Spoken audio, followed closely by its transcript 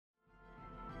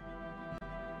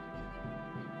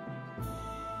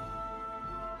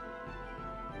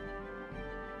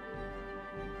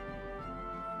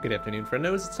Good afternoon,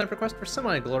 friendos. It's time for Quest for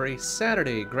Semi-Glory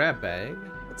Saturday Grab Bag.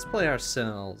 Let's play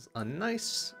ourselves a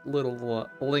nice little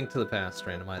Link to the Past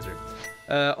randomizer.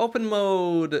 Open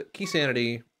mode,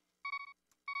 Keysanity,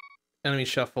 enemy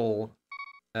shuffle,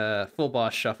 full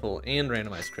boss shuffle, and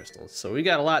randomized crystals. So we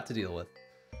got a lot to deal with.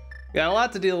 Got a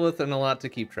lot to deal with and a lot to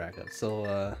keep track of.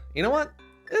 So, you know what?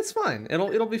 It's fine.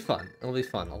 It'll be fun. It'll be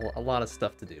fun. A lot of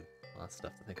stuff to do. A lot of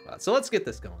stuff to think about. So let's get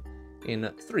this going.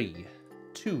 In 3,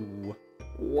 2,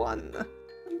 1.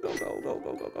 Go, go, go,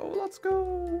 go, go, go. Let's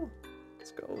go.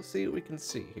 Let's go see what we can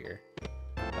see here.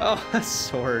 Oh, a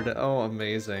sword. Oh,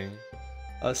 amazing.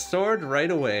 A sword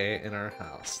right away in our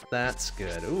house. That's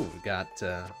good. Ooh, we got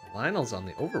Lionel's on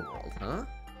the overworld, huh?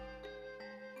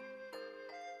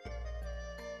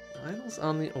 Lionel's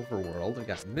on the overworld. We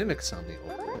got Mimics on the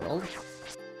overworld.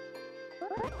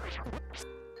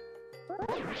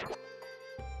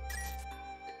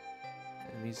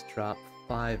 Enemies drop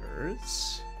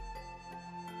 5ers.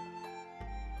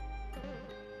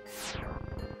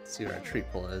 Let's see what our tree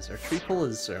pull is. Our tree pull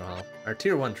is, well, our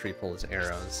tier 1 tree pull is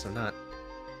arrows, so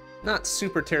not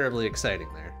super terribly exciting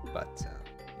there, but,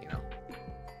 you know,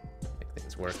 make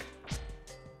things work.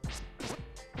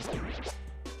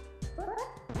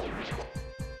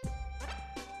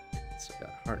 So we got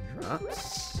heart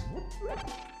drops.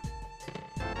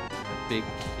 A big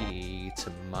key to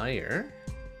Meyer.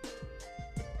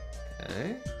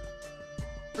 Okay.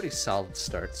 Pretty solid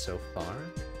start so far,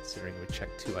 considering we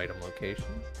checked 2 item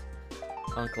locations.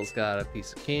 Uncle's got a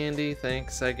piece of candy,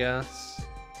 thanks, I guess.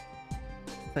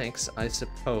 Thanks, I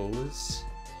suppose.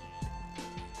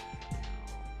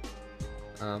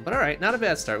 But alright, not a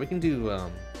bad start. We can do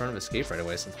Front of Escape right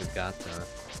away since we've got... so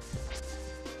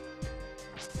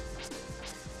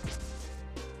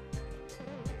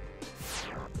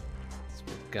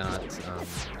we've got,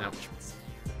 ouch,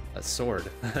 a sword,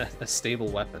 a stable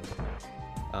weapon.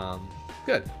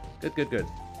 Good. Good.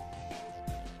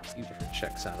 A few different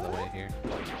checks out of the way here.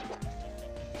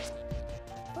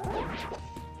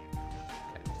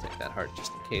 That heart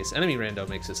just in case. Enemy rando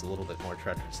makes this a little bit more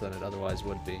treacherous than it otherwise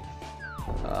would be.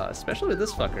 Especially with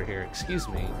this fucker here. Excuse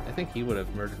me. I think he would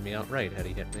have murdered me outright had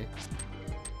he hit me.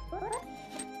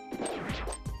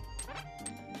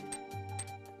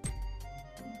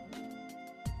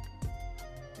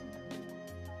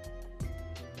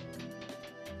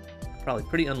 Probably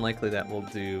pretty unlikely that we'll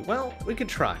do... Well, we could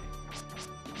try.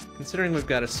 Considering we've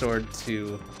got a sword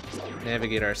to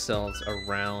navigate ourselves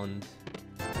around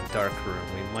Dark Room,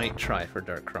 we might try for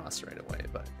Dark Cross right away,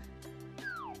 but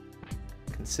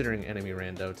considering enemy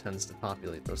rando tends to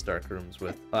populate those Dark Rooms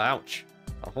with, ouch,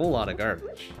 a whole lot of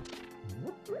garbage,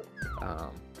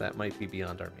 that might be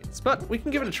beyond our means. But we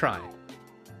can give it a try.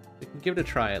 We can give it a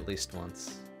try at least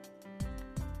once.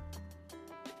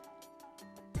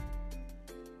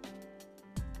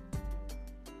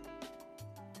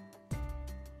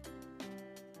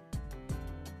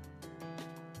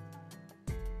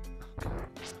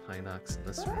 In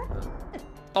this room.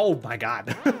 Oh my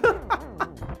god.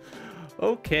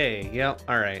 Okay, yep,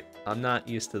 alright. I'm not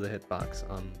used to the hitbox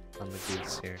on the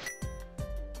goose here.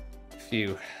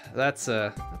 Phew. That's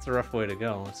a rough way to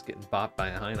go. It's getting bopped by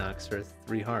a Hinox for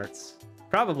 3 hearts.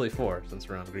 Probably 4, since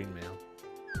we're on green mail.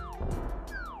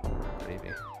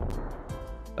 Maybe.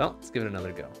 Well, let's give it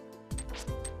another go.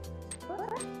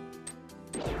 Hoping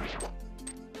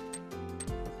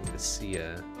to see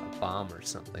a bomb or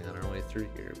something on our way through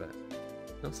here, but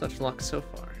no such luck so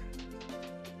far.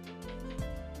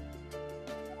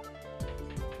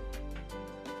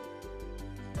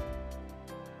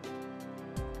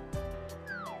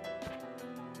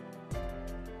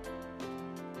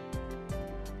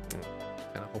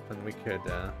 Kind of hoping we could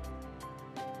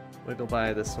wiggle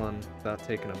by this one without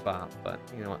taking a bop, but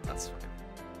you know what, that's fine.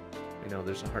 We know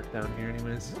there's a heart down here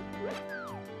anyways.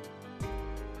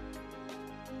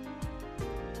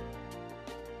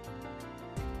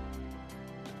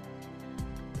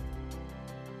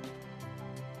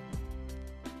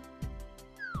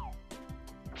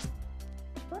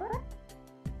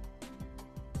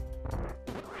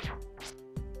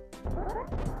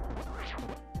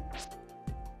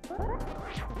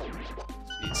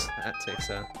 That takes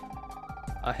a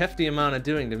hefty amount of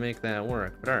doing to make that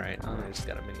work, but alright, I just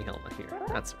got a mini helmet here.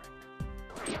 That's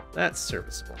right. That's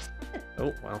serviceable.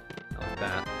 Oh, well, not like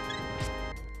that.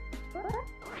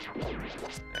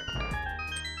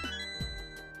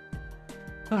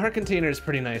 Our container is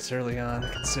pretty nice early on,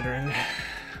 considering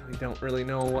we don't really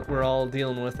know what we're all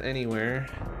dealing with anywhere.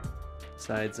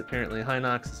 Besides, apparently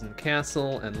Hinox is in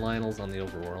Castle and Lionel's on the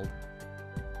overworld.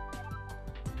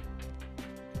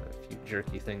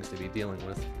 Jerky things to be dealing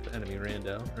with enemy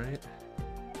rando, right?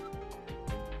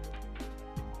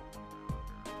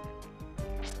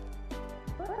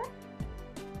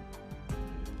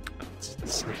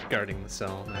 Guarding the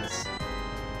cell, nice.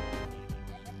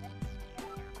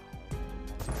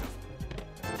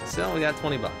 So we got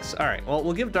 20 bucks. All right, well,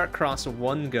 we'll give Dark Cross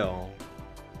one go.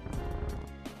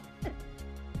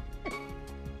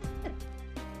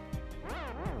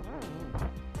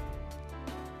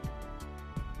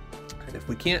 And if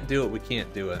we can't do it, we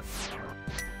can't do it.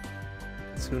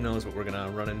 'Cause who knows what we're gonna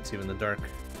run into in the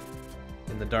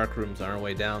dark rooms on our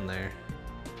way down there.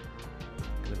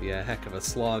 Gonna be a heck of a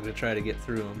slog to try to get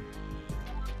through them.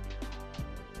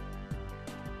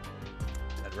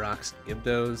 Dead rocks and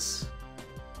Gibdos.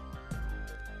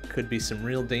 Could be some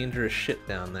real dangerous shit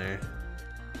down there.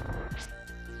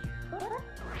 I don't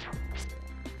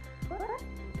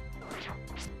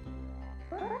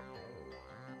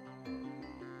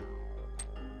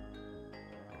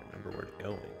remember where to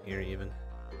go in here even.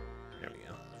 There we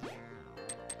go.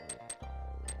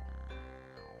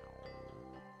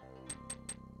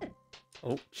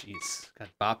 Oh, jeez. Got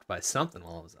bopped by something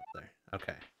while I was up there.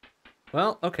 Okay.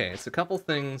 Well, okay, it's a couple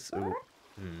things. Ooh.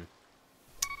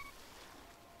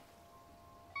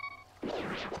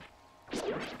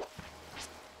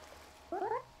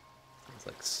 It's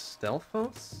like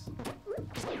Stealthos?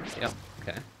 Yep,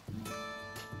 okay.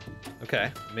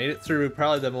 Okay, made it through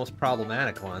probably the most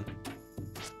problematic one.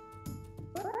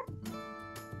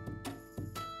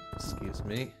 Excuse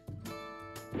me.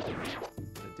 I'm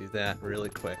gonna do that really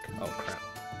quick. Oh, crap.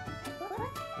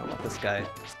 I want this guy.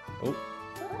 Oh.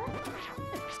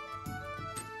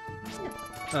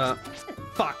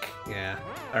 Fuck. Yeah.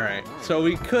 Alright. So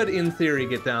we could, in theory,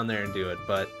 get down there and do it,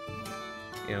 but...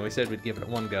 You know, we said we'd give it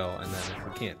one go, and then if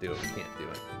we can't do it, we can't do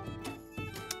it.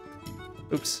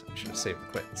 Oops. I should have saved the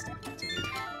quit instead of continued.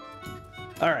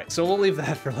 Alright, so we'll leave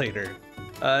that for later.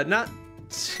 Not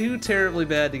too terribly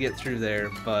bad to get through there,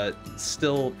 but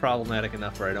still problematic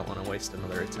enough where I don't want to waste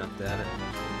another attempt at it.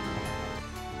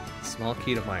 Small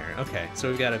key to Meyer. Okay, so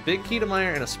we've got a big key to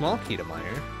Meyer and a small key to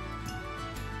Meyer.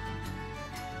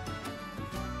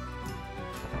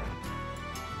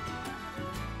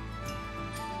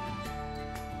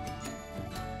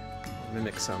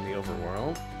 Mimics on the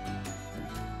overworld.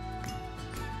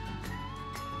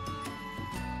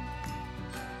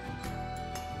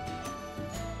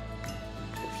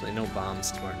 Unfortunately, no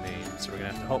bombs to our name, so we're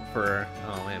gonna have to hope for...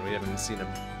 Oh man, we haven't seen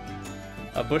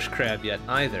a bush crab yet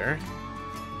either.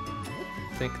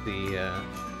 I think the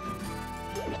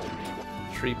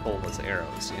tree pole was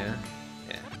arrows, yeah?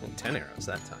 Yeah, well, 10 arrows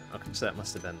that time. Okay, so that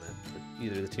must have been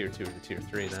either the tier 2 or the tier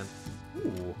 3 then.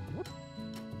 Ooh.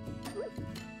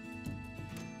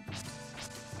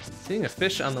 Seeing a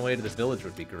fish on the way to the village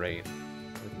would be great.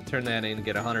 We can turn that in,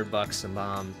 get $100, some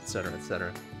bombs, etc.,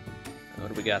 etc. What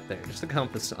do we got there? Just a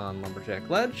compass on Lumberjack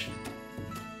Ledge.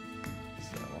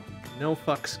 So, no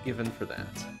fucks given for that.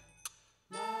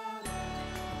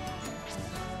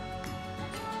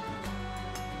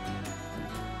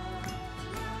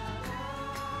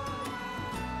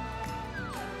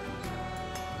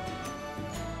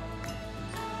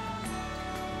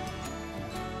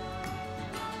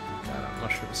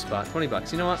 Spot. 20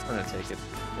 bucks. You know what? I'm gonna take it.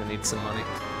 I need some money.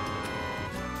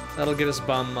 That'll get us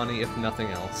bomb money, if nothing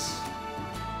else.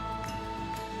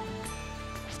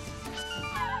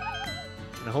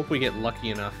 And I hope we get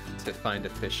lucky enough to find a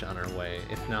fish on our way.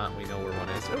 If not, we know where one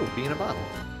is. Oh, bee in a bottle.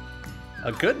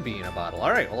 A good bee in a bottle.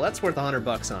 Alright, well that's worth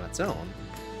 $100 on its own.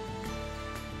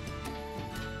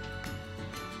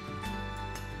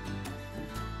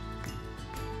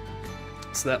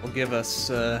 So that will give us,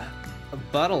 a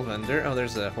bottle vendor. Oh,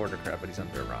 there's a hoarder crab, but he's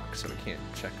under a rock, so we can't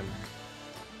check him.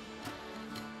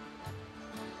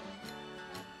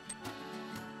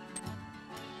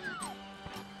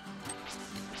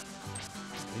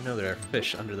 You know there are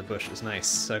fish under the bushes.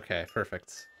 Nice. Okay,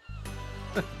 perfect.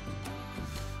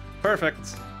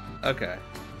 Perfect. Okay.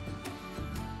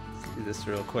 Let's do this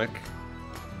real quick.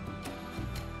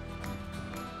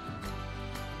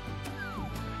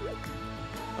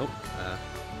 Oh,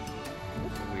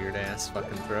 weird ass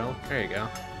fucking throw. There you go.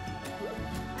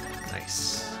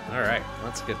 Nice. Alright,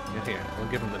 let's get here. We'll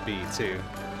give him the B too.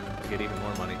 We'll get even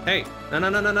more money. Hey! No, no,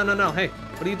 no, no, no, no, no! Hey!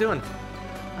 What are you doing?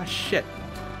 Ah, shit.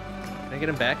 Can I get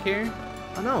him back here?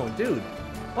 Oh no, dude.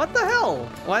 What the hell?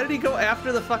 Why did he go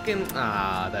after the fucking...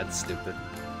 Ah, that's stupid.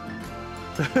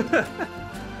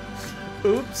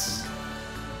 Oops.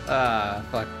 Ah,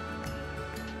 fuck.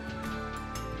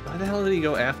 Why the hell did he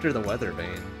go after the weather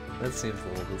vane? That seems a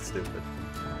little bit stupid.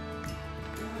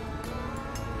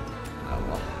 Oh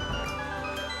well.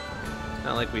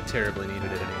 Not like we terribly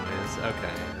needed it anyways.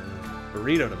 Okay.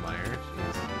 Burrito to Meyer.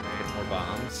 Jeez. Alright, more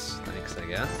bombs. Thanks, I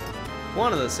guess.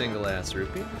 One of the single ass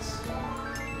rupees.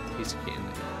 Piece of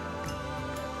candy.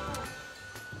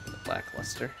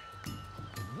 lackluster.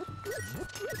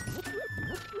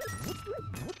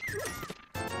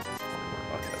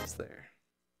 Buckets there.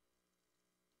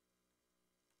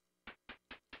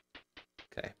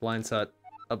 Okay, blind hut,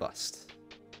 a bust.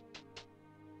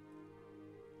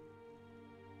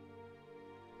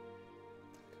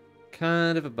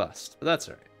 Kind of a bust, but that's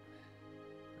alright.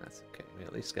 That's okay. We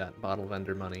at least got bottle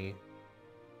vendor money.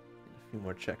 A few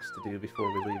more checks to do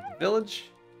before we leave the village.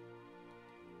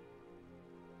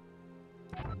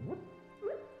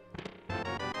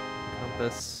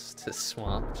 Compass to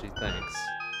swamp. Gee, thanks.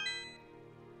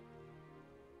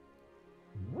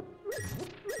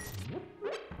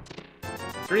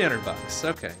 $300.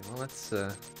 Okay, well let's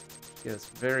get us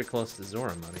very close to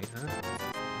Zora money, huh?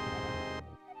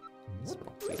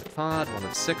 Small feed pod, one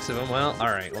of 6 of them. Well, all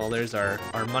right. Well, there's our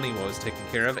money woes taken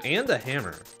care of, and a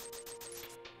hammer.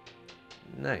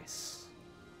 Nice.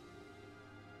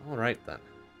 All right then.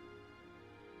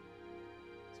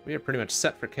 So we are pretty much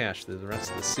set for cash through the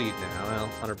rest of the seed now. Well,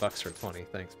 $100 for 20.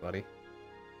 Thanks, buddy.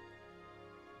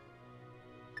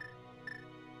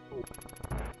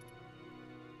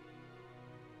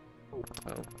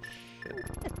 Oh shit.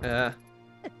 Oh,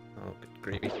 good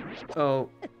gravy. Oh,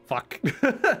 fuck.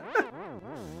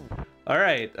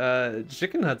 Alright,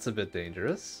 Chicken Hut's a bit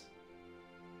dangerous.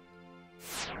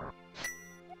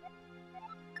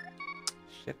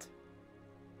 Shit.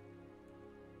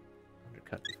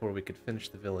 Undercut before we could finish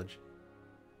the village.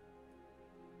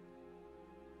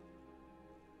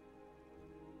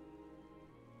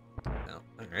 Oh,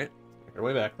 alright. Make our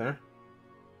way back there.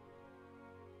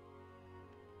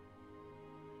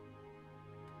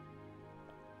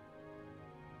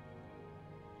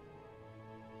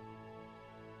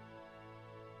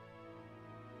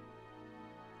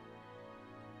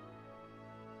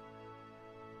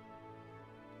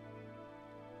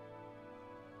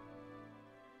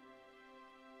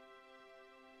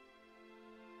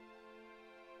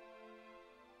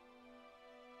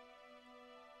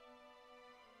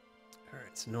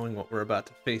 Alright, so knowing what we're about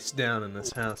to face down in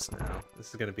this house now, this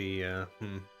is gonna be,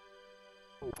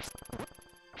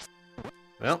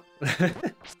 Well,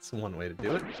 it's one way to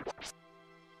do it.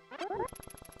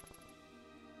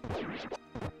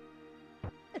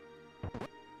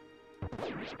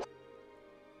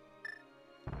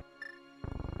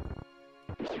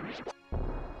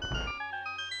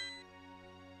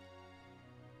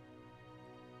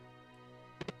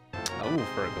 Oh,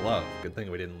 for a glove. Good thing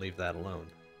we didn't leave that alone.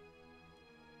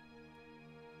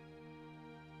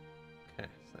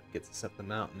 Gets us up the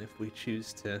mountain if we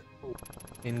choose to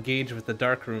engage with the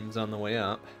dark rooms on the way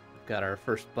up. We've got our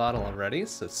first bottle already,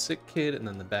 so Sick Kid and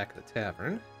then the back of the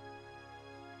tavern.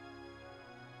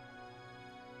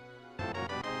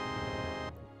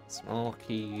 Small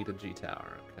key to G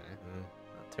Tower. Okay,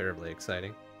 not terribly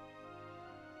exciting.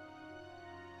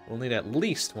 We'll need at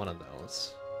least one of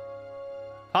those.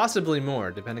 Possibly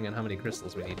more, depending on how many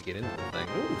crystals we need to get into the thing.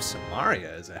 Ooh,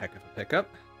 Samaria is a heck of a pickup.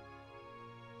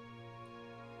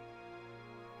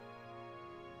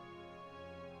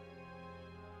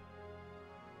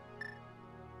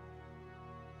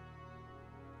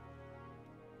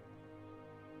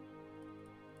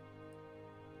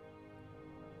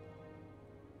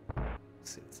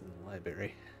 See what's in the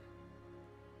library.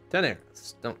 10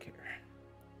 arrows. Don't care. I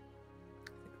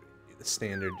think we're gonna do the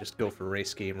standard, just go for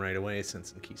race game right away,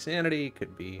 since in Keysanity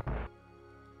could be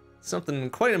something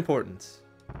quite important.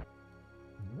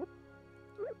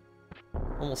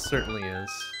 Almost certainly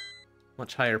is.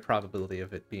 Much higher probability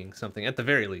of it being something at the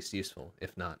very least useful,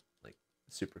 if not like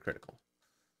super critical.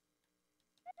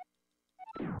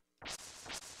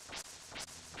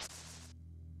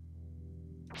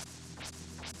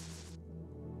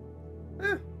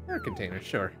 Air container,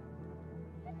 sure.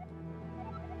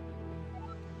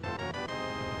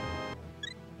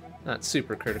 Not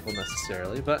super critical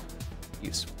necessarily, but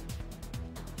useful.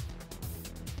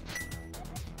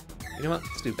 You know what?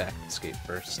 Let's do back escape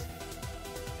first. So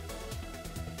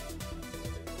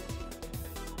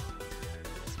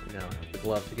we now have the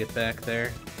glove to get back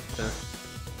there. To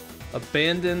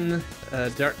abandon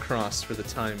Dark Cross for the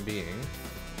time being.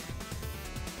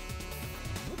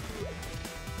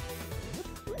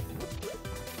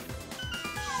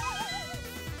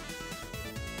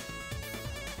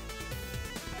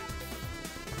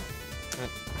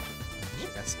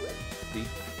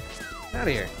 Out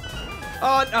of here.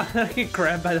 Oh, no, I get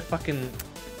grabbed by the fucking...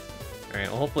 Alright,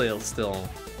 well, hopefully it'll still...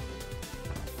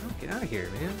 Oh, get out of here,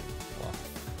 man. Well...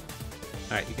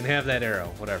 Alright, you can have that arrow.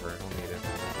 Whatever, I don't need it.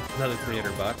 Another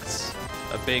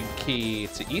 $300. A big key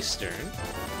to Eastern.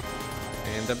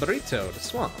 And a burrito to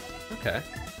Swamp. Okay.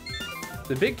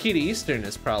 The big key to Eastern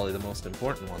is probably the most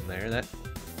important one there. That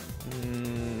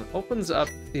Opens up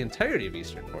the entirety of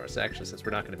Eastern Forest, actually, since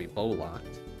we're not going to be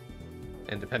bow-locked.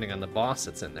 And depending on the boss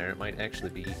that's in there, it might actually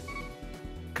be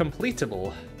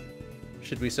completable,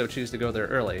 should we so choose to go there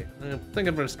early. I think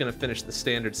I'm just going to finish the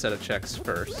standard set of checks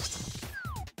first.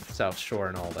 South Shore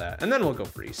and all that. And then we'll go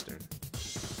for Eastern.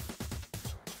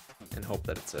 And hope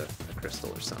that it's a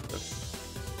crystal or something.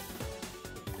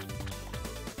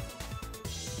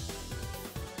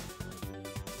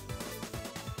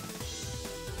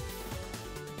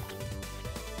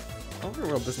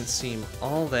 Overworld doesn't seem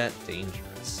all that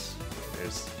dangerous.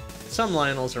 There's some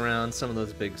Lionels around, some of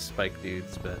those big spike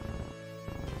dudes, but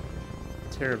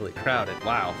terribly crowded.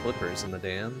 Wow, Flippers in the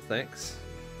dam, thanks.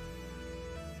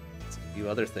 Let's do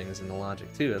other things in the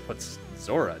logic too. That puts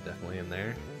Zora definitely in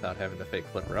there without having to fake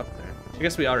Flipper up there. I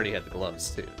guess we already had the gloves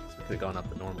too, so we could have gone up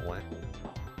the normal way.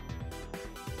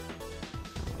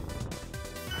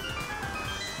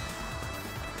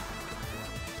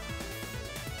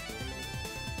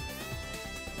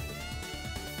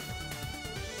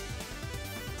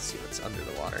 Under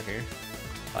the water here.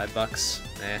 $5.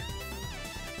 Nah.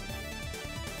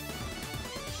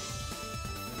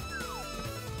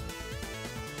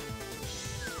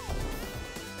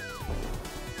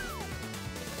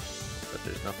 But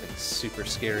there's nothing super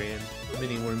scary in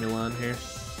Mini Wormulon here.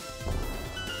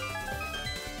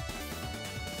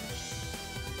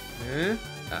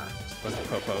 Ah, just a bunch of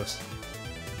popos.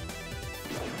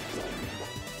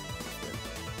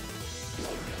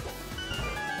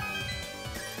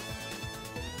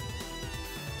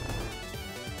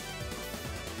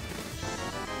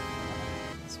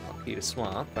 To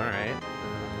swamp, alright.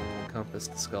 Compass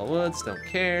to Skull Woods, don't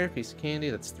care. Piece of candy,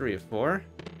 that's 3 of 4.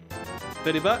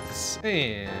 $50,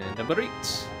 and a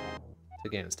burrito to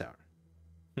Ganon's Tower.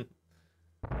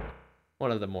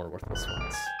 One of the more worthless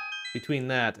ones. Between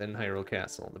that and Hyrule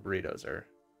Castle, the burritos are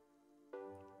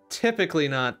typically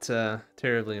not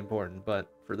terribly important,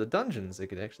 but for the dungeons, they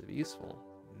could actually be useful.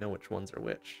 You know which ones are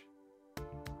which.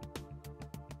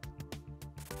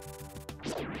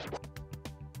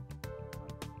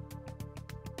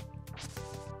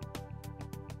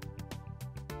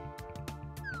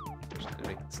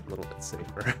 A little bit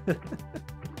safer. There's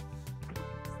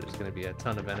going to be a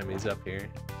ton of enemies up here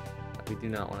that we do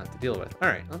not want to have to deal with.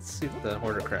 Alright, let's see what the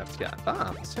Hoarder Crab's got.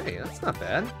 Bombs, hey, that's not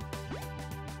bad.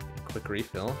 Quick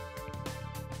refill.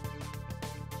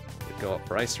 We go up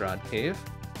for Ice Rod Cave.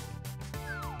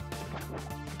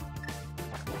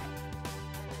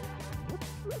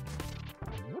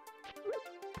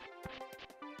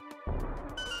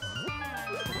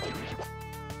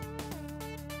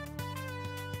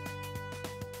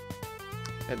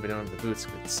 We don't have the boots,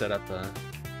 we could set up a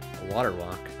water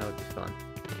walk. That would be fun.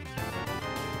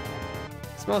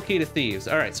 Small key to Thieves.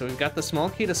 Alright, so we've got the small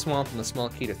key to Swamp and the small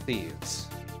key to Thieves.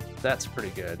 That's pretty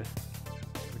good.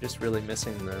 We're just really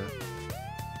missing the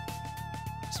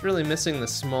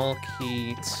small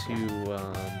key to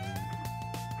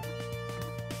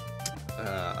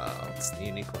what's the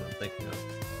unique one I'm thinking of?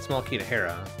 Small key to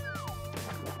Hera.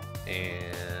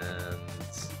 And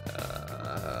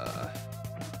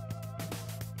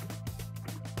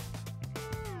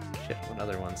what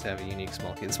other ones have a unique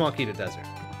small key? The small key to Desert.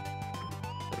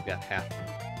 We've got half.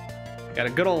 Got a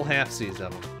good old half-seas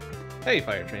of them. Hey,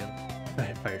 Firetran.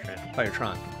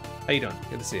 Firetron. How you doing?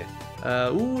 Good to see you.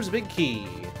 Ooh, there's a big key.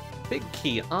 Big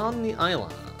key on the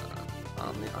island.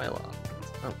 On the island.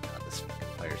 Oh god, this fucking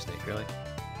fire snake, really?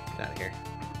 Get out of here.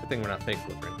 Good thing we're not fake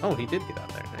flippering. Oh, he did get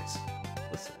out there. Nice.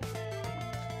 Listen.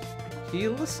 He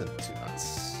listened to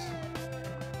us.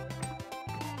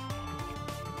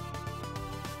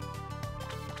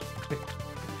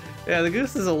 Yeah, the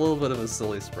goose is a little bit of a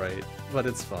silly sprite, but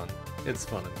it's fun. It's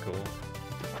fun and cool.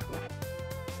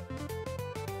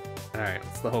 Alright,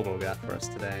 what's the hobo got for us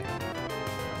today?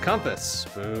 Compass!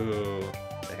 Boo!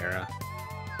 The Hera.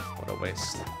 What a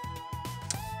waste.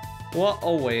 What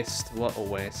a waste. What a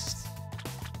waste.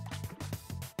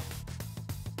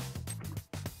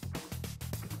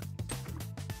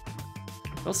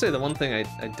 I'll say the one thing I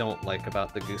don't like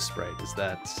about the goose sprite is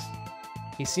that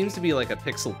he seems to be like a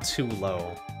pixel too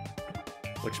low,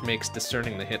 which makes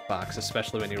discerning the hitbox,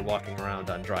 especially when you're walking around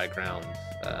on dry ground,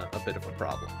 a bit of a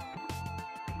problem.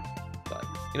 But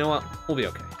you know what? We'll be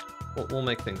okay. We'll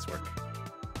make things work.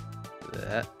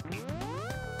 That.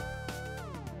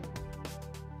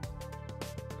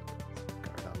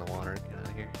 Guard on the water. Get out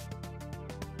of here.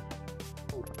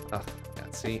 Oh,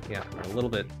 yeah. See, yeah, we're a little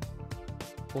bit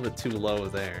too low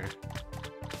there.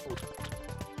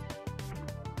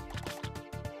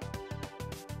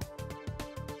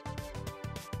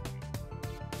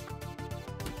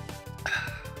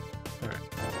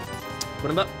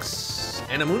 $20.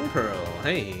 And a Moon Pearl.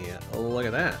 Hey, look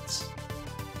at that.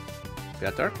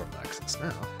 Got Dark World access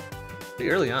now.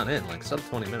 Pretty early on in, like sub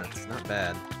 20 minutes. Not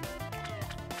bad.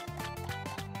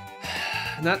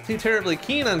 Not too terribly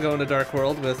keen on going to Dark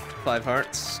World with 5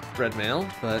 hearts, red mail,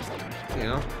 but, you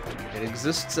know, it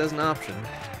exists as an option.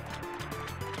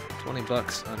 20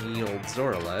 bucks on ye old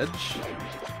Zora Ledge.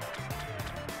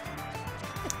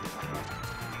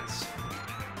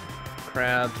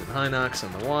 Crabs and Hinox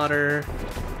in the water.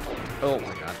 Oh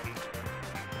my god.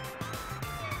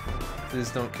 Please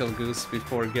don't kill Goose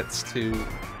before it gets to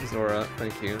Zora.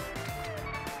 Thank you.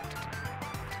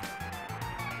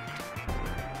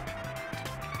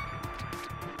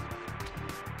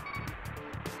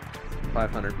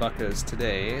 $500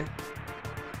 today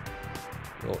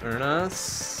will earn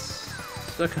us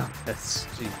the compass.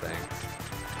 Gee, thanks.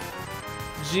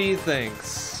 Gee,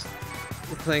 thanks.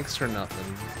 Thanks for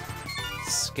nothing.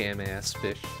 Scam ass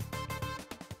fish.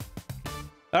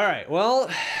 Alright, well,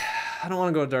 I don't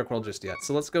want to go to Dark World just yet,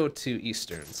 so let's go to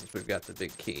Eastern since we've got the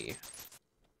big key.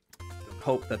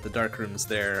 Hope that the dark rooms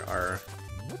there are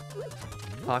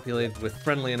populated with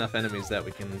friendly enough enemies that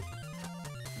we can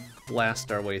blast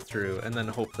our way through, and then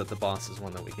hope that the boss is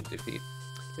one that we can defeat. Do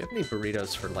we have any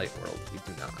burritos for Light World? We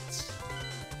do not.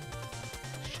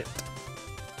 Shit.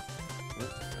 Oh,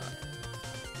 God.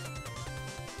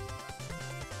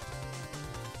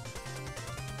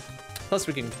 Plus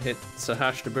we can hit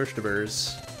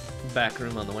Sahashtaburshtabur's back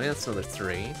room on the way. That's another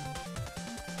 3.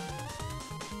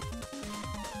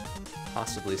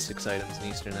 Possibly 6 items in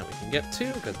Eastern that we can get to.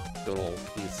 Good old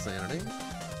Keysanity.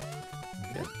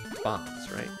 Get bombs,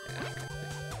 right? Yeah.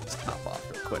 Let's top off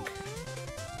real quick.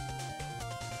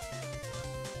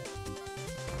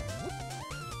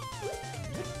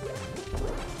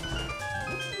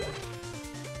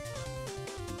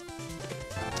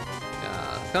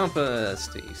 Compass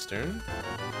to Eastern.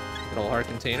 Good old heart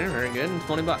container, very good, and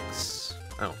 20 bucks.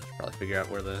 Oh, should probably figure out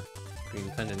where the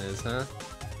green pendant is, huh?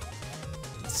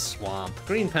 Swamp.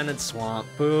 Green pendant swamp.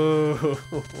 Boo!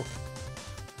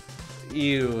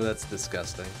 Ew, that's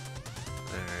disgusting.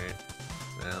 Alright.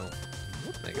 Well,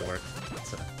 make it work.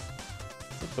 What's a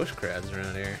bush crabs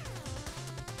around here?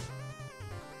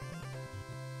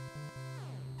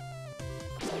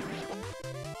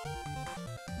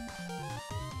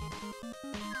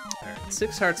 Alright,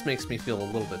 6 hearts makes me feel a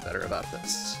little bit better about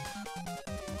this.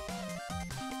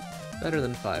 Better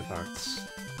than 5 hearts.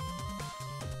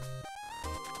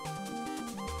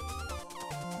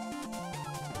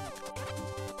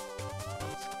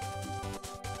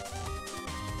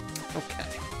 Okay.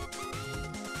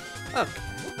 Okay.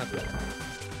 Not really.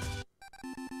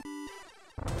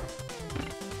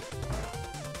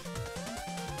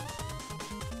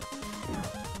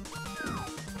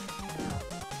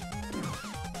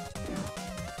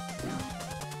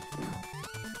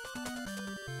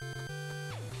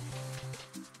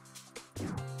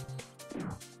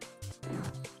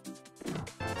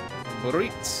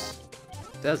 Burrits.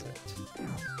 Desert.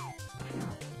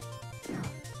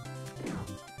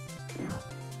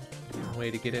 No way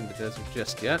to get into desert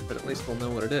just yet, but at least we'll know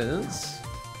what it is.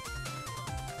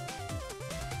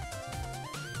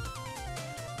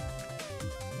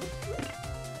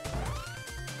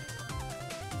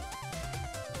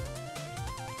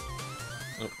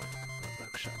 Oh,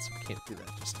 buckshot, so we can't do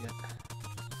that just yet.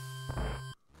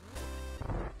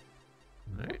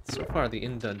 Alright, so far the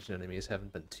in-dungeon enemies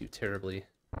haven't been too terribly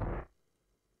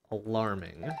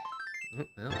alarming. Oh,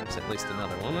 well, there's at least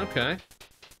another one, okay.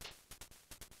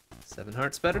 7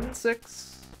 hearts better than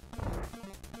 6.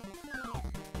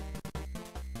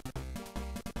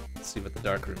 Let's see what the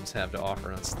dark rooms have to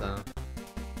offer us, though.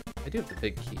 I do have the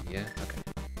big key, yeah? Okay.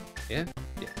 Yeah?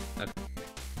 Yeah, okay.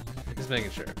 Just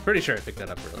making sure. Pretty sure I picked that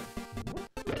up earlier.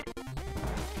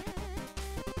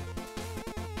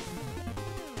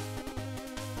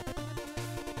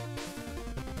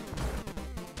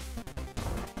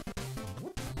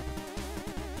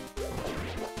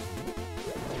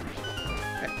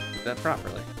 That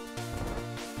properly.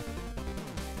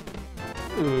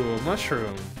 Ooh, a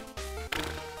mushroom.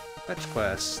 Fetch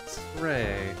quest.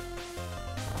 Hooray.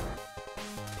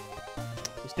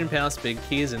 Eastern Palace big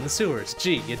key is in the sewers.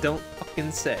 Gee, you don't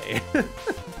fucking say.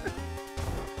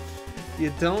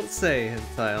 You don't say,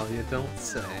 Hentile. You don't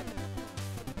say.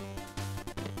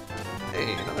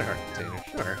 Hey, another heart container.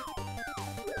 Sure.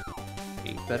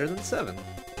 8 better than 7.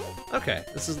 Okay,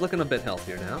 this is looking a bit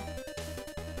healthier now.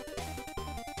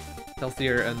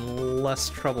 Healthier and less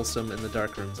troublesome in the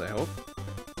dark rooms, I hope.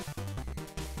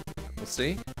 We'll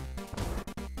see.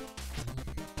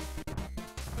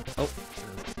 Oh,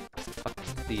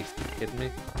 fucking thief! You kidding me?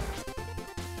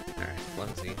 All right,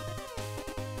 flimsy.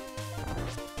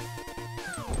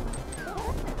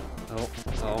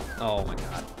 Oh my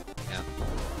god. Yeah.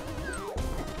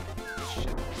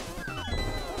 Shit.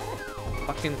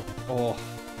 Fucking, oh.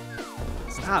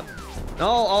 Stop.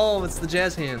 No, oh, it's the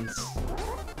jazz hands.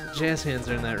 The jazz hands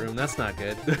are in that room, that's not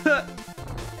good.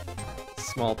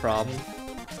 Small problem.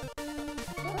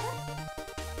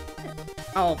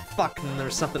 Oh, fuck, and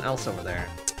there's something else over there.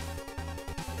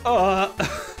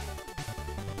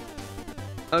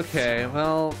 Okay,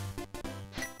 well...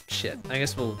 Shit, I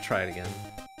guess we'll try it again.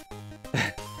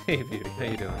 Hey, beauty, how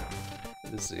you doing?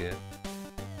 Good to see you.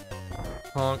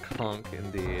 Honk, honk,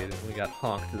 indeed. We got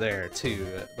honked there, too,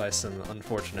 by some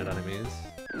unfortunate enemies.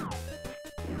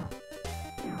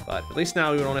 But at least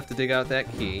now we don't have to dig out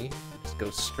that key. Just go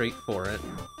straight for it.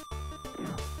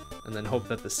 And then hope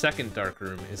that the second dark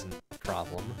room isn't a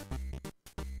problem.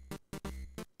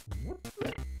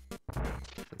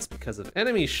 It's because of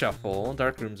enemy shuffle.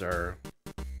 Dark rooms are...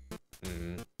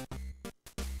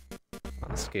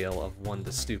 on a scale of 1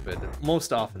 to stupid.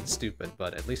 Most often stupid,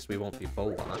 but at least we won't be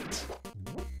bow-locked.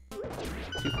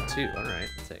 2 for 2, alright,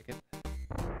 I'll take it.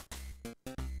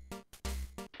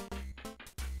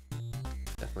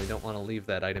 Definitely don't want to leave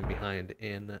that item behind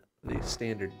in the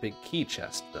standard big key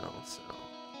chest, though, so...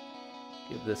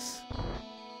 give this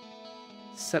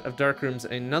set of dark rooms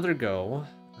another go.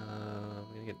 I'm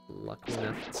gonna get lucky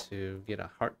enough to get a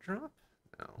heart drop?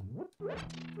 No.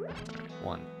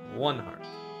 One heart.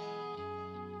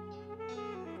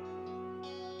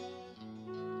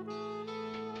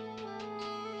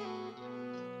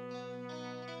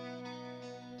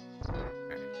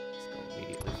 Alright, let's go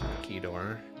immediately for the key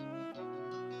door.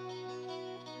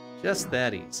 Just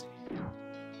that easy.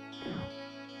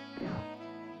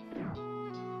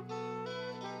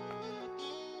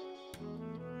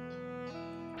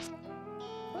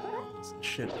 Some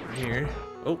shit over here.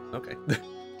 Oh, okay.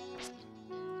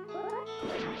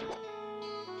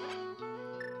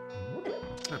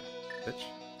 Oh, bitch.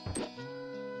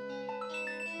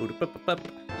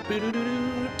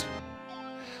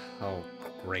 Oh,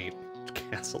 great.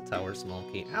 Castle tower, small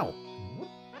key. Ow!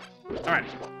 Alright.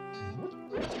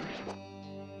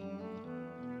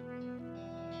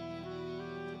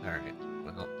 Alright,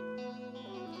 well.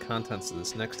 Contents of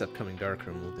this next upcoming dark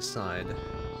room will decide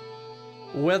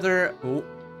whether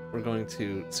we're going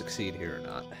to succeed here or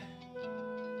not.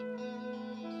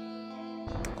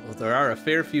 Although there are a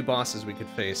fair few bosses we could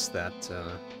face that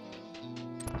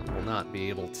we will not be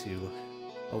able to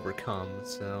overcome,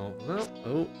 so... well,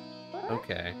 oh,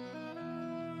 okay.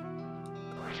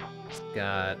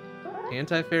 Got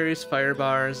anti-fairies, fire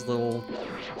bars, little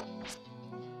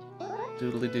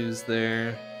doodly-doos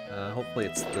there. Hopefully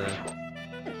it's the...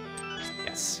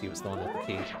 yes, he was the one with the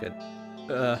key. Good.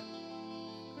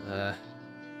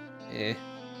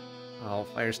 Oh,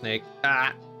 fire snake.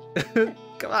 Ah!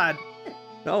 Come on!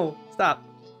 No, stop.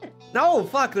 No,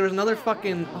 fuck, there was another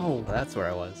fucking... oh, that's where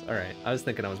I was. Alright, I was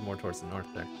thinking I was more towards the north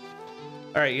there.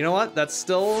 Alright, you know what? That's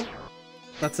still...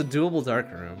 that's a doable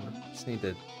dark room. Just need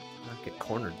to not get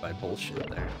cornered by bullshit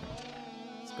there.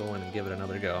 Let's go in and give it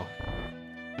another go.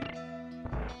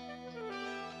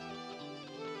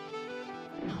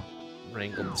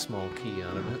 Wrangled the small key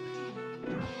out of it.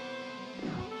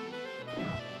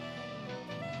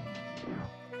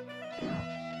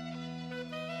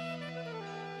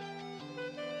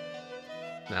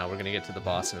 Now we're gonna get to the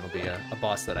boss and it'll be a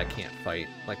boss that I can't fight,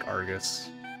 like Argus.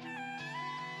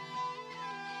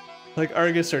 Like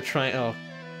Argus or oh,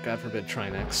 God forbid,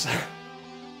 Trinex.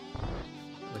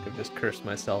 Like I've just cursed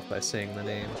myself by saying the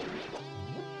name.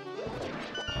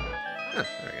 Huh,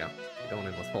 there we go. Going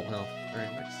in with full health. Very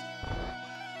nice.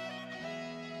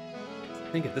 I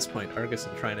think at this point, Argus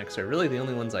and Trinex are really the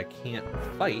only ones I can't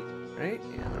fight, right?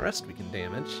 Yeah, the rest we can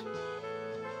damage.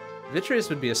 Vitreous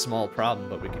would be a small problem,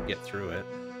 but we could get through it.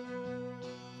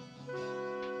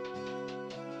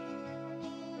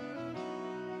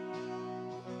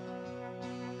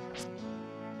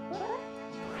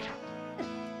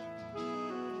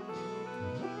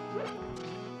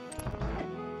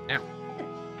 Ow.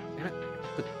 Damn it.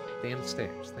 The damn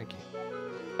stairs. Thank you.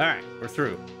 Alright, we're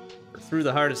through. We're through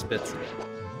the hardest bits of it.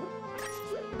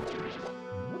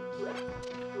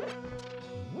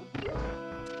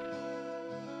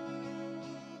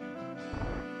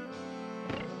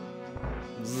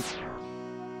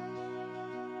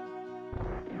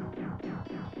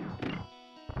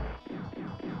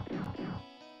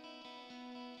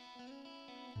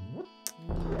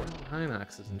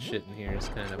 Hinoxes and shit in here is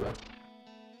kind of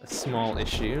a small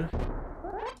issue.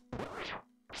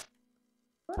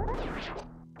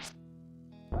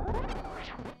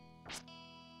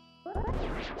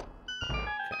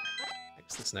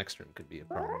 This next room could be a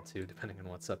problem too, depending on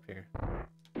what's up here.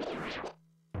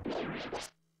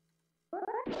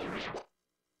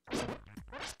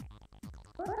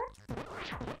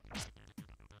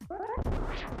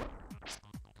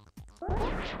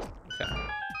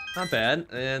 Not bad.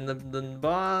 And the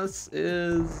boss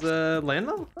is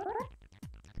Landmo?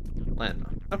 Landmo.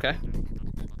 Okay.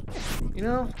 You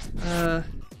know,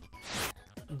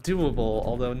 doable,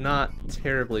 although not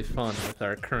terribly fun with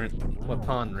our current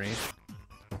weaponry.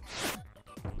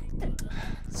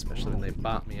 Especially when they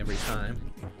bop me every time.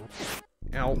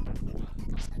 Ow.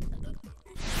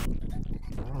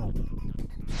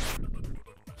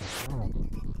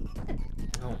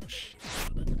 Ouch.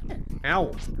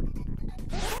 Ow.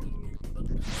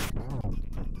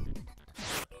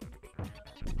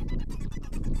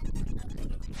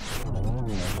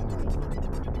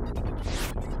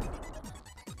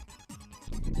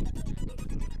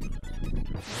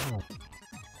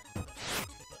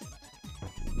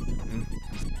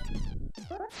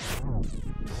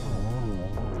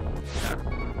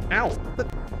 Ow!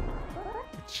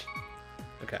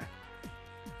 Okay.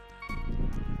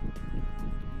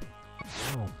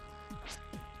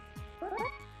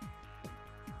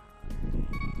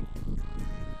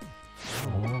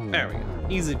 There we go.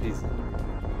 Easy peasy.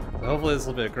 So hopefully this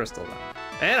will be a crystal now.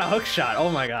 And a hook shot. Oh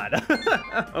my god.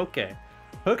 Okay.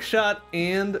 Hook shot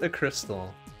and a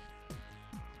crystal.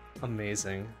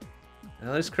 Amazing.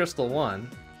 Now there's crystal 1.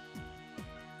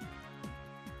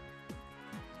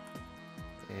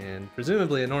 And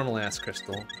presumably a normal ass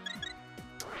crystal.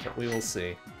 But we will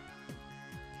see.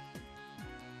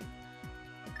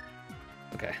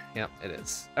 Okay, yep, it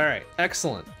is. Alright,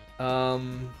 excellent.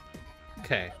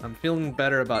 Okay, I'm feeling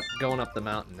better about going up the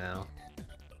mountain now.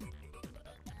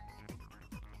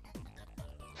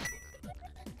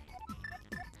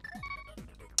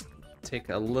 Take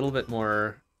a little bit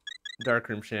more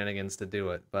darkroom shenanigans to do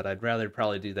it, but I'd rather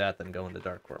probably do that than go into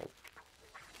Dark World.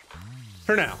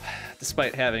 For now,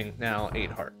 despite having now 8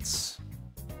 hearts.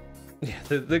 Yeah,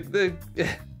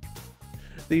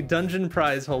 the dungeon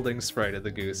prize holding sprite of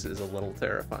the goose is a little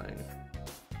terrifying.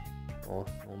 We'll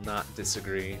not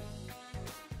disagree.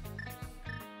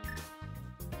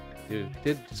 Dude,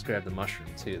 did just grab the mushroom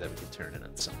too that we could turn in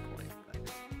at some point, but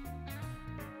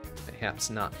perhaps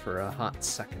not for a hot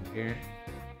second here.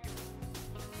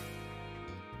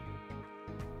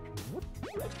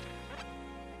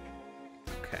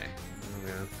 Okay, I'm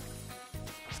gonna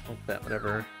hope that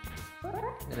whatever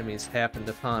enemies happened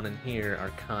upon in here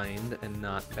are kind and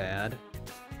not bad.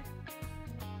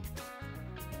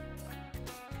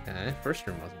 Okay, first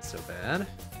room wasn't so bad.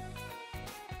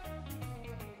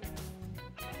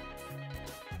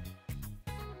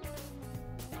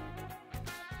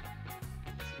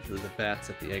 It's usually the bats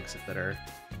at the exit that are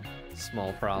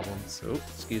small problems. Oh,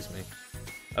 excuse me.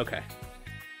 Okay,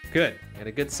 good. Got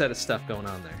a good set of stuff going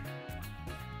on there.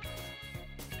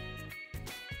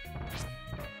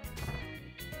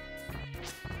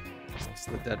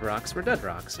 The dead rocks were dead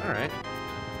rocks. Alright.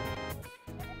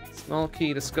 Small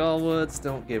key to Skullwoods.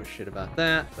 Don't give a shit about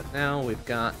that. But now we've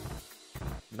got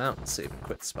mountain save and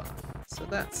quit spot. So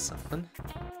that's something.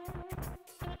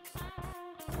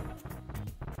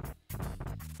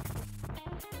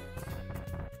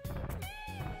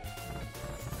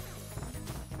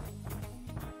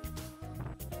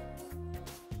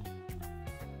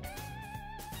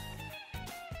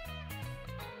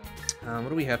 What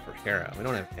do we have for Hera? We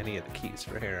don't have any of the keys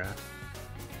for Hera.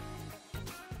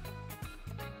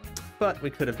 But we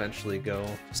could eventually go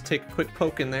just take a quick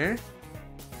poke in there.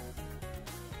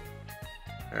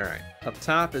 Alright, up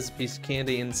top is a piece of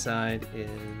candy, inside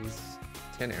is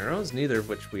 10 arrows, neither of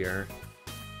which we are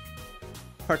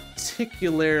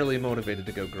particularly motivated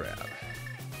to go grab.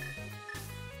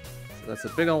 So that's a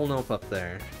big ol' nope up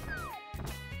there.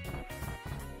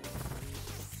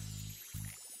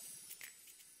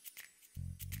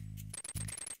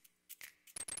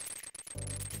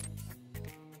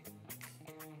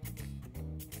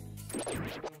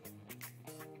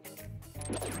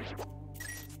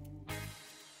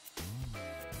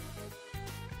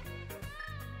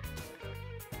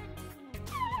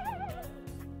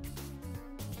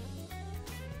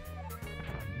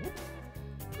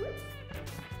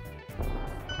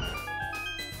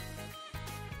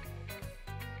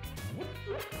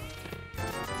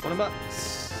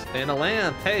 And a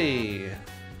lamp, hey!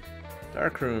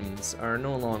 Dark rooms are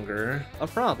no longer a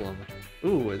problem.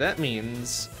 Ooh, that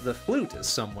means the flute is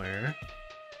somewhere.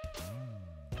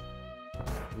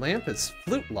 Lamp is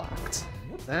flute locked.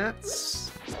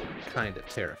 That's kind of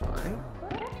terrifying.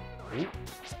 Ooh.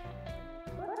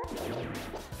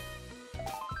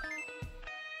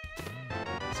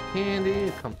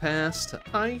 Candy, come past to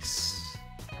ice.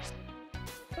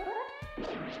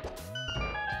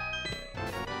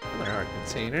 Another heart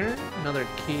container, another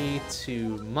key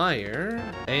to Meyer,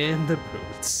 and the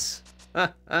boots.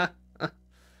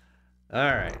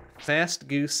 Alright, fast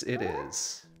goose it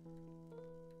is.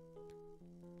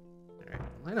 Alright,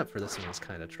 the lineup for this one is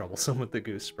kind of troublesome with the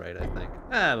goose sprite, I think.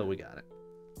 Ah, but we got it.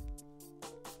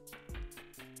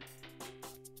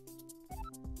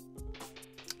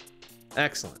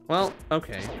 Excellent. Well,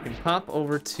 okay. We can pop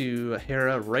over to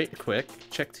Hera right quick,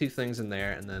 check 2 things in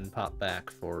there, and then pop back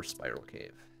for Spiral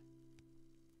Cave.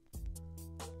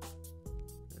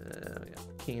 We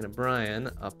got King and O'Brien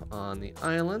up on the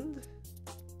island.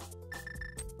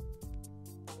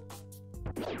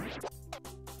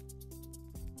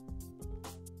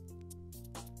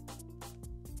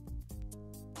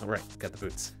 Alright, got the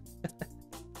boots.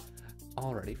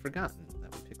 Already forgotten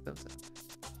that we picked those up.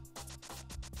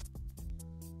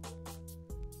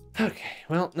 Okay,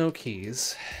 well, no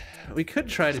keys. We could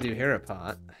try to do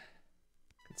Herapot,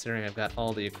 considering I've got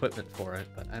all the equipment for it,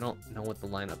 but I don't know what the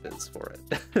lineup is for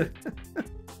it.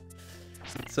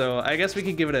 So I guess we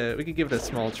could give it a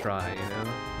small try, you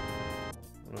know?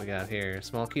 What do we got here?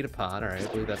 Small key to pot. All right, I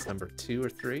believe that's number 2 or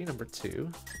 3. Number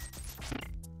 2.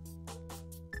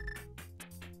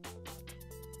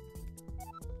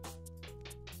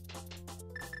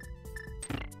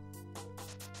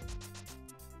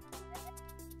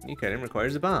 Unique item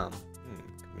requires a bomb.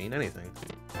 Could mean anything.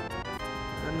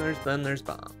 Then there's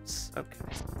bombs. Okay.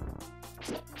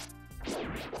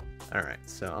 All right,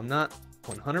 so I'm not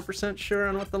 100% sure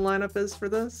on what the lineup is for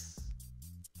this.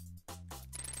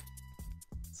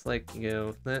 It's like, you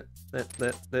know, that.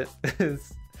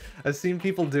 I've seen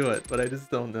people do it, but I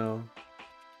just don't know.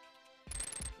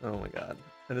 Oh my god.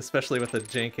 And especially with a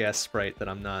jank-ass sprite that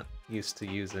I'm not used to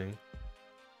using.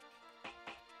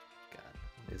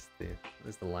 What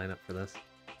is the lineup for this?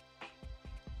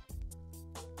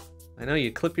 I know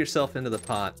you clip yourself into the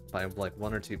pot by like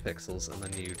 1 or 2 pixels, and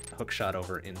then you hookshot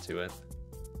over into it.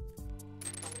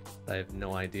 I have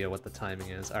no idea what the timing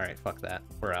is. Alright, fuck that.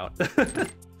 We're out.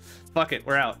 Fuck it,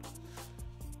 we're out.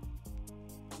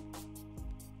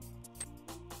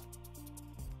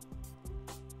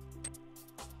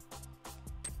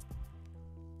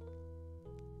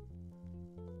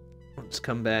 Let's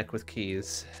come back with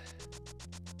keys.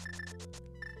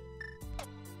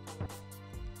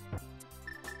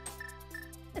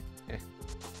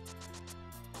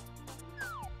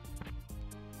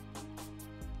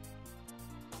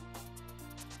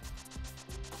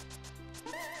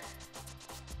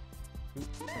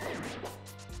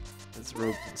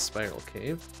 Rope to the Spiral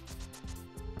Cave.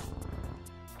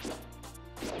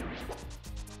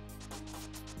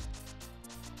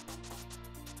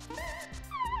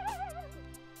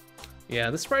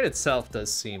 Yeah, the sprite itself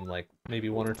does seem like maybe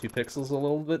 1 or 2 pixels a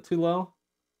little bit too low.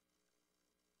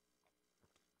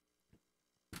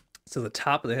 So the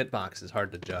top of the hitbox is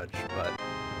hard to judge, but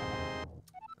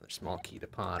another small key to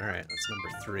pot. Alright, that's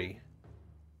number 3.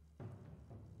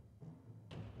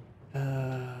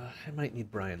 I might need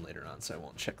Brian later on, so I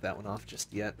won't check that one off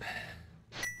just yet.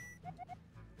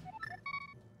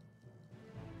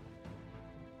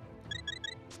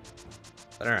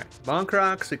 But alright, Bonk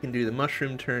Rocks, we can do the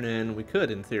Mushroom turn-in. We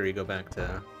could, in theory, go back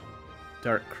to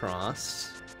Dark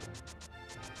Cross.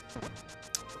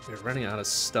 We're running out of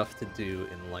stuff to do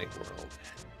in Light World.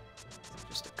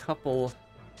 Just a couple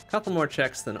more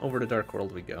checks, then over to Dark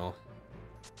World we go.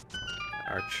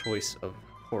 Our choice of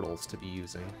portals to be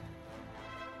using.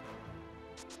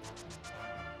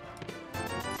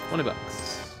 $20.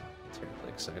 Terribly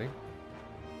exciting.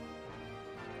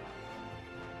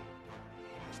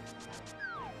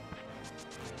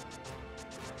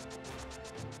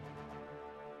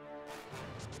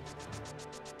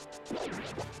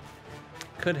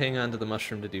 Could hang on to the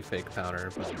mushroom to do fake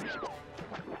powder, but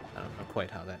I don't know quite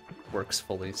how that works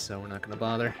fully, so we're not going to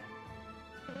bother.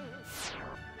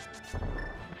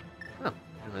 Oh, I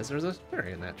realized there was a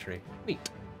fairy in that tree. Neat.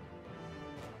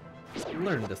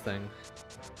 Learned a thing.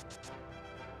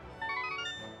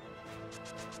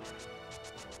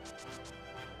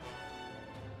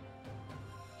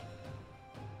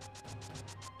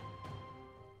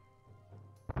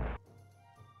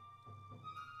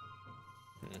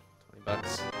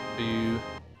 $20. Boo.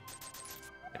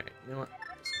 Alright, you know what?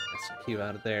 Just get some Q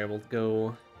out of there. We'll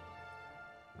go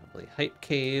probably Hype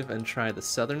Cave and try the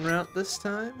southern route this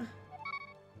time.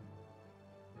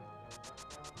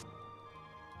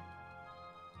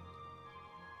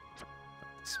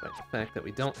 Despite the fact that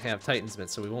we don't have Titan's Mitt,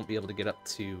 so we won't be able to get up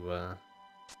to the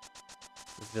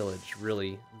village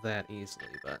really that easily,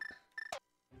 but...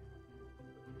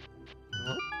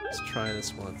 Well, let's try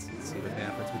this once and see what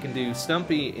happens. We can do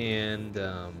Stumpy and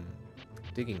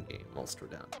Digging Game whilst we're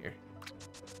down here.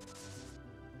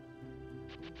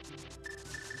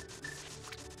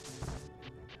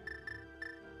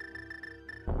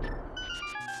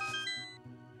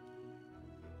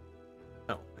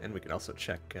 And we can also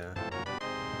check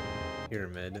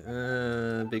pyramid.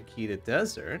 Big key to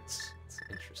deserts. That's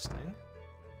interesting.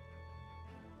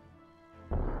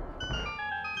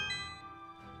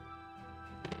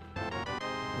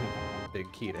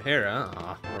 Big key to Hera.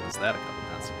 Aw, where was that a couple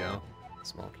months ago?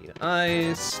 Small key to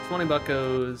ice. 20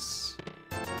 buckos.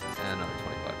 And another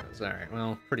 20 buckos. Alright,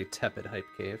 well, pretty tepid hype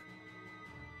cave.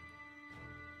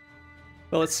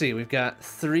 Well, let's see. We've got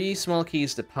 3 small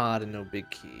keys to pod and no big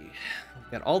key.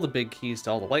 We've got all the big keys to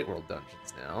all the Light World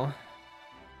dungeons now.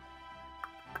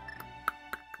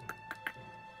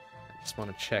 I just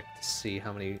want to check to see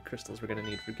how many crystals we're going to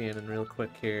need for Ganon real quick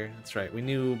here. That's right. We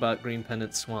knew about Green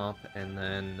Pendant Swamp and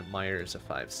then Myers a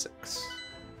 5-6.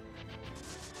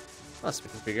 Plus, we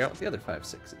can figure out what the other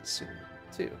 5-6 is soon,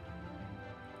 too.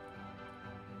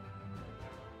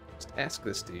 Just ask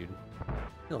this dude.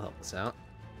 He'll help us out.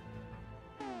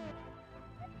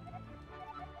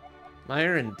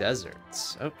 Mire and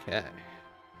deserts. Okay.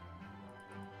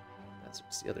 That's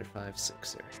what's the other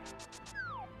 5-6er.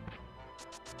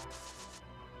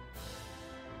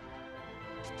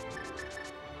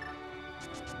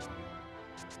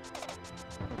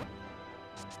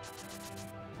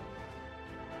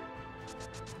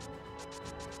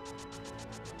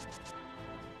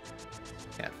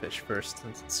 Catfish first,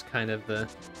 since it's kind of the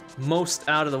most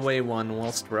out of the way one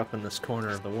whilst we're up in this corner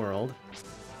of the world.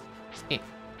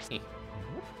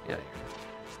 Yeah.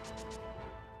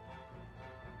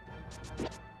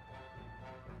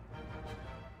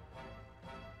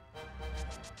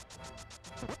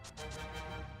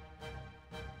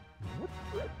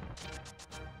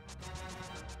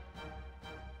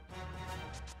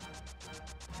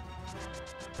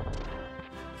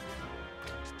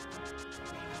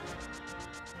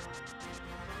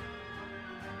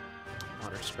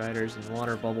 Water striders and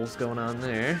water bubbles going on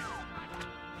there.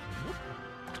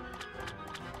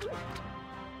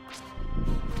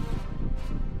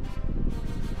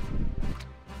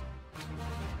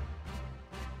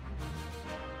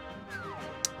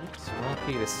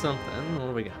 To something. What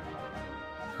do we got?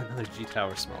 Another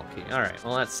G-Tower small key. Alright,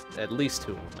 well that's at least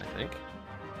 2 of them, I think.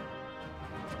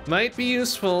 Might be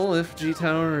useful if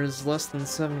G-Tower is less than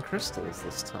 7 crystals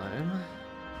this time.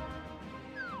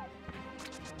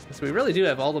 So we really do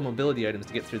have all the mobility items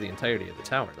to get through the entirety of the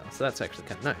tower, though, so that's actually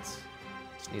kind of nice.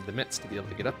 Just need the mitts to be able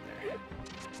to get up there.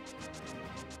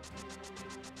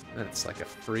 And it's like a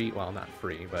free, well, not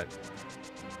free, but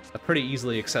a pretty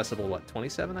easily accessible, what,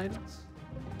 27 items?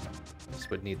 Just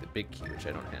would need the big key, which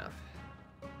I don't have.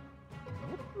 I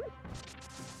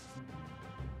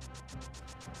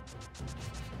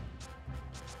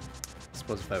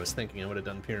suppose if I was thinking, I would have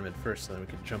done pyramid first, so then we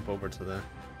could jump over to the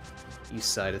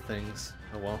east side of things.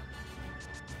 Oh well.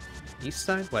 East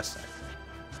side? West side.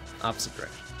 Opposite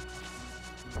direction.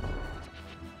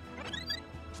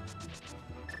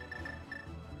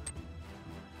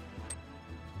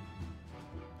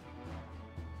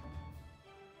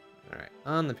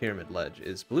 On the pyramid ledge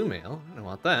is blue mail. I don't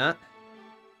want that.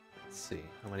 Let's see.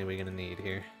 How many are we gonna need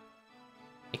here?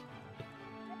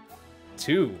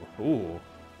 2. Ooh.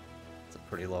 That's a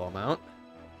pretty low amount.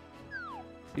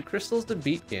 2 crystals to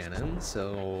beat Ganon,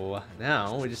 so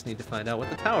now we just need to find out what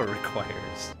the tower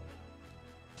requires.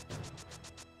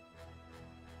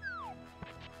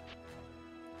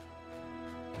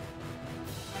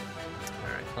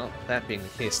 Alright, well, that being the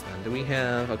case then, do we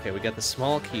have... Okay, we got the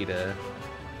small key to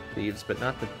Thieves, but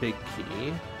not the big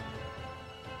key.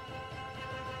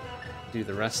 Do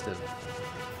the rest of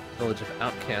Village of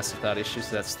Outcasts without issues,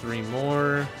 so that's 3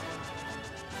 more.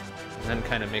 And then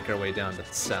kind of make our way down to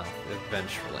the south,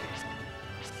 eventually.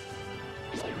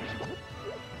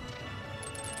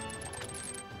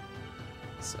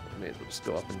 So, may as well just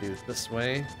go up and do it this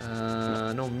way.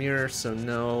 No mirror, so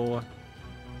no.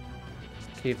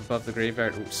 Cave above the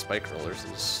graveyard. Ooh, spike rollers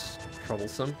is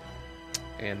troublesome.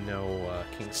 And no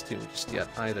King's Tomb just yet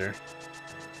either.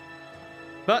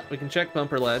 But we can check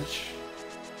Bumper Ledge.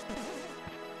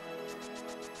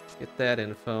 Get that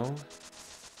info.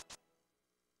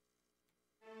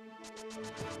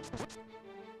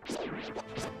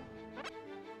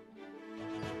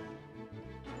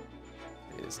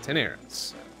 It is 10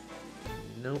 arrows.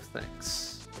 No thanks.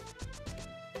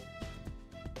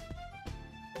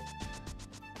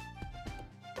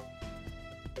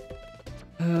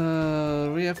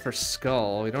 We have for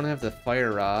Skull. We don't have the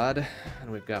Fire Rod,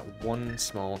 and we've got 1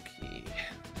 small key.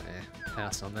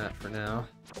 Pass on that for now.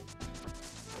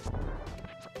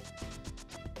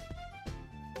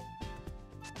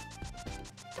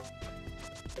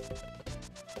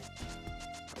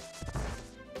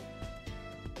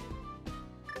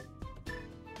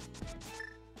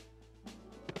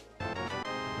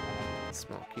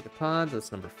 Small key to pod,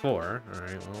 that's number 4.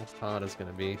 Alright, well, pod is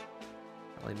gonna be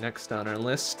probably next on our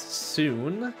list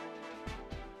soon.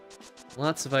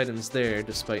 Lots of items there,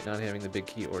 despite not having the big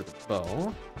key or the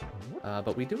bow.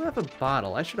 But we do have a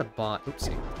bottle. I should have bought... Oopsie.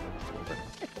 A little bit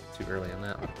too early on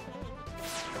that one.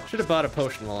 Should have bought a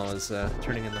potion while I was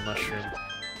turning in the mushroom.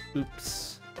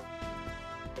 Oops.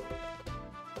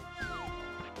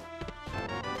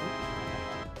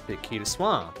 Big key to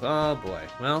swamp. Oh boy.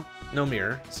 Well, no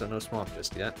mirror, so no swamp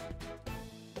just yet.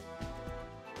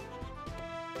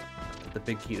 The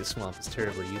big key to swamp is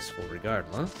terribly useful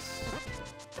regardless.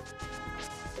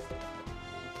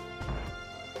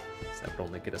 That would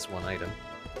only get us 1 item.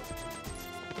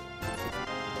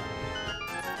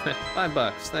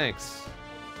 $5, thanks.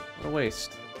 What a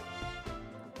waste.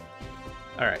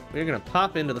 Alright, we're gonna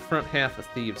pop into the front half of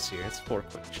Thieves here. It's 4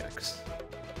 quick checks.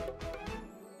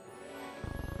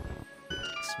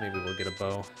 So maybe we'll get a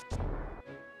bow.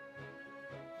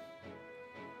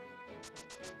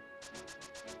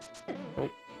 Oh.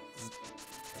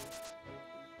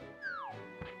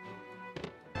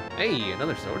 Hey,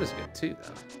 another sword is good too,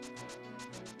 though.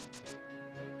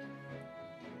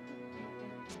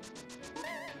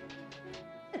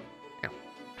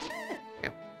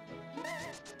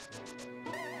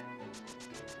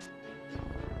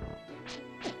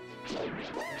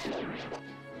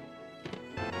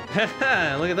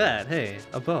 Haha, look at that. Hey,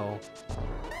 a bow.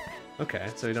 Okay,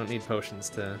 so we don't need potions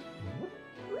to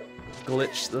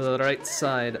glitch the right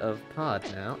side of pod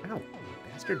now. Ow,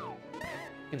 bastard.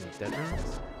 In the dead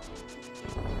rounds.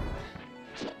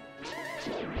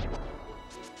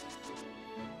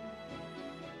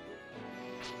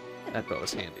 That bow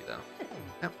is handy, though.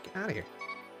 Ow, get out of here.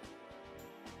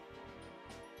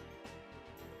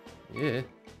 Yeah.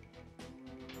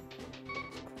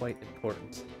 Quite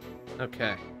important.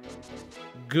 Okay.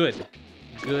 Good.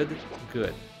 Good,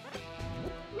 good.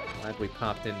 Glad we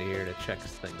popped into here to check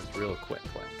things real quick.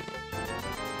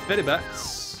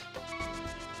 $50.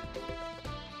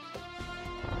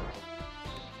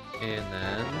 And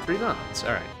then 3 bombs.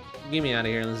 Alright. Get me out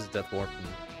of here. This is Death Warp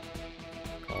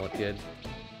and call it good.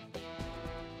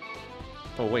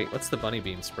 Oh wait, what's the bunny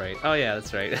beam sprite? Oh yeah,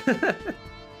 that's right.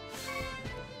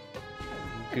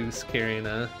 Goose carrying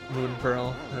a moon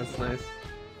pearl. That's nice.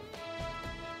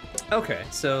 Okay,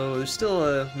 so there's still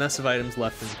a mess of items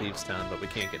left in Thieves Town, but we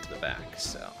can't get to the back,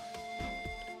 so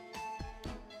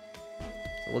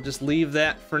we'll just leave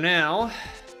that for now.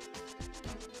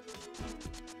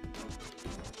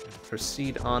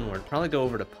 Proceed onward. Probably go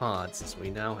over to pod since we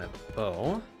now have a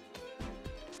bow.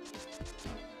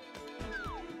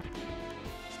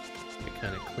 We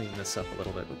kind of clean this up a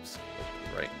little bit. Oops,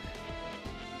 right.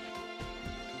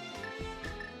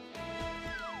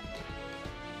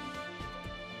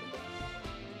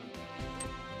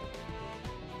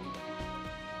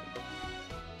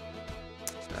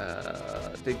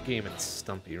 Big game and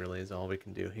Stumpy really is all we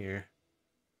can do here.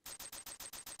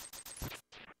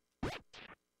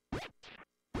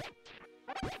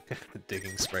 The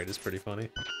digging sprite is pretty funny.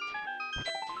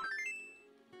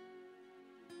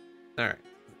 Alright,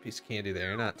 piece of candy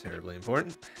there, not terribly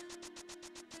important.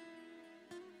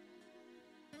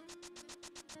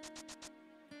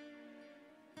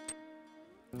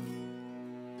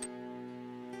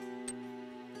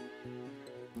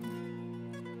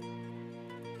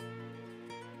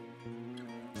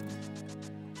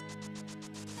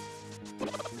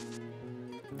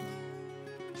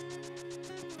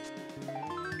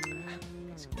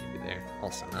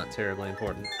 Also not terribly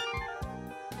important.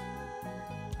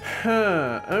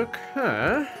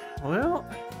 Okay. Well,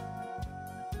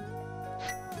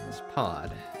 this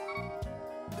pod.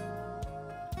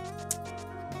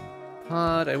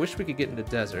 Pod, I wish we could get into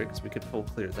desert, because we could full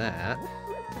clear that.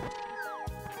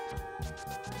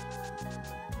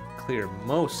 Clear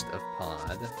most of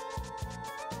pod.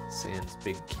 Sans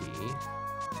big key.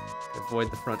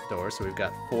 Avoid the front door, so we've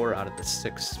got 4 out of the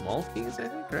 6 small keys, I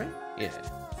think, right? Yeah.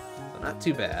 Not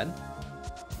too bad.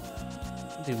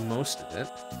 Do most of it.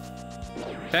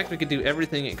 In fact, we could do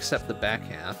everything except the back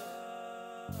half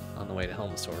on the way to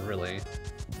Helmasaur, really.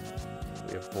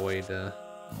 We avoid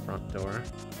front door.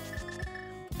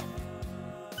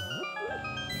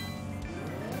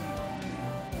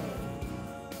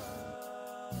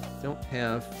 Don't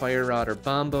have Fire Rod or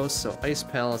Bombos, so Ice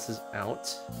Palace is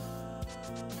out.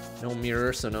 No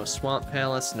mirror, so no Swamp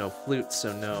Palace. No flute,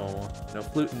 so no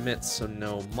flute and mitts, so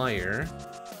no mire.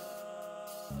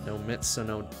 No mitts, so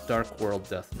no Dark World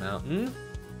Death Mountain.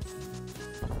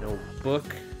 No book,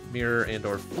 mirror, and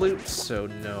or flute, so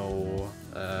no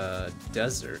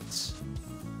desert. So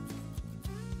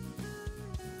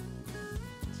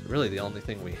really the only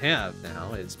thing we have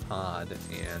now is Pod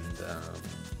and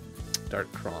Dark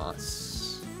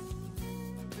Cross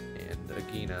and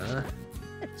Agina.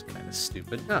 It's kind of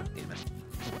stupid. Oh, damn it.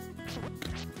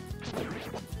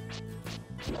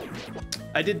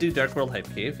 I did do Dark World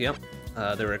Hype Cave, yep.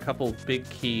 There were a couple big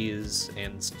keys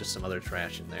and just some other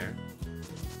trash in there.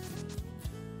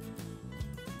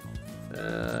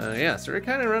 Yeah, so we're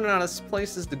kind of running out of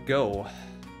places to go.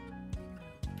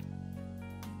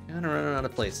 Kind of running out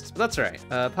of places, but that's alright.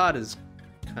 Pod is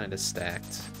kind of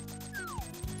stacked.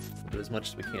 We'll do as much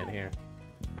as we can here.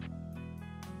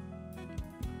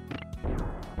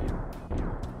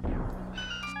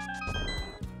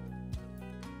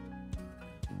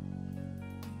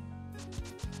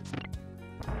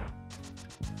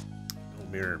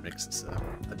 Mirror mixes a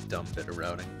dumb bit of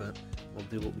routing, but we'll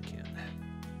do what we can.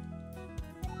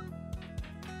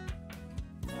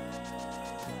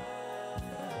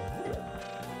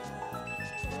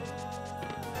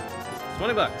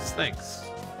 $20, thanks.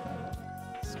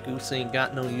 This goose ain't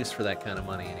got no use for that kind of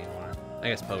money anymore. I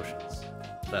guess potions.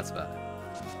 That's about it.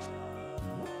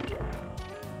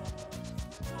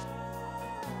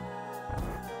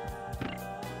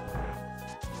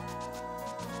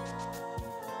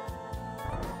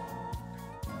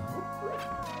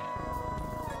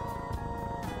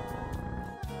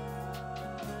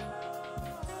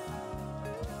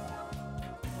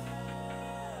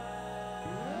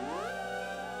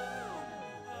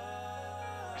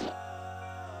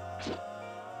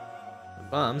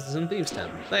 Bombs is in Thieves' Town.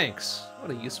 Thanks.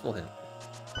 What a useful hint.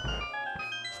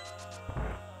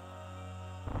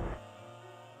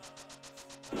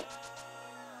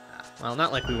 Well,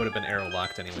 not like we would have been arrow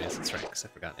locked anyways. That's right, because I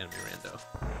forgot enemy rando.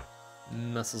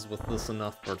 Messes with this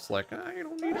enough where it's like, I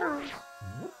don't need arrows.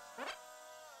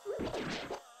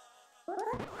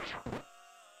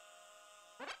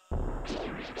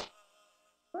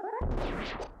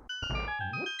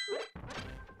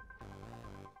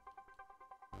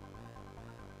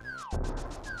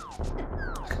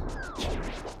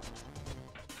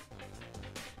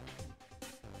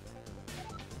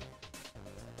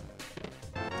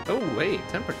 Oh, wait,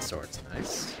 Tempered Sword's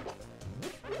nice.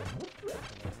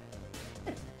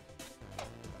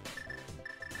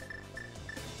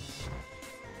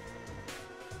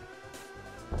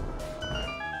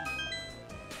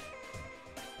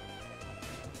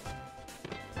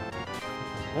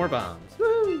 More bombs.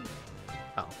 Woo! Oh,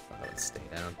 I thought it would stay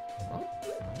down. Oh.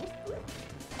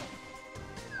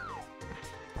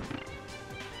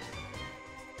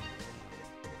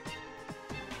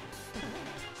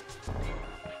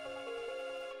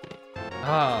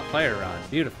 Ah, Fire Rod.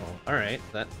 Beautiful. Alright,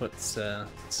 that puts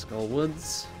Skull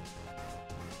Woods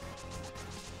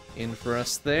in for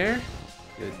us there.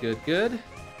 Good, good, good.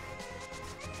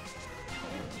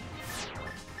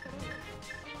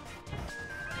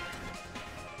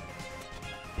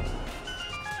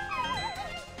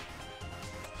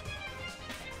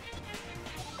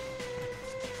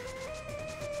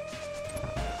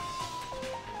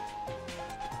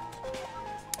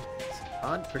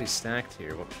 Pretty stacked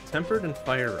here. Well, Tempered and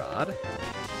Fire Rod.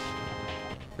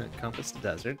 Compass the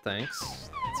Desert, thanks.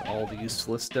 That's all the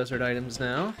useless desert items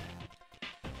now.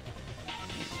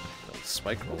 Little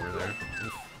spike roller there.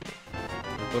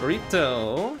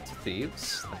 Burrito to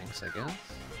Thieves, thanks, I guess.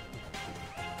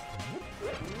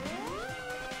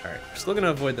 Alright, we're still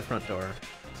gonna avoid the front door.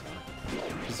 So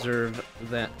preserve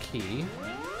that key.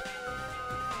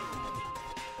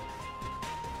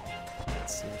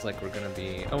 Seems like we're gonna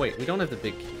be... Oh wait, we don't have the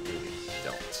big key, do we? We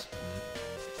don't.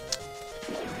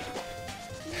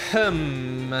 If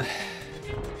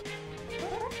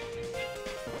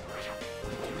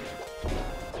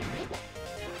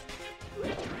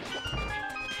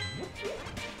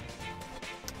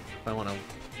I want to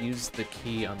use the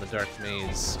key on the Dark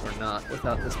Maze or not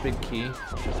without this big key.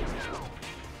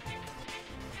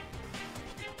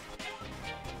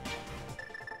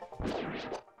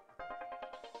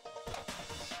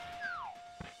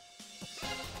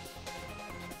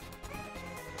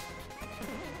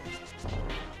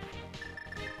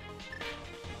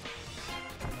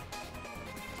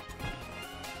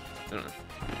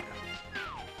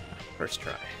 First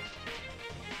try.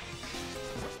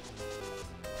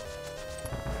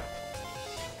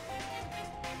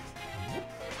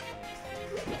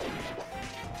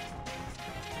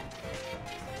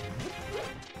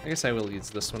 I guess I will use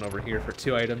this one over here for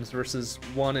 2 items versus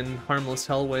 1 in Harmless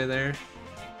Hellway there.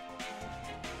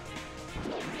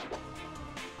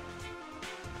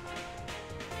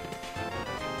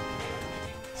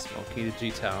 Small key to G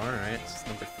Tower, alright, it's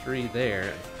number 3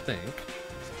 there, I think.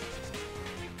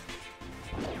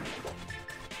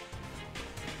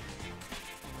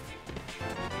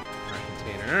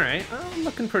 Alright, I'm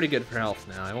looking pretty good for health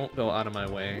now. I won't go out of my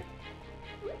way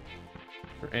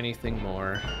for anything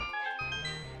more.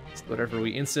 Just whatever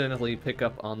we incidentally pick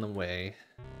up on the way,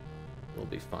 we'll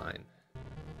be fine.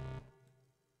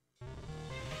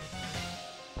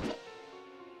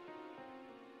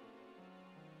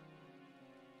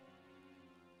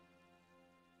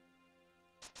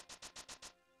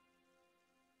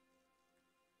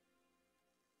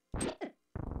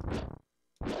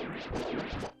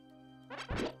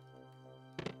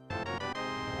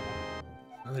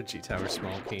 Another G-Tower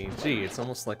small key. Gee, it's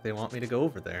almost like they want me to go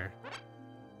over there.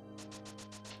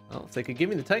 Well, if they could give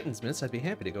me the Titan's Miss, I'd be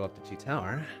happy to go up to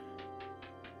G-Tower.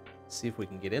 See if we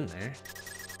can get in there.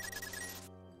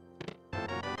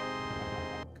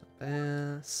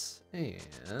 Compass,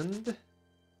 and...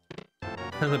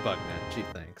 the bug net. Gee,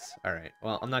 thanks. Alright,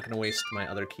 well, I'm not going to waste my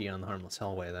other key on the Harmless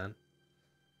Hellway, then.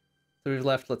 So we've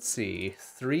left, let's see,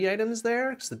 3 items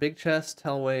there? It's the Big Chest,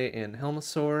 Hellway, and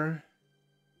Helmasaur.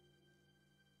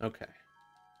 Okay.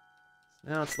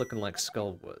 So now it's looking like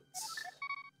Skullwoods.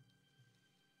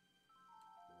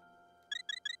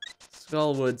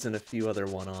 Skullwoods and a few other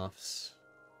one-offs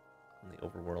on the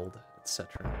overworld,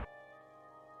 etc.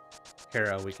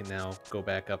 Hera, we can now go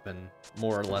back up and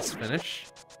more or less finish.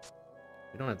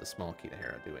 We don't have the small key to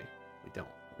Hera, do we? We don't.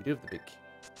 We do have the big key.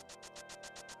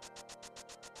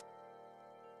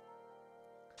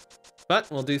 But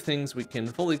we'll do things we can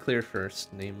fully clear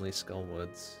first, namely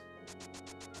Skullwoods.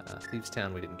 Thieves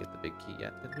Town, we didn't get the big key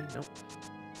yet, did we? Nope.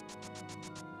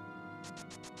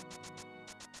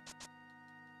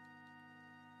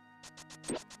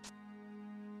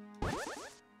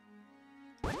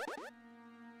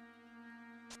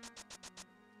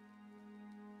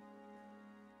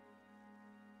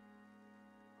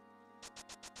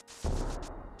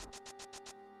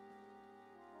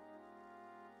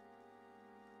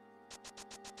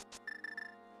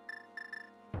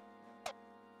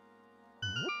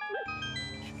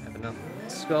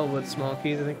 Skullwood small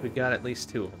keys. I think we got at least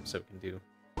 2 of them, so we can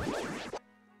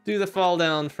do the fall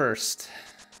down first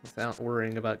without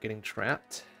worrying about getting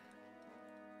trapped.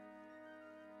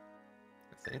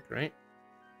 I think, right?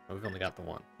 Oh, we've only got the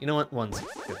 1. You know what? 1's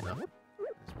good enough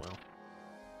as well.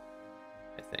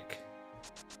 I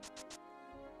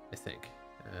think.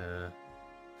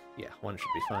 Yeah, 1 should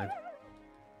be fine.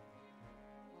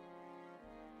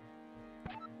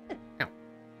 Ow.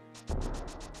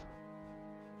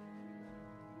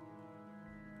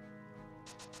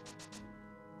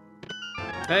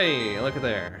 Hey, look at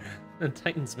there.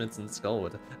 Titan's Mitts and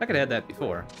Skullwood. I could have had that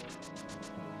before.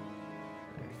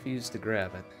 I refused to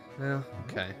grab it. Well,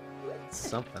 okay. It's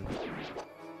something.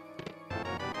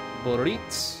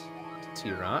 Borit.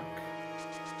 T-Rock.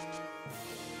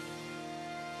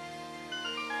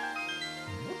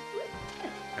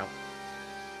 Ow.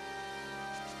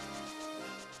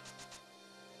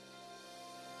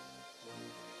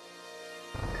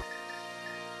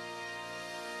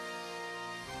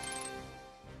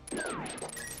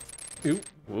 Ooh,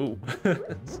 whoa.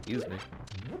 Excuse me.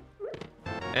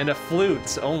 And a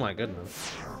flute. Oh my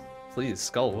goodness. Please,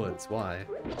 Skullwoods, why?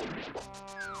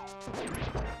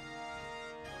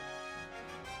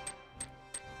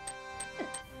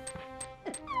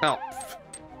 Oh.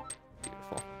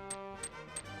 Beautiful.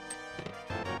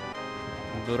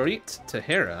 Borit to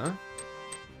Hera.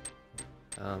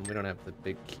 We don't have the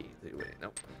big key, do we?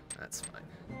 Nope. That's fine.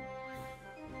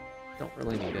 Don't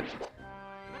really need it.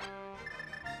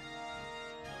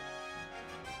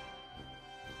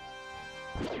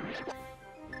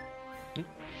 Take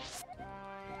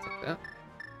that.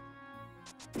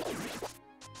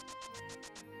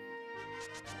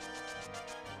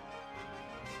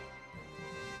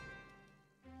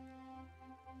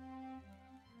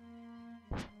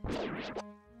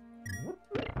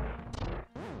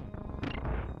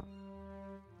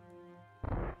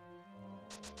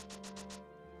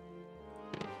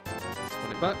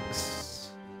 $20.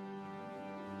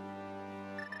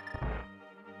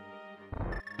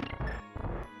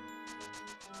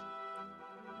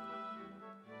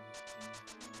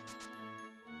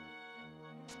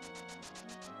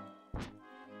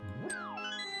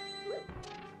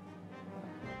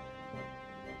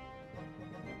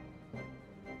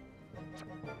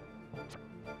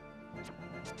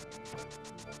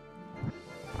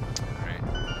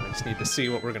 Need to see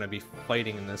what we're going to be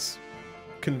fighting in this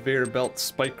conveyor belt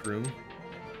spike room.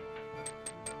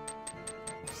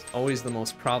 It's always the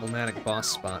most problematic boss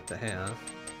spot to have.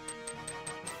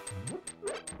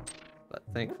 But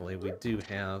thankfully we do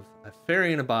have a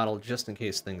fairy in a bottle just in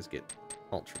case things get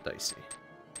ultra dicey.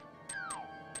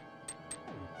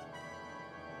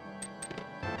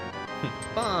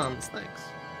 Bombs, thanks.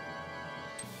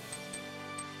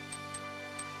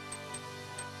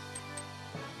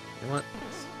 You know what?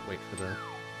 Let's wait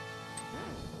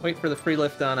for the free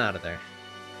lift on out of there.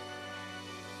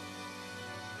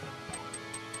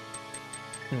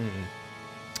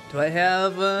 Do I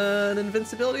have an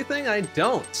invincibility thing? I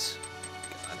don't.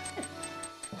 God.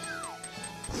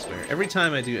 I swear, every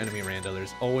time I do enemy rando,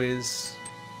 there's always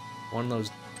one of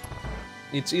those.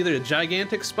 It's either a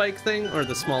gigantic spike thing or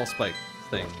the small spike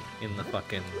thing in the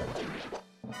fucking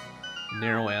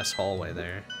narrow ass hallway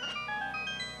there.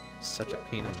 Such a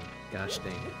pain in the gosh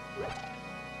dang it.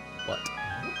 What?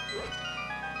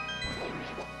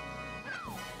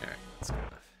 Alright, that's good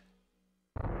enough.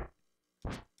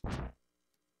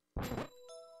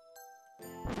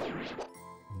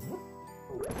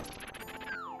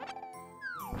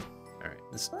 Alright,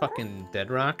 this fucking dead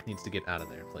rock needs to get out of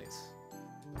there, please.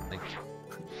 Like,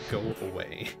 go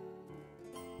away.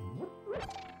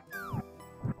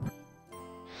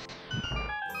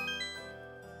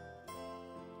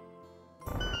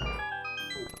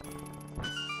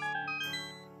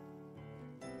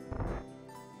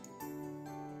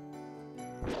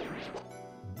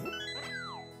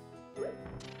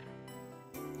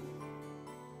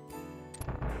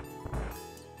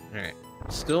 Alright,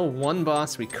 still one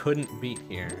boss we couldn't beat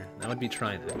here. That would be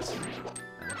Trinix.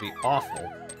 That would be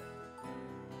awful.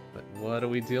 But what are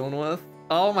we dealing with?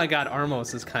 Oh my god,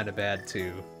 Armos is kind of bad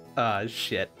too. Ah,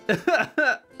 shit.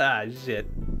 Ah, shit.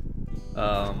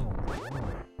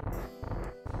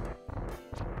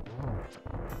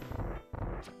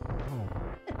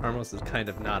 Armos is kind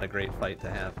of not a great fight to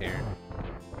have here.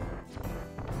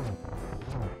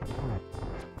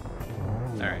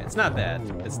 Alright, it's not bad.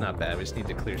 It's not bad. We just need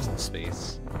to clear some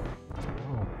space.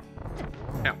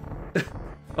 Ow.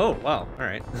 Oh, wow.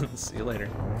 Alright. See you later.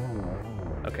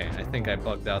 Okay, I think I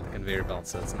bugged out the conveyor belt,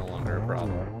 so it's no longer a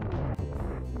problem.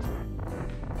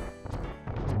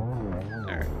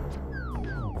 Alright.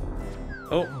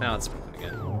 Oh, now it's moving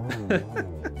again.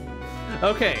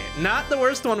 Okay, not the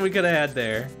worst one we could have had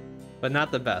there, but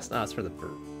not the best. Oh, it's for the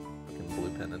fucking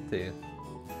blue pendant, too.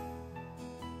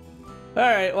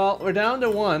 Alright, well, we're down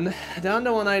to one. Down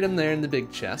to one item there in the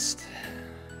big chest.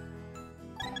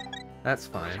 That's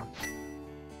fine.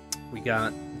 We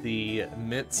got the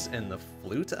mitts and the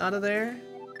flute out of there.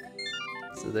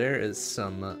 So there is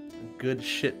some good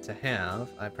shit to have.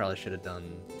 I probably should have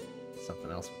done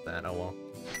something else with that. Oh well.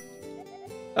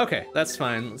 Okay, that's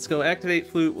fine. Let's go activate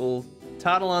flute. We'll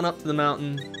toddle on up to the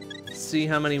mountain. See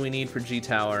how many we need for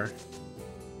G-Tower.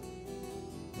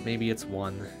 Maybe it's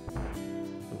one.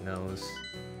 Who knows?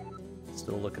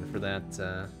 Still looking for that.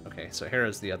 Okay, so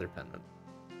Hera's the other pendant.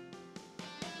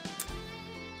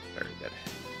 Very good.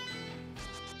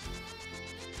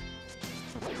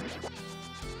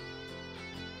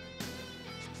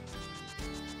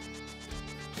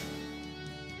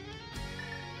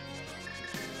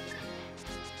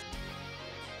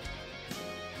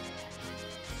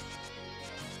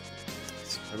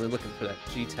 So we're looking for that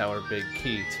G-Tower big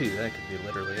key too. That could be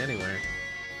literally anywhere.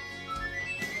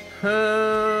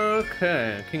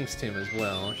 Okay, King's Tomb as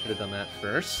well. Should have done that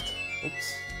first.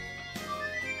 Oops.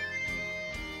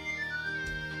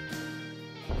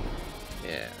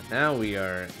 Yeah, now we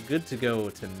are good to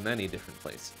go to many different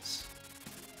places.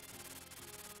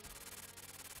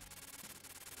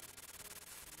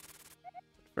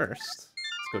 First,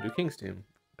 let's go do King's Tomb,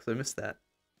 because I missed that.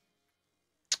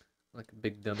 Like a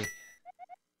big dummy.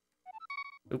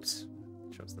 Oops,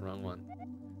 chose the wrong one.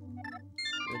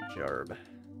 Good job.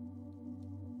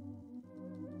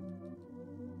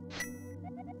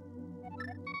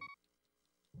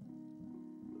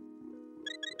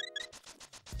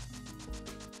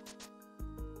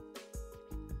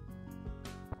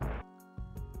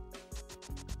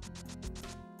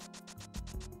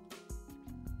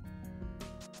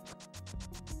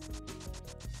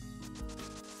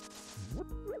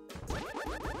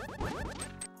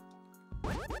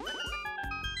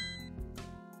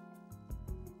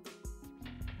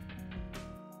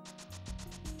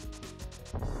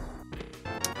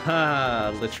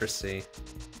 Ah, literacy.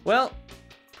 Well,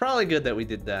 probably good that we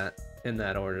did that in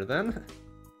that order then.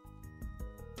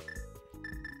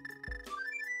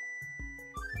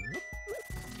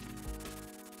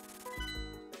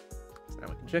 So now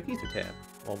we can check Ether tab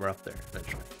while we're up there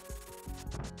eventually.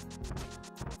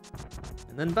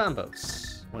 And then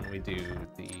Bombos when we do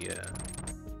the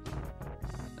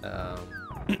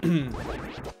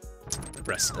the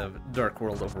rest of Dark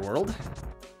World Overworld.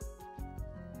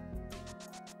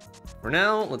 For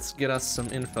now, let's get us some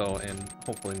info and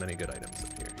hopefully many good items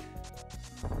up here.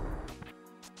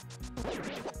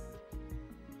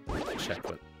 Check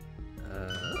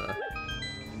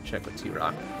what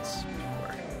T-Rock is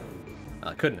before.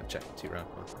 I couldn't have checked what T-Rock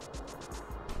was.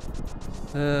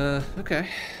 Okay.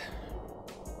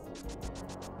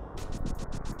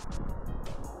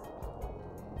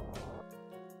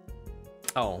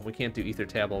 Oh, we can't do ether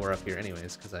tab while we're up here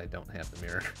anyways, because I don't have the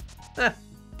mirror. Ah,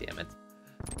 damn it.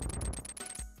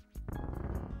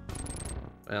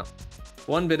 Well,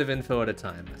 one bit of info at a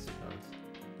time, I suppose.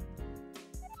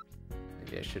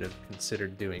 Maybe I should have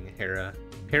considered doing Hera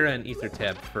and ether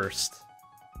tab first.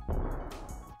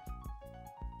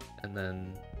 And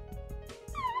then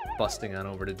busting on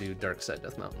over to do Dark Side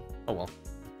Death Mountain. Oh well.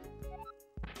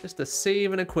 Just a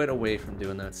save and a quit away from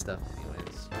doing that stuff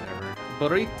anyways. Whatever.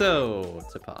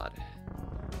 Burrito to pod.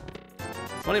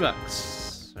 20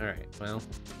 bucks. Alright, well.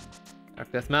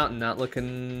 Dark Death Mountain not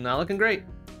looking great.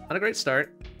 Not a great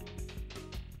start.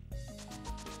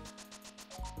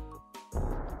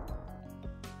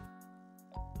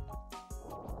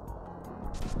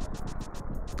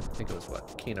 I think it was what?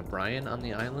 Kena Bryan on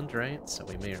the island, right? So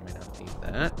we may or may not need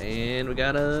that. And we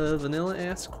got a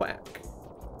vanilla-ass quack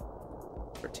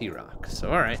for T-Rock.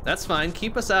 So alright, that's fine.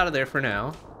 Keep us out of there for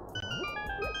now.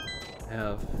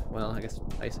 Well, I guess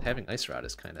having Ice Rod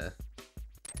is kind of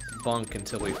bunk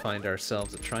until we find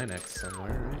ourselves a Trinex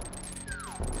somewhere, right?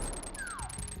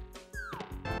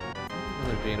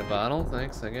 Another bean a bottle,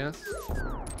 thanks, I guess.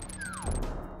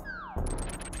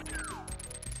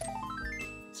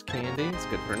 It's candy, it's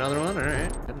good for another one,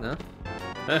 alright, good enough.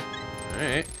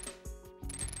 Alright.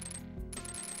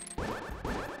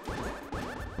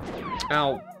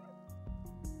 Ow.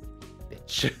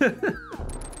 Bitch.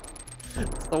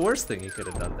 It's the worst thing he could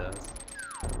have done to us.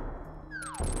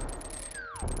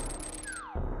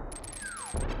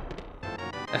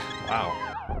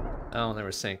 Wow. Oh, there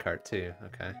was Sankart too.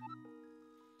 Okay.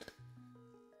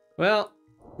 Well,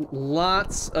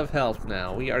 lots of health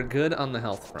now. We are good on the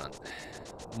health front.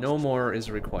 No more is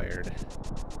required.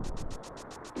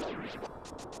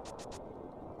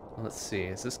 Let's see.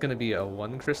 Is this going to be a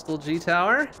 1 crystal G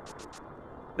tower?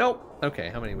 Nope. Okay,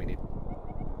 how many we need?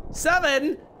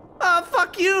 7? Ah,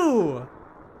 fuck you!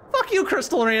 Fuck you,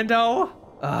 Crystal Rando!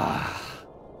 Ah.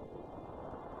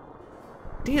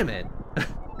 Damn it.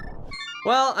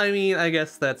 Well, I mean, I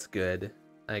guess that's good.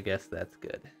 I guess that's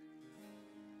good.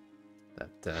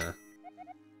 That,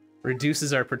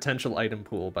 reduces our potential item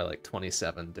pool by like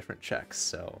 27 different checks,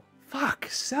 so... Fuck,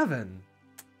 7!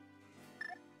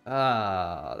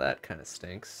 Ah, that kind of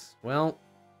stinks. Well...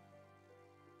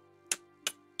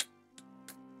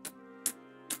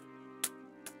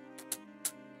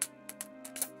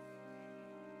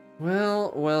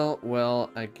 Well,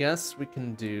 I guess we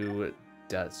can do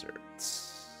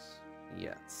deserts.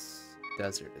 Yes,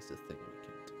 desert is a thing we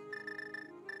can do.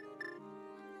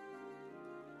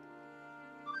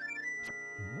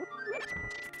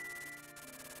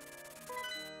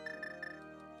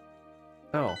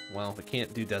 Oh, well, we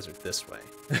can't do desert this way.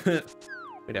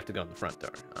 We'd have to go in the front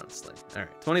door, honestly.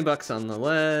 Alright, 20 bucks on the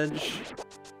ledge.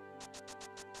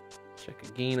 Check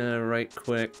Agina right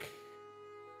quick.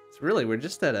 Really, we're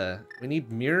just at a... We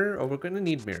need mirror? Oh, we're going to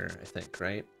need mirror, I think,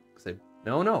 right?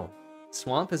 No.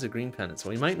 Swamp is a green pennant, so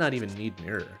we might not even need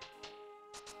mirror.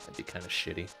 That'd be kind of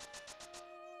shitty.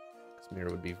 Because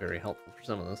mirror would be very helpful for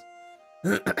some of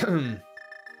those.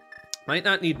 Might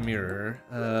not need mirror.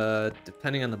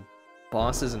 Depending on the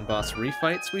bosses and boss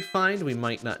refights we find, we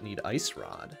might not need Ice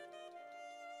Rod.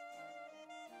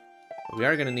 But we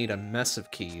are going to need a mess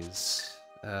of keys.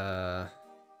 A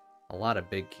lot of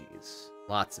big keys.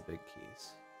 Lots of big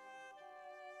keys.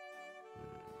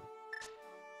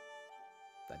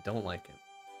 I don't like it.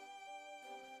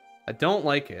 I don't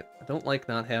like it. I don't like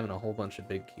not having a whole bunch of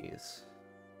big keys.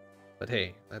 But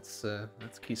hey, that's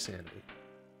Keysanity.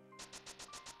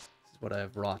 This is what I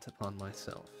have wrought upon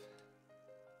myself.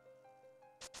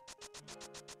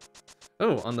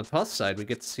 Oh, on the plus side, we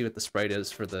get to see what the sprite is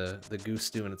for the goose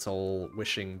doing its whole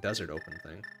wishing desert open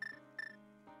thing.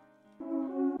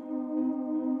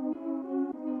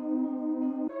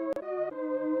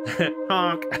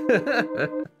 Honk.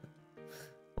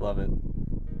 Love it.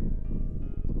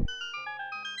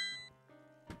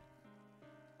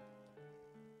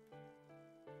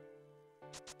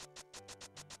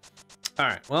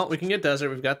 Alright, well, we can get desert.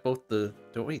 We've got both the...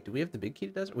 Wait, do we have the big key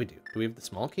to desert? We do. Do we have the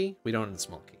small key? We don't have the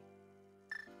small key.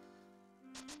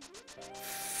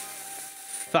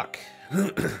 Fuck.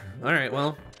 Alright,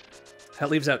 well, that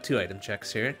leaves out 2 item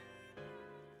checks here.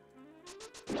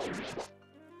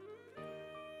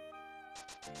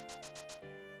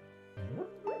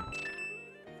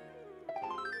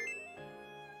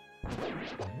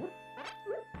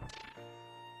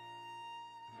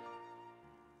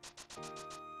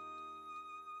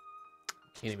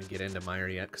 Can't even get into Mire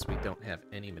yet because we don't have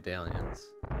any medallions.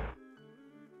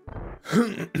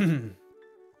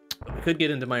 We could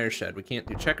get into Meyer's Shed. We can't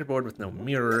do checkerboard with no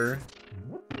mirror.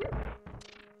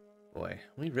 Boy,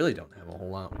 we really don't have a whole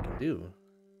lot we can do.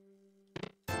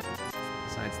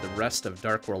 Besides the rest of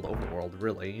Dark World Overworld,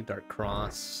 really. Dark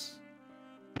Cross,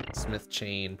 Smith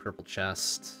Chain, Purple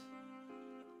Chest.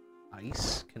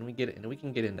 Ice? Can we get in? We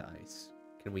can get into ice.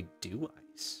 Can we do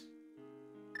ice?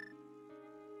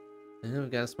 And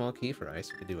we've got a small key for ice.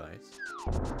 We could do ice.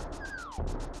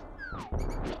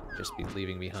 Just be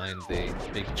leaving behind the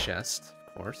big chest,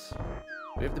 of course. Do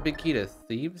we have the big key to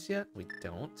thieves yet? We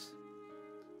don't.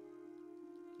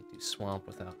 Can't do swamp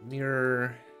without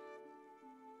mirror.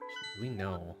 Do we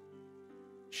know?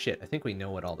 Shit, I think we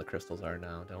know what all the crystals are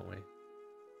now, don't we?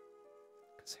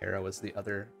 Because Hera was the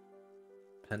other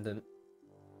pendant.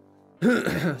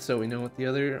 So we know what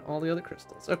all the other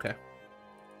crystals. Okay.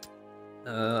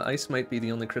 Ice might be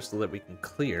the only crystal that we can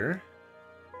clear.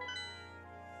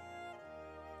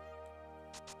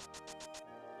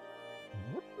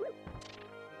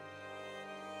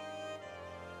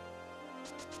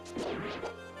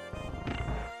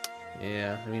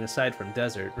 Yeah, I mean, aside from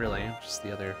desert, really, just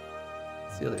the other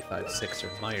 5/6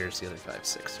 or Myers, the other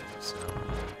 5/6, so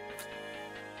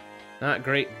not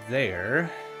great there.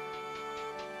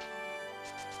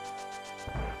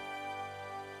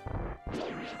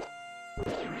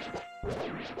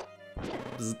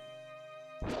 Bzz.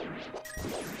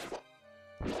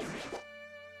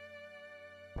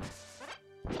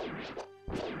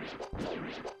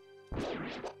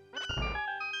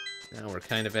 Now we're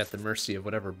kind of at the mercy of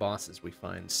whatever bosses we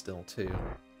find still, too.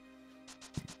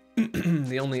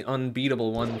 The only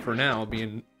unbeatable one for now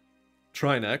being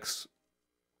Trinex.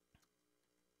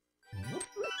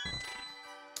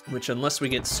 Which, unless we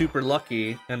get super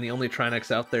lucky and the only Trinex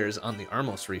out there is on the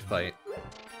Armos refight,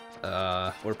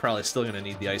 we're probably still going to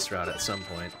need the Ice Rod at some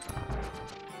point.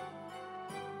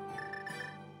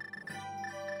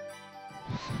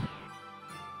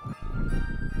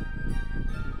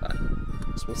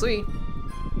 We'll see.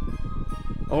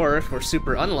 Or if we're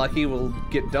super unlucky, we'll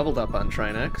get doubled up on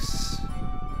Trinex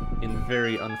in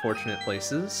very unfortunate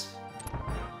places.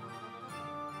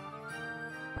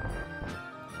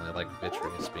 I like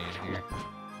Vitreous being here.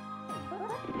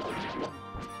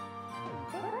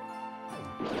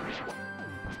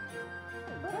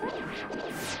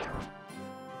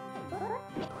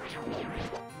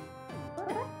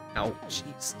 Ow,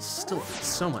 jeez, still does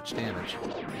so much damage.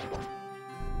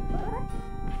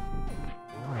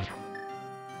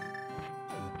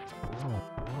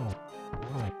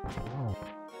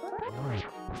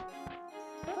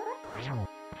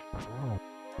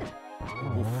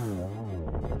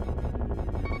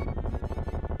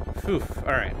 Oof.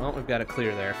 Alright, well, we've got a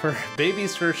clear there for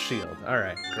Baby's first shield.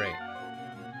 Alright, great.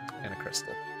 And a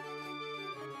crystal.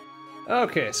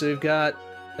 Okay, so we've got,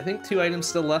 I think, 2 items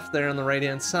still left there on the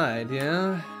right-hand side,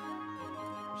 yeah?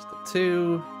 Crystal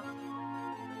 2.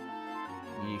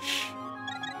 Yeesh.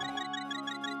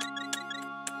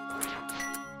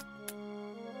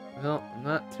 Well, I'm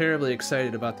not terribly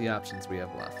excited about the options we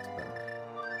have left, but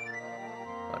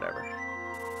whatever.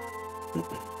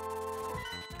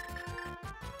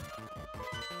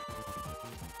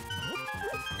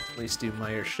 At least do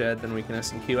Meyer's Shed, then we can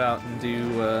S&Q out and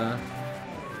do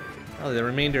probably the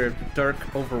remainder of Dark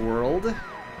Overworld,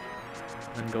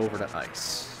 then go over to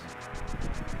Ice.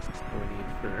 What do we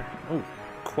need for... Oh,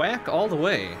 Quack all the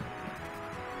way.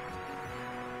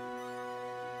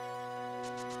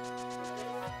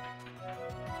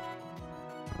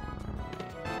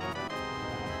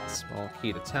 Small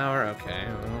key to tower, okay,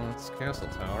 well, it's Castle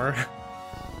Tower.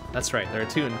 That's right, there are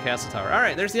 2 in Castle Tower.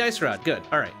 Alright, there's the Ice Rod, good,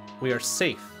 alright. We are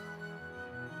safe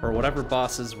for whatever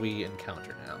bosses we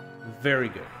encounter now. Very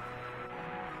good.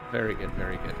 Very good,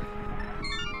 very good.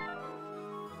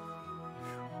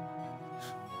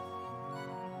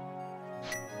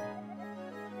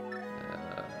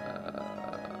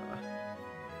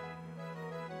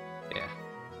 Yeah.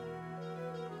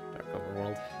 Dark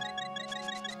Overworld.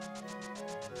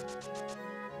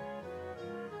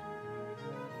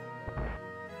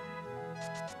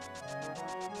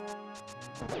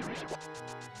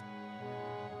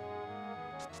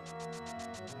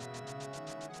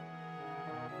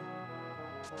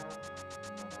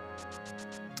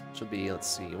 Should be, let's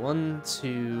see, 1,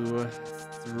 2,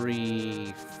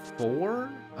 3, 4?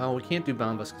 Oh, we can't do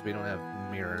Bombus because we don't have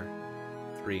Mirror.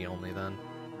 3 only then.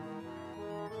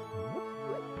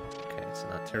 Okay, so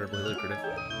not terribly lucrative.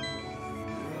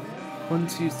 1,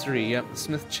 2, 3, yep, the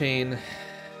Smith Chain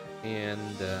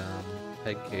and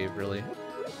Peg Cave, really.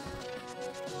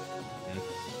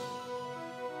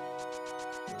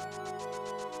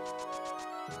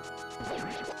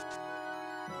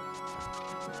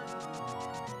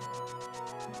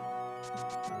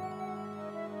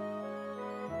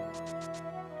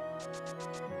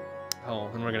 Oh,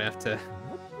 and we're gonna have to...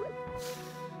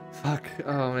 Fuck.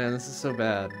 Oh man, this is so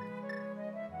bad.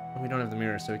 We don't have the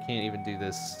mirror, so we can't even do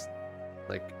this,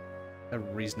 like, a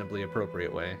reasonably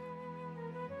appropriate way.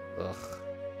 Ugh.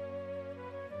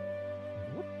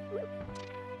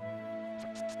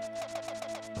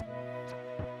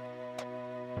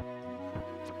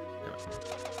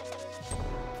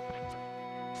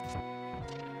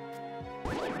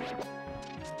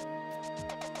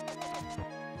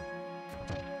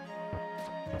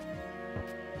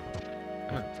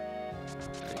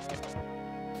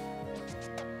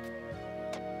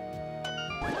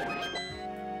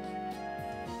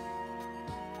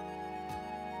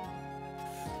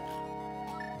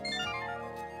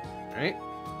 Right?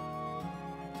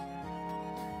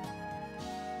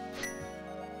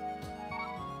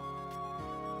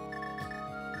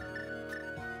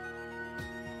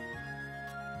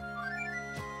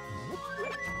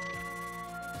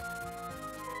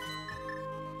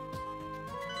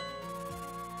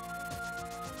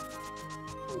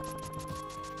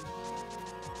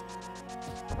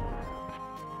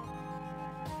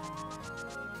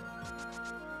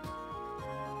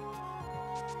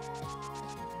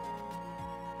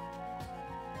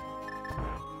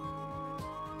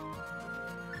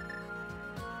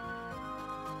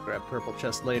 Grab purple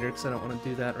chest later because I don't want to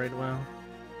do that right away.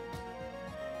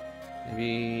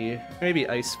 Maybe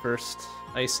ice first.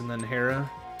 Ice and then Hera.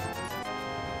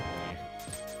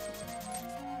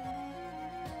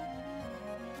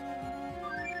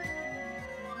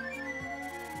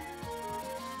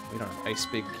 We don't have ice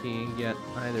big key yet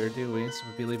either, do we? So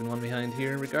we'll be leaving one behind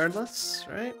here regardless,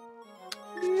 right?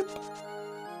 Yep.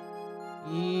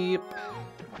 Yep.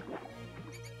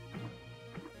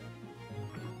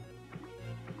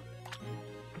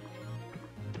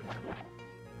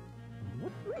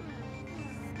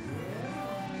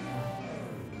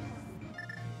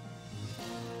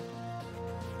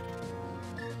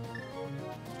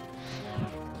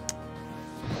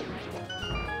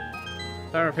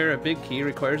 Power of Hera big key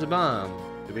requires a bomb.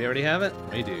 Do we already have it?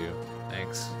 We do.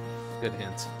 Thanks. Good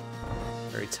hint.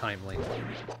 Very timely.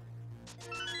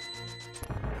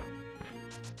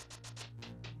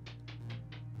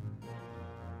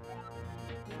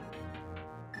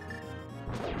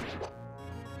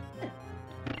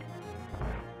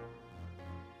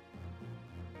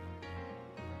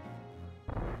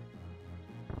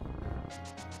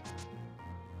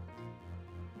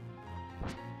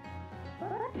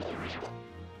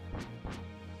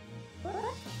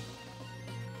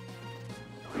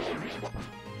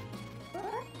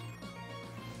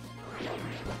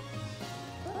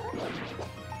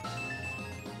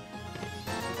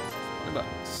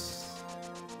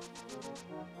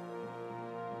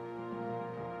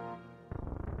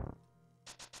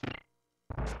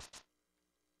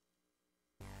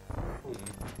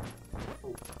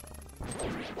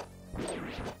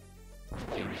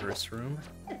 Dangerous room.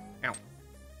 Ow.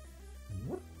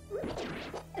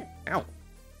 Ow.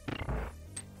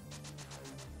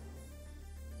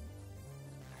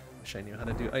 Wish I knew how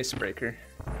to do Icebreaker.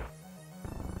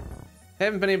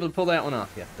 Haven't been able to pull that one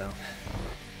off yet, though.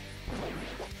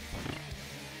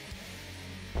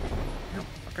 No,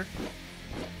 fucker.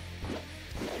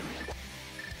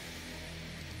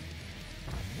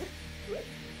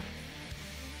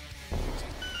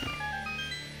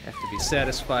 Have to be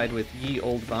satisfied with ye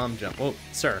old bomb jump. Oh,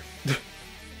 sir.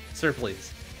 Sir,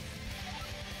 please.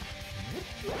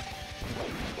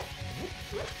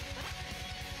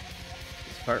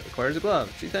 This part requires a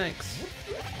glove. Gee, thanks.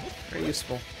 Very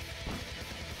useful.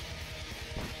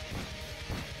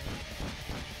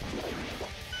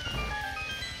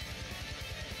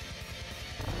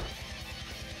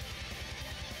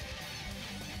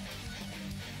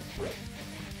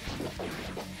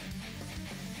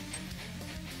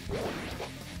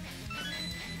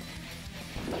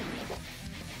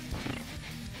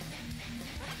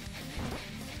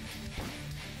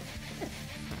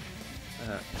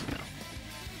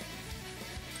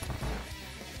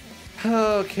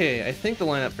 Okay, I think the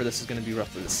lineup for this is going to be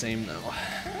roughly the same, though.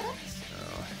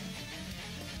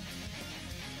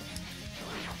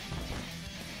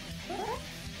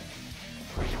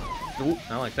 So. Ooh,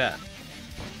 I like that.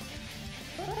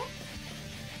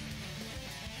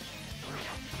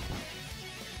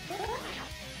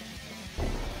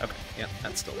 Okay, yeah,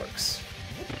 that still works.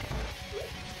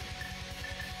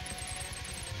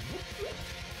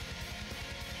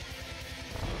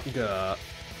 Gah.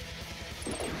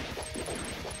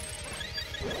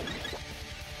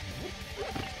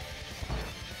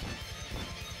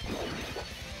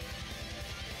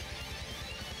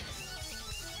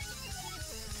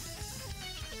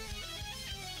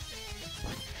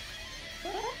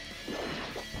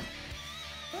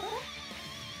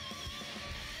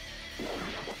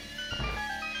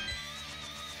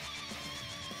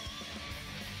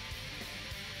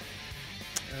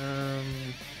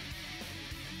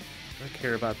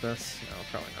 care about this? No,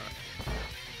 probably not.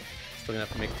 Still gonna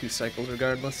have to make 2 cycles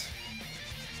regardless.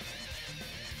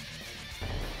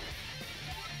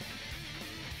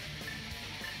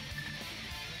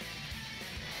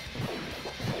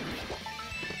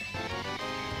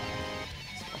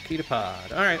 Small key to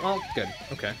pod. Alright, well, good.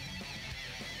 Okay.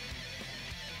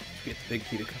 If we get the big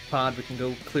key to pod, we can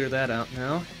go clear that out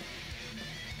now.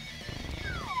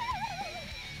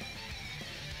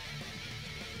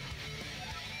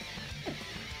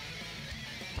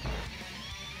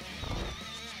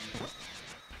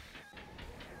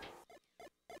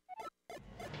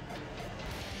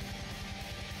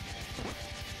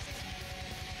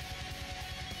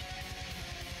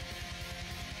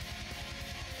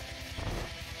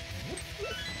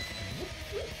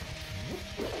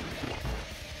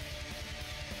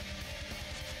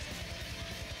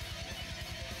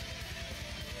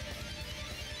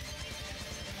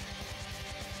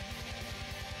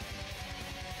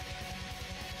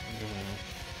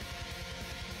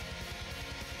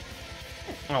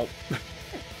 Oh.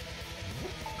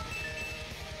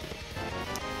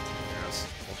 Gross.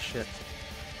 Bullshit.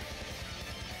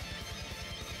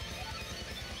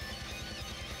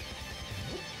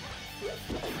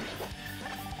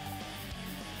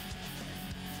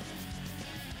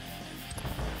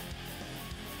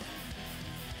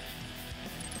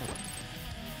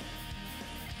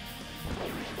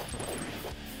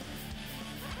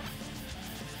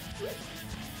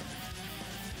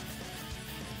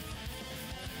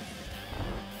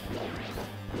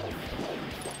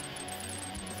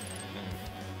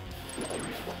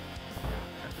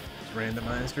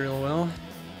 Randomized real well.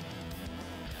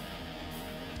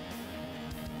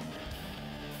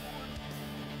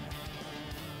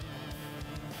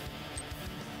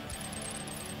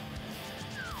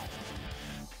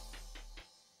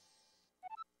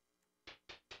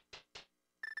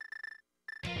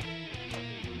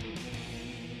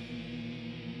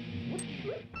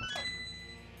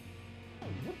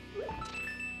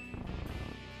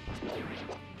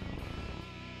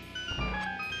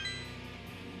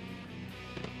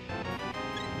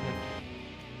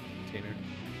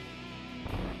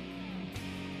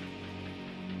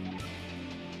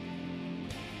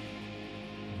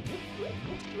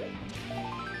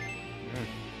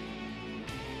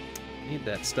 Need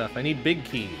that stuff. I need big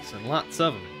keys, and lots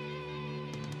of them.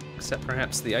 Except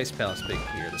perhaps the Ice Palace big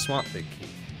key, or the Swamp big key.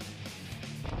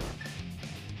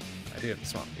 I do have the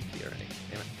Swamp big key already.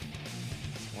 Damn it.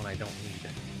 It's one I don't need.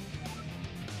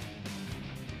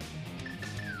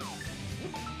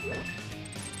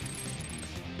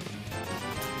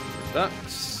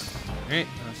 Ducks. Alright,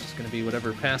 that's just gonna be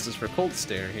whatever passes for Cold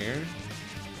Stare here.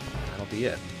 That'll be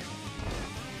it.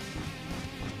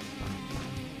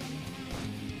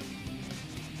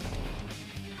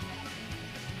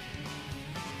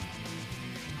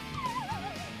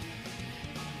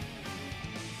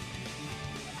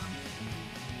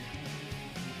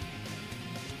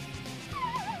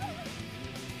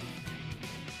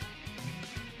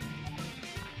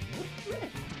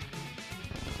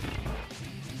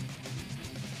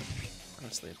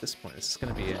 At this point, this is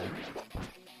going to be a...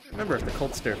 Remember if the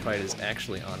Cold Stare fight is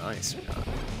actually on ice or not.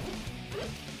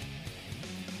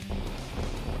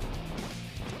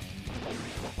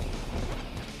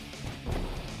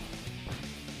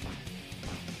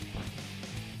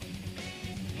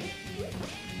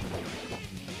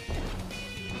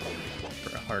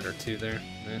 For a heart or two there.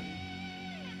 Eh.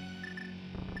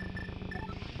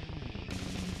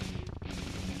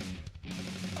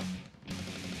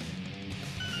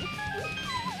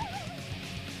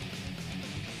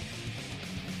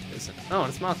 Oh,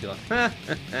 it's Mothula. Alright.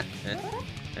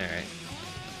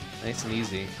 Nice and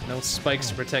easy. No spikes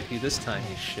to protect you this time,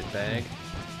 you shitbag.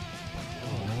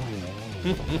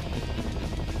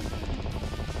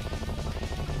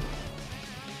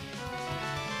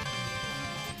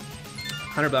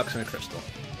 $100 and a crystal.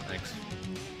 Thanks.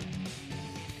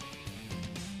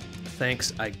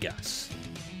 Thanks, I guess.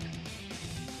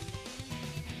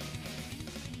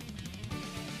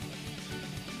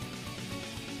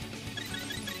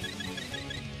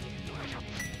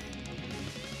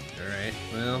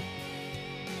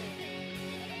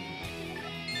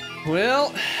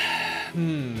 Well,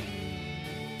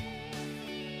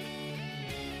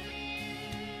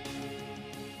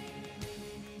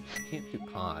 Can't do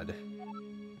pod.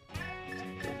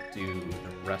 Don't do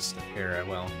the rest of Hera.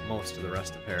 Well, most of the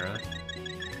rest of Hera.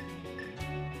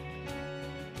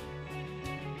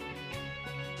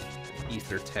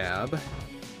 Ether tab.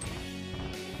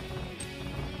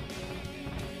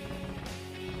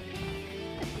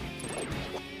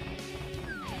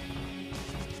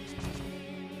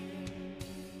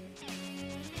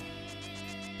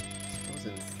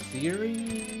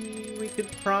 theory, we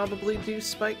could probably do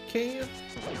Spike Cave.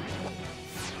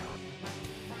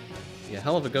 Yeah,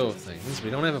 hell of a go of things.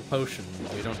 We don't have a potion,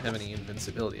 we don't have any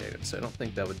invincibility items, so I don't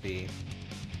think that would be...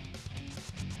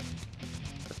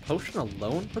 The potion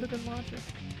alone put it in logic?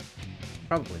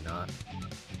 Probably not.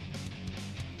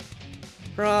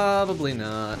 Probably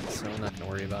not, so I'm not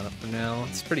gonna worry about it for now.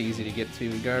 It's pretty easy to get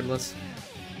to regardless.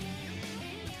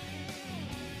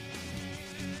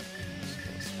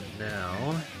 So for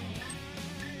now,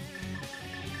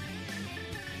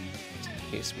 just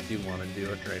in case we do want to do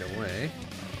it right away.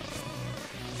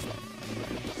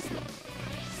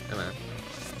 Come on.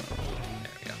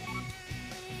 There we go.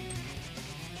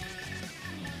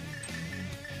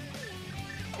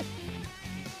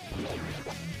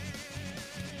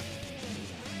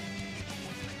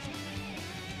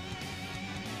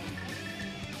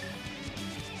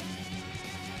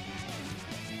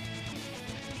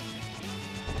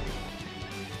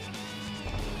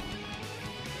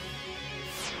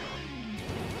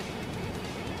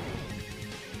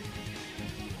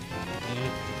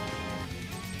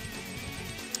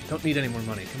 Don't need any more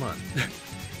money, come on.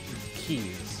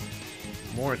 Keys.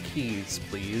 More keys,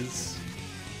 please.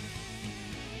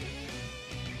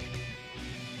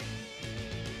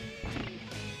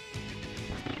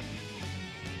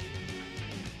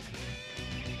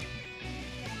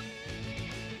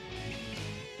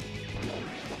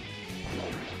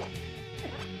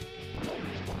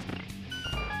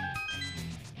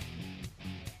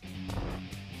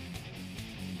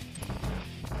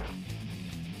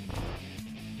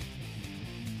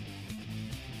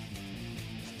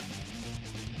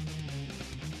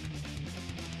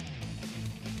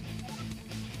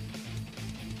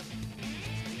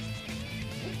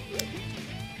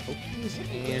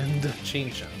 And chain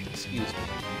shot, excuse me.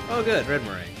 Oh good, red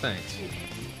meringue, thanks.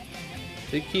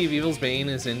 Big Key of Evil's Bane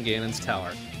is in Ganon's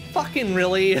tower. Fucking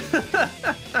really?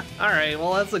 Alright,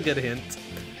 well that's a good hint.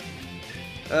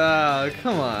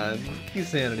 Come on.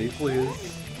 Keysanity,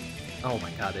 please. Oh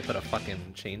my god, they put a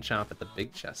fucking chain chomp at the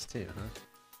big chest too,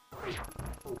 huh?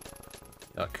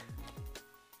 Yuck.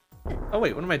 Oh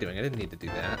wait, what am I doing? I didn't need to do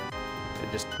that.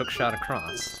 I just hook shot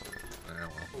across. Oh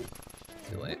well.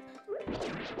 Too late.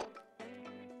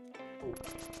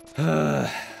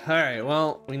 Alright,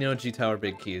 well, we know G Tower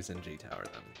Big Key is in G Tower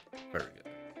then. Very good.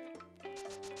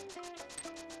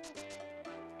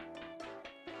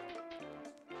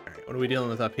 Alright, what are we dealing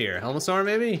with up here? Helmasaur,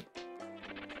 maybe?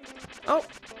 Oh!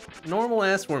 Normal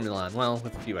ass Wormulon. Well,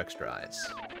 with a few extra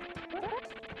eyes.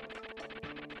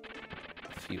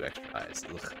 A few extra eyes.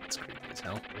 Ugh, that's creepy as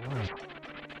hell.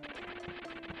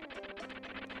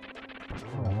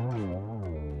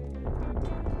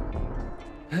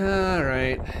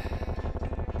 Alright.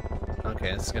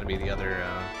 Okay, this is gonna be the other,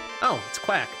 Oh, it's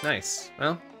Quack. Nice.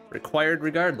 Well, required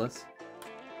regardless.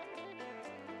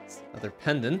 It's the other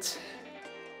pendant.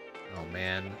 Oh,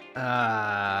 man.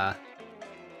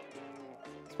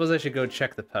 Suppose I should go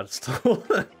check the pedestal.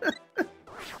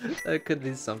 That could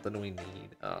be something we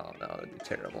need. Oh, no, that'd be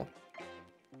terrible.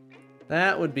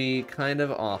 That would be kind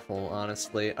of awful,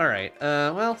 honestly. Alright,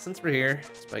 well, since we're here,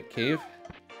 Spike Cave.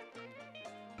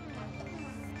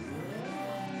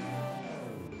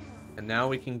 And now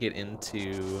we can get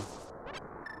into...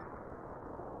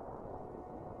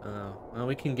 well,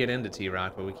 we can get into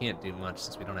T-Rock, but we can't do much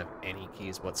since we don't have any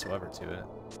keys whatsoever to it.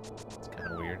 It's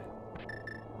kind of weird.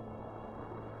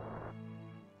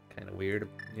 Kind of weird.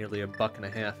 Nearly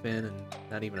 $1.50 in and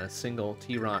not even a single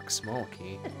T-Rock small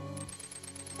key.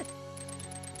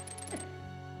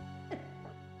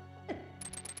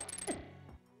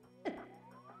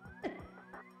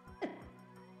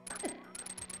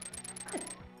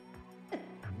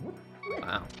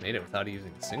 Wow, made it without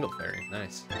using a single fairy.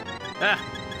 Nice. Ah!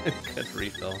 Good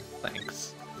refill.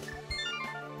 Thanks.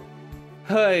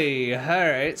 Hey,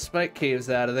 alright, Spike Cave's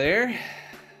out of there.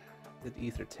 Did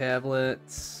ether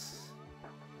tablets.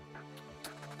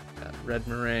 Got red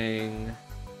meringue.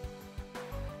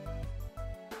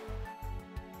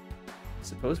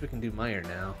 Suppose we can do Meyer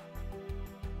now.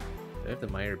 Do I have the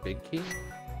Meyer big key?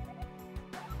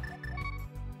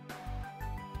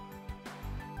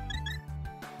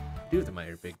 Do have the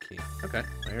Meyer big key. Okay,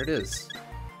 there it is.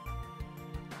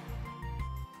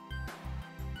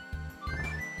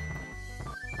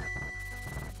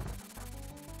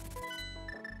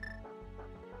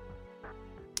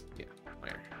 Yeah,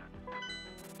 Meyer.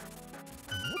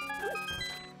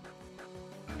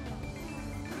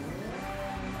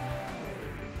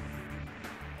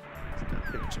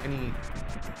 Pretty much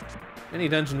any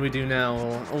dungeon we do now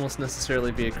will almost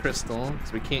necessarily be a crystal,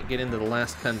 because we can't get into the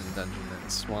last pendant dungeon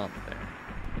that's swamped there.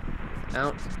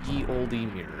 Out ye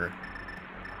oldie mirror.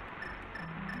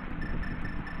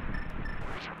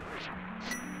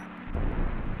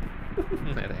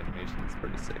 That animation is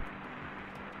pretty sick.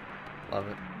 Love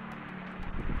it.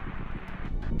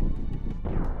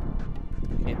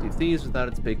 Can't do thieves without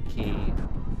its big key.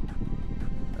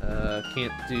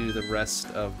 Can't do the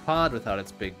rest of pod without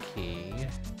its big key.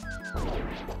 Well,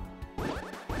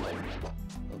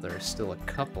 there are still a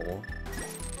couple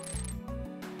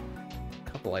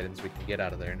items we can get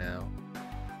out of there now.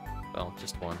 Well,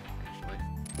 just one, actually.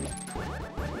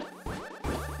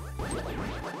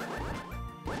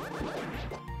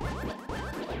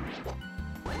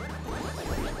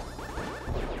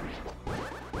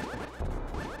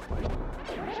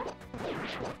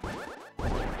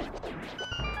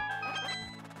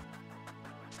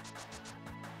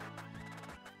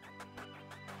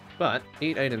 But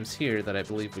 8 items here that I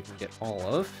believe we can get all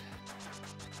of.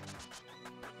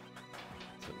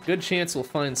 So good chance we'll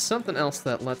find something else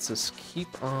that lets us keep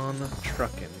on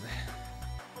trucking.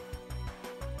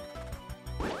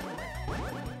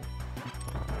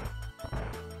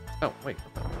 Oh, wait.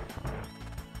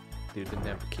 Dude didn't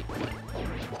have the key.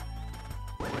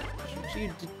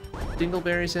 Gee,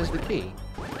 Dingleberries has the key.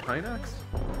 Pinox?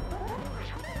 Of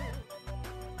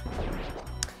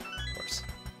course.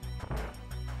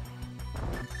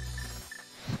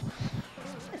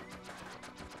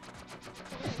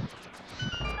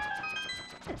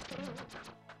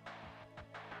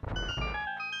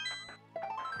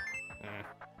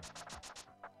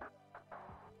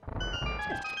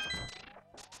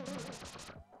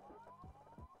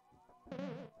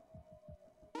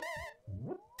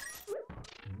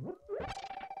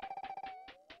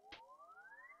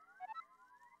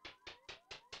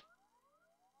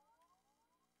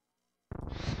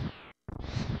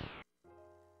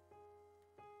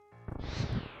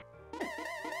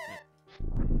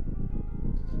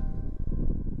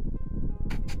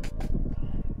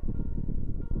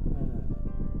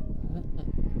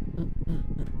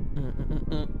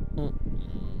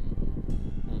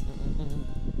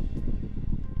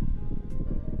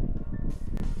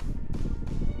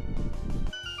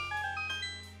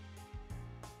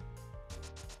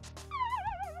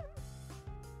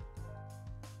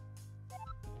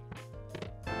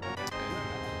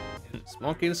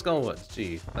 Small key to Skullwoods.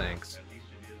 Gee, thanks.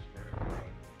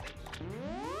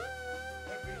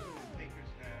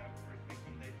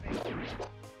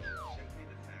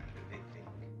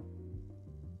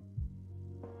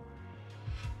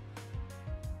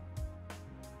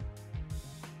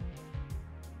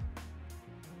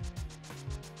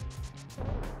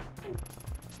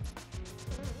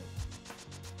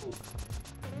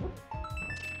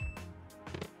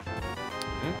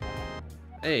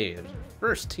 Hey, there's our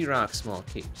first T-Rock small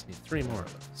key. Just need 3 more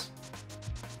of those.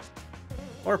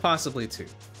 Or possibly 2.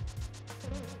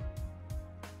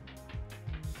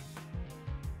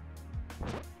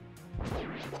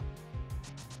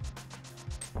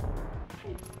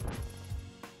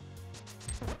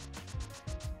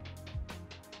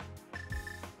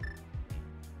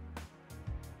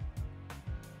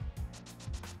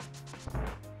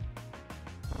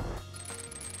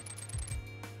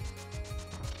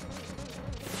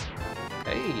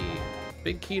 Hey,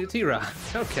 big key to T-Rock.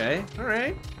 Okay,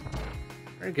 alright.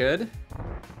 Very good.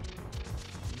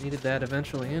 Needed that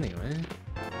eventually anyway.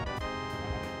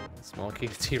 Small key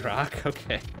to T-Rock,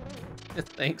 okay.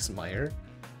 Thanks, Meyer.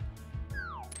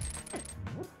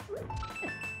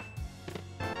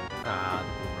 Ah, the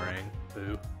boomerang.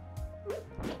 Boo.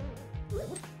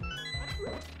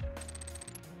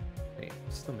 Hey,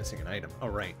 still missing an item. Oh,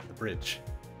 right, the bridge.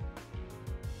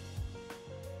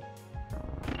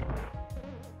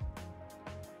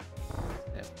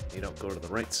 You don't go to the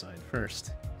right side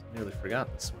first. Nearly forgot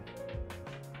this one.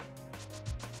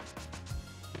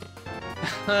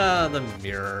 Ah, the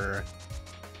mirror.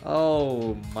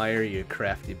 Oh, Meyer, you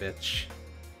crafty bitch.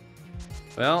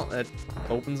 Well, that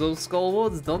opens those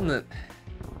Skullwoods, doesn't it?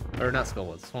 Or not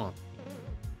Skullwoods, Swamp.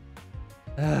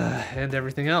 And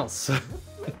everything else.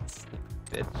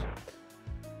 Bitch.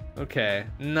 Okay,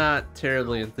 not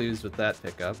terribly enthused with that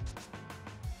pickup.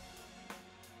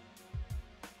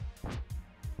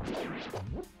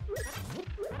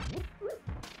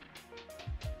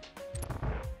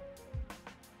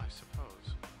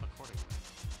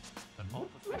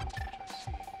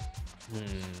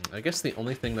 I guess the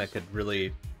only thing that could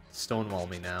really stonewall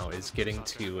me now is getting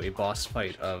to a boss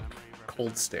fight of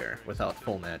Cold Stare without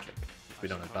full magic, if we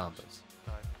don't have bombas.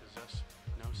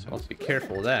 I'll have to be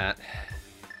careful of that.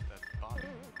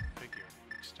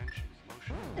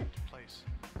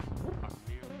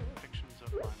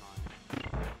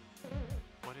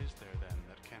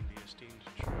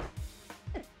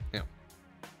 Yeah.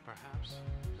 Perhaps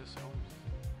this only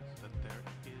that there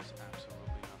is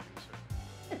absolutely nothing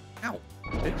certain. Ow,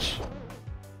 bitch.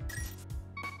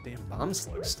 Damn bomb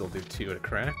slugs still do 2 at a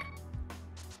crack.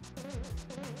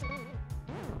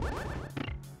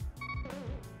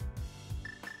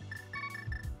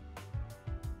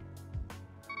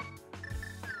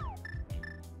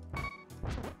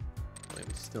 We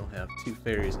still have 2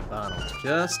 fairies and bottles,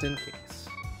 just in case.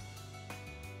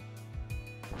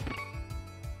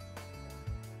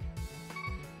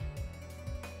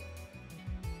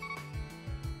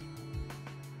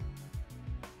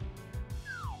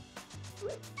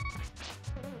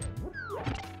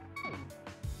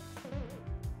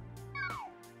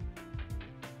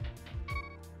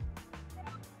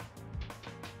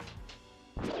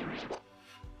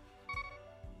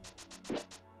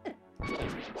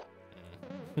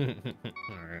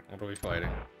 Alright, what are we fighting?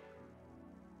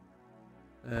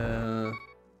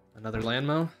 Another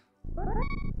Landmo?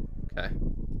 Okay.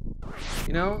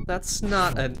 You know, that's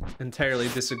not an entirely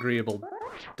disagreeable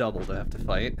double to have to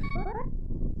fight.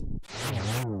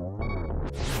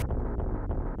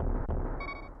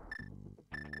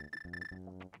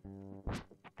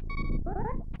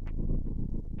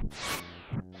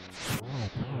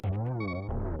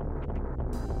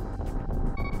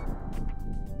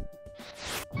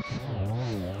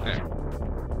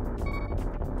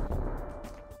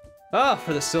 Ah,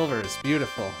 for the silvers.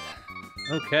 Beautiful.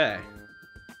 Okay.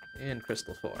 And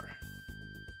Crystal 4.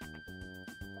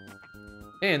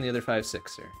 And the other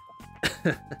 5/6er.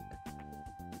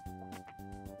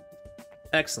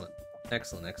 Excellent.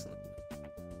 Excellent, excellent.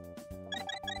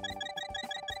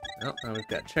 Oh, now we've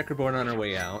got checkerboard on our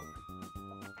way out.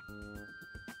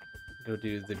 Go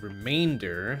do the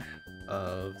remainder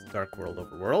of Dark World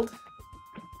Overworld.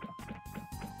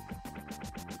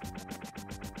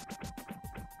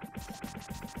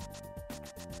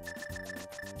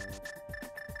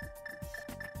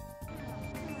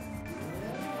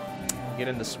 Get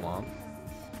into Swamp.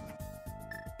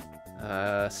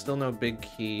 Still no big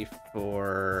key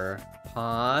for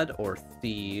Pod or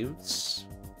Thieves.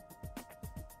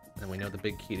 And we know the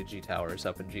big key to G Tower is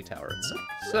up in G Tower itself.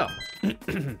 So. It's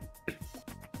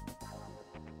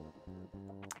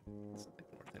not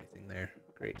worth anything there.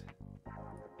 Great.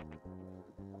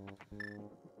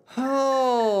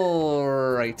 Alrighty.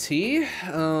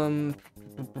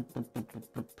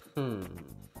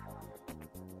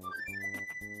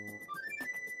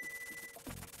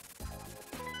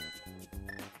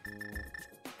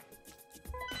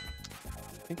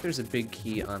 I think there's a big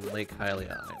key on Lake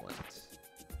Hylia Island.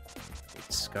 We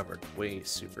discovered way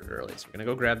super early, so we're gonna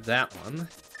go grab that one.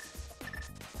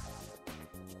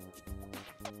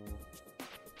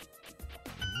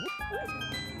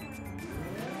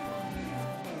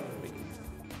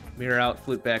 Mirror out,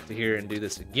 flute back to here, and do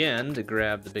this again to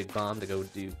grab the big bomb to go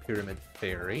do Pyramid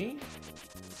Ferry.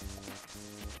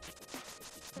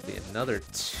 Be another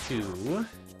 2.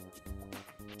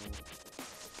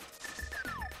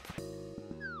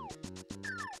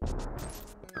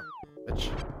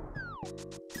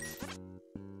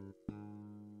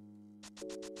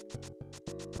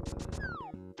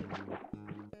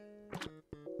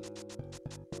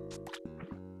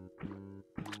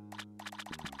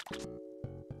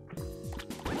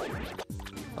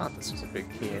 Thought this was a big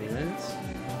key anyways.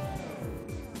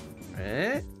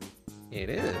 Right? It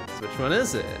is. Which one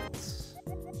is it?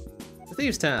 The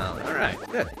Thieves Town. Alright,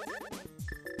 good.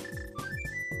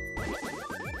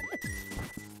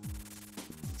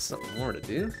 Something more to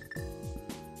do.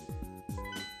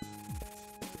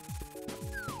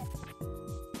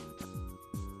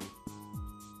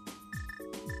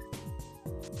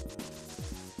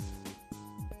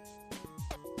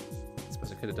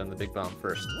 Could have done the big bomb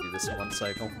first to do this in one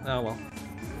cycle. Oh well.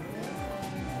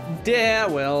 Yeah,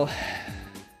 well.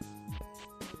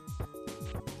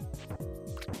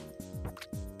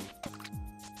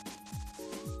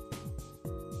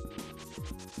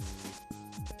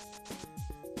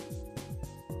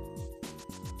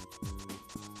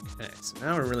 Okay, so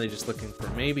now we're really just looking for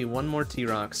maybe one more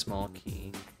T-Rock small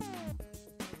key.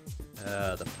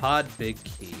 The pod big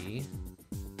key.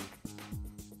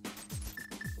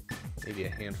 Maybe a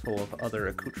handful of other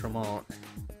accoutrements.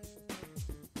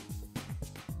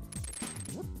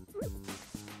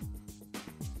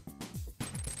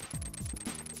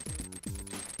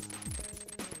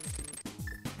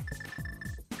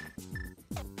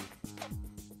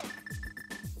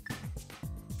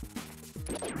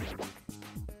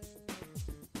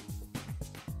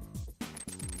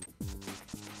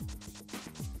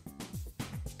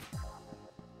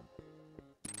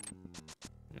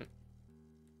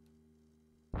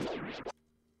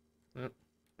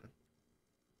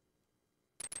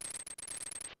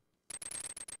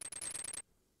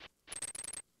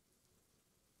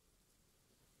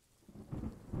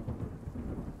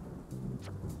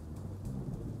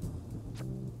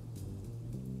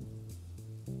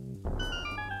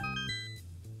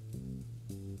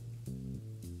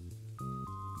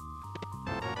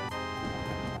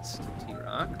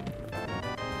 T-Rock.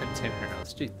 And 10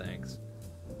 arrows. Gee, thanks.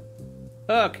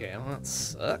 Okay, well, that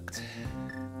sucked.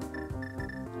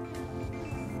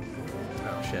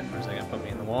 Oh shit, where's that gonna put me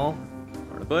in the wall?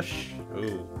 Or in a bush?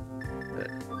 Ooh.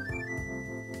 Good.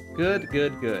 Good,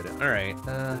 good, good. Alright,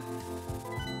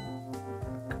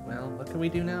 well, what can we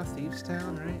do now? Thieves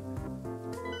Town, right?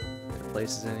 There are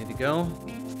places I need to go.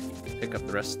 Pick up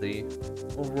the rest of the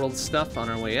overworld stuff on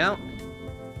our way out.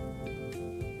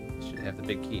 Should have the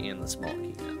big key and the small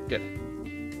key now. Good.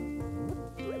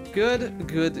 Good,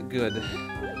 good, good.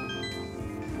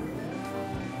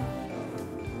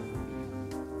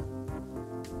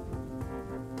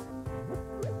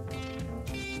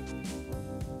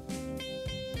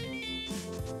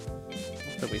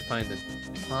 That we find the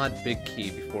pod big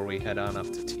key before we head on up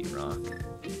to T-Rock.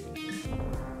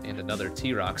 And another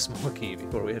T-Rock small key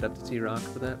before we head up to T-Rock,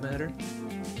 for that matter.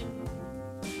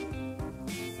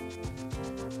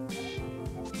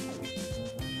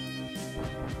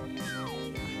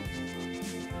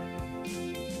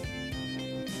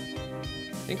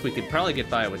 I think we could probably get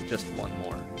by with just one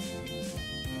more.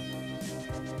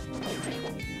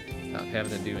 Without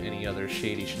having to do any other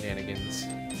shady shenanigans.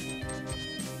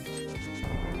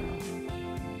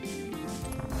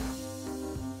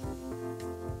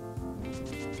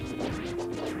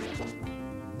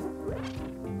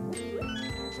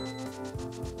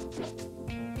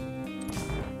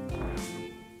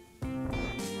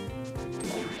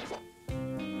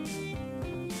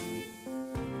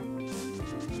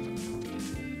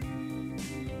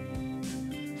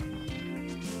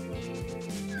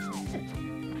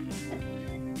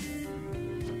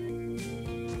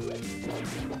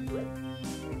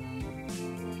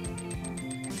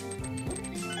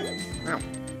 Ow. I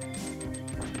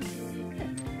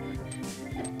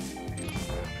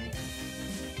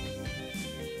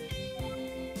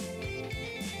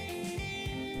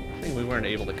think we weren't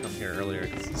able to come here earlier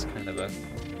because it's kind of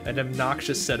an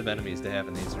obnoxious set of enemies to have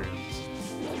in these rooms.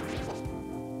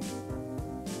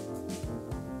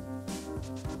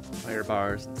 Fire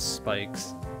bars and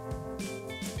spikes.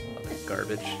 All that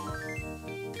garbage.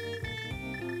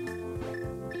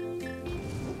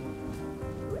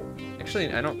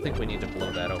 Actually, I don't think we need to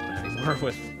blow that open anymore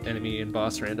with enemy and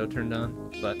boss rando turned on,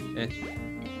 but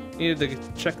needed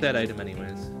to check that item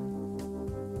anyways.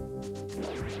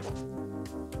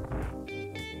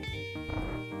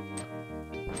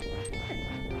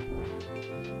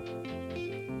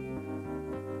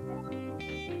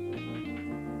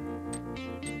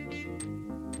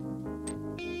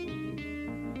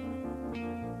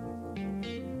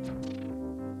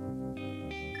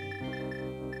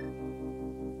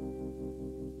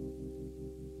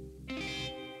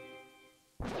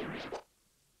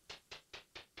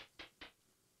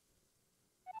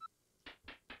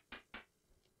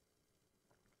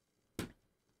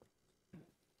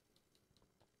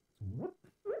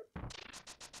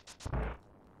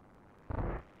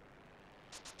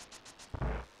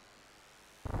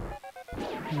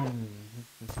 $1.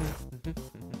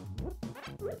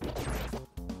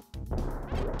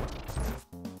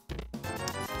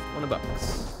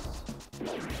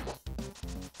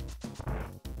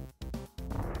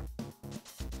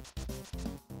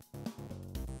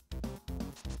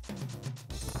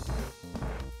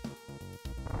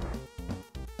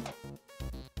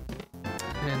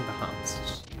 And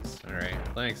Bahamas. Jeez. Alright,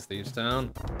 thanks, Thieves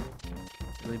Town.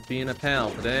 Really being a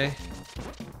pal today.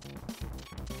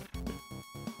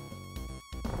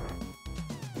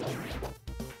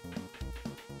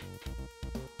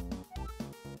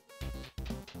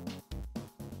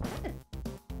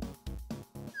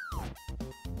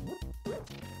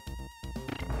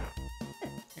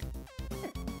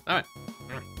 Alright.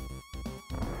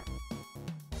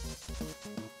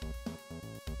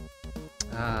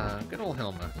 Good old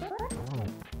Helma.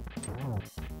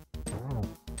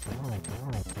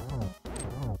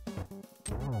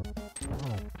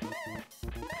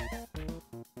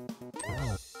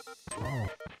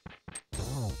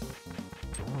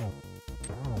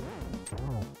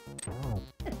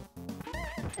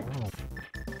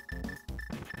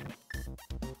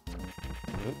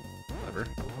 Clever.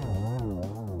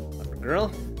 Clever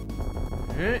girl.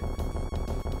 Alright.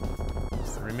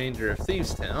 It's the remainder of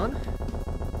Thieves Town.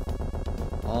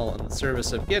 All in the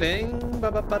service of getting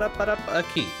a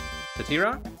key to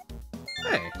T-Rock.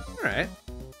 Hey, alright.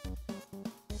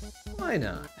 Why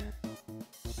not?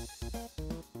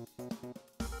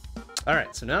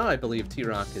 Alright, so now I believe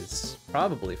T-Rock is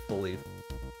probably fully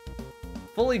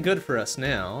good for us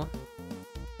now.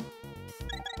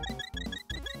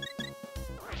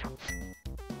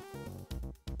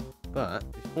 But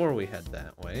before we head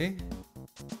that way,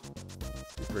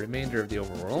 the remainder of the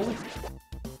overworld.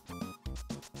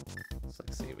 So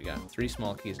let's see, we got 3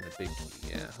 small keys and a big key.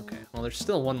 Yeah, okay. Well, there's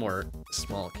still one more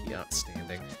small key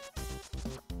outstanding.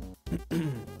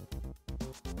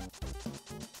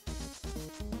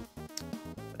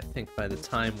 I think by the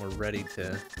time we're ready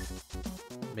to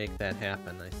make that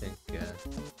happen, I think that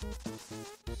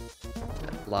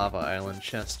Lava Island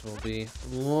chest will be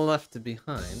left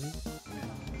behind.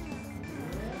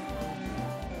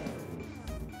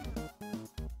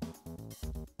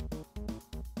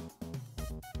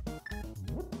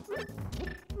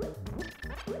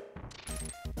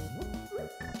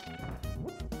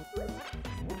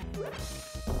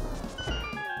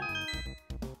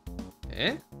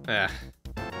 Eh? Ah.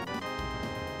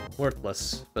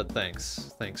 Worthless, but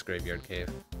thanks. Thanks, Graveyard Cave.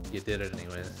 You did it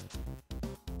anyways.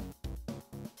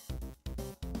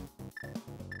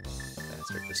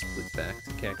 Bastard just flew back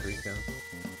to Kakariko.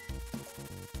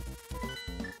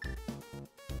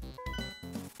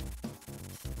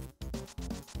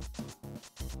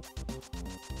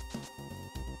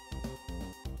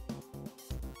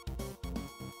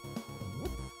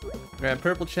 Grab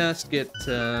purple chest, get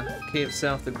Cave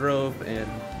South the Grove and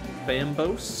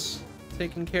Bambos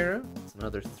taken care of. It's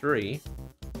another 3.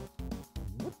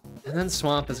 And then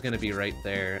Swamp is gonna be right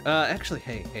there. Actually,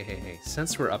 hey,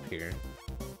 since we're up here,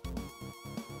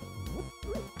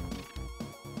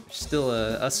 there's still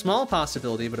a small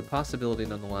possibility, but a possibility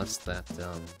nonetheless that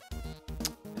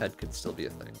Head could still be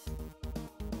a thing.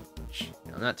 Which,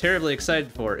 you know, I'm not terribly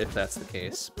excited for if that's the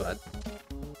case, but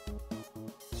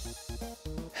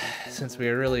since we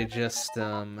are really just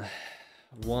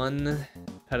one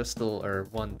pedestal, or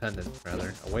one pendant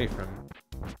rather, away from,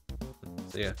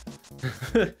 so yeah,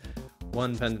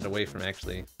 one pendant away from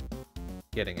actually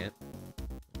getting it,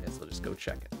 I guess we'll just go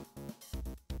check it.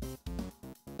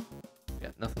 Yeah,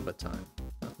 nothing but time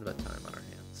on our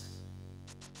hands,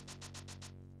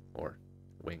 or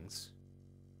wings.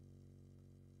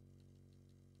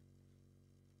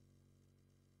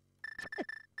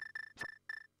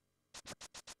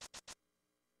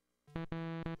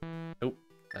 Oh,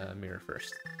 mirror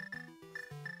first.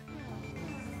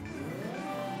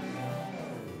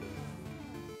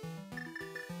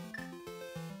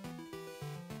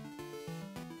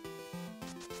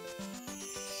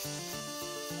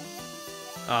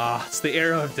 Ah, it's the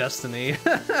Arrow of Destiny.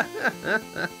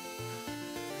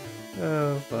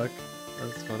 Oh, fuck.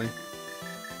 That's funny.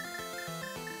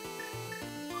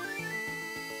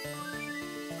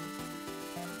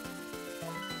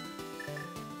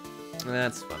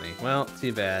 That's funny. Well,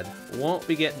 too bad. Won't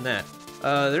be getting that.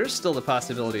 There's still the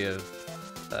possibility of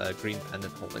green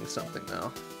pendant holding something,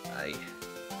 though.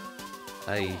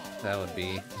 That would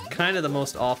be kind of the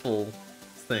most awful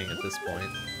thing at this point.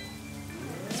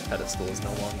 This pedestal is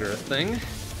no longer a thing.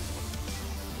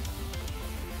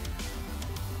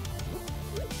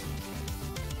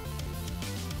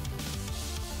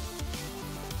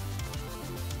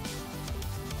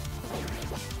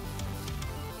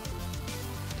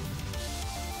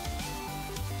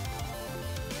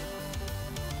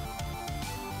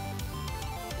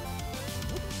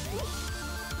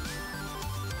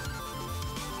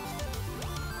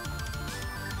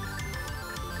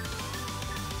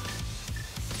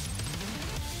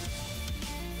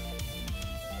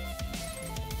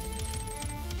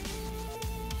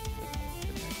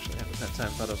 Time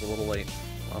thought I was a little late.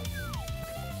 Well.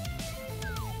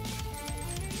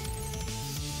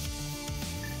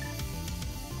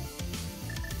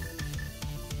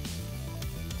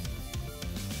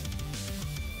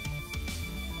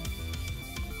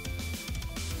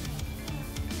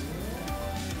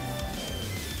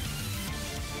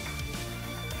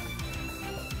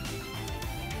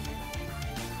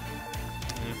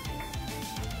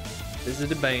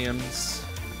 Visited BAMs.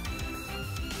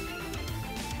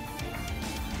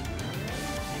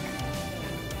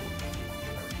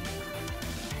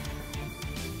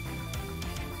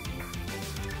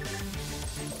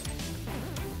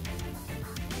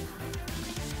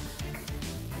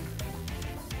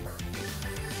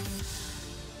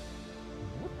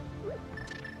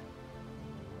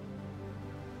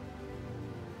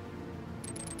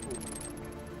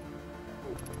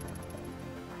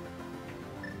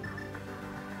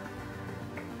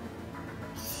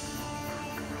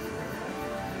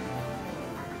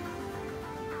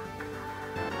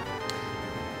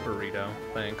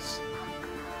 Thanks.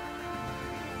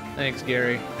 Thanks,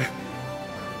 Gary.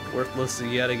 Worthless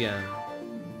yet again.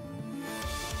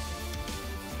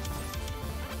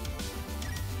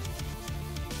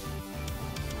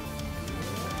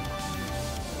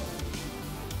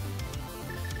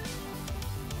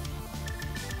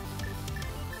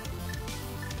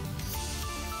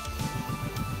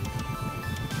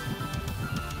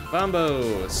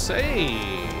 Bombo,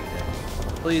 save.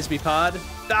 Please be pod.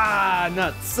 Ah,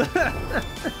 nuts.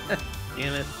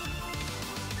 Damn it.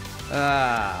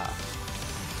 Ah.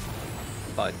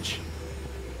 Fudge.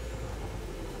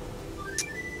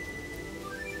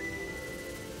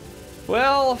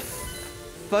 Well,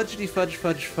 fudgety fudge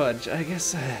fudge fudge. I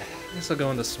guess I'll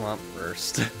go into swamp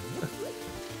first.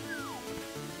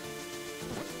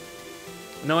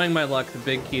 Knowing my luck, the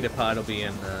big key to pod will be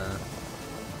in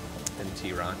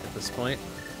T-Rock at this point.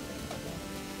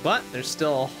 But there's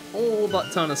still a whole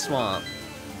ton of swamp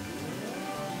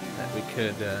that we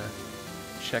could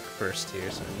check first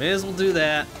here, so we may as well do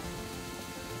that.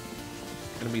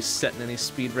 Gonna be setting any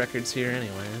speed records here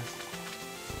anyway.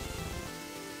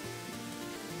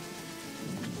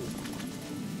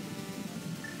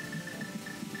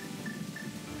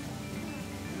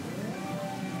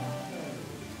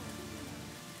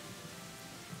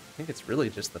 I think it's really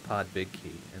just the pod big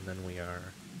key, and then we are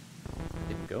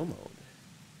in go mode.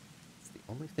 It's the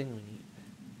only thing we need.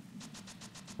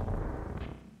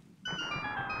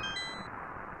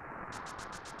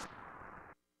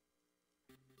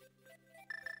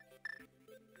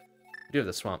 We do have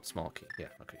the swamp small key. Yeah,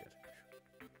 okay,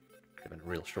 good. Would have been a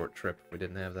real short trip if we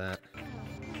didn't have that.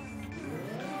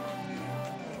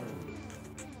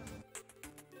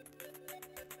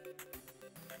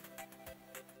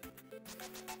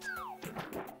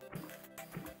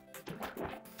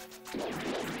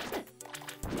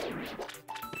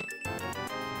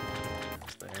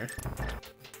 There.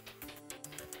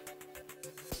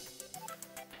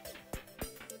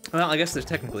 Well, I guess there's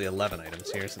technically 11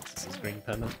 items here since this is green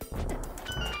pendant.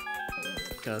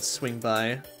 Gotta swing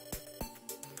by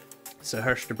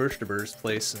Saharshtaburshtabur's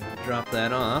place and drop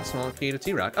that off. Small key to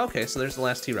T-Rock. Okay, so there's the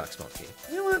last T-Rock small key.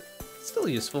 You know what? Still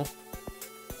useful.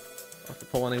 Don't have to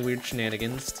pull any weird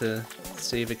shenanigans to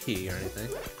save a key or anything.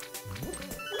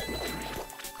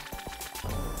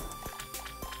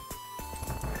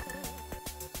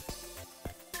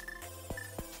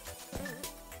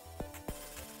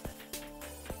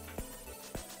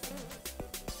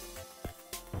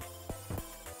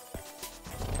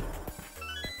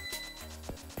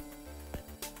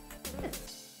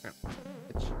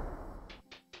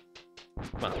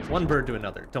 Well, one bird to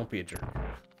another. Don't be a jerk.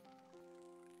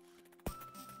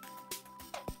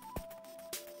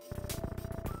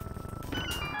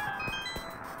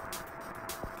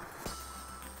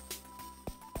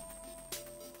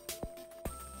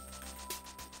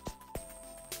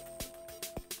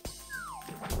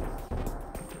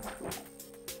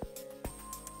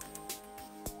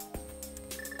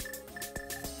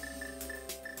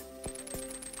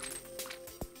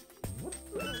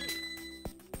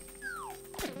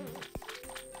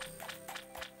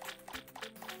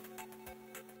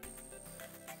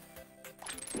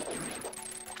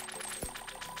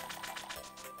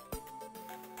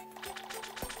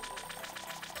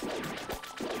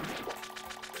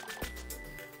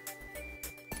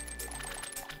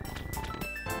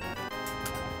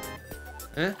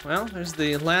 Well, there's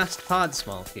the last pod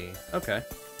small key. Okay.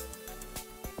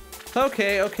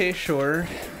 Okay, sure.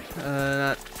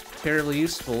 Not terribly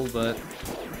useful, but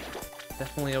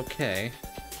definitely okay.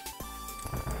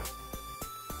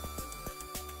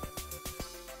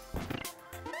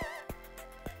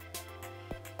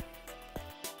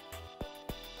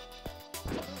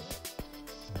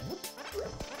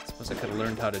 Suppose I could have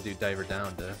learned how to do diver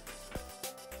down to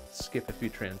skip a few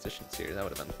transitions here. That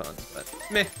would have been fun, but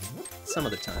meh, some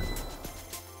of the time.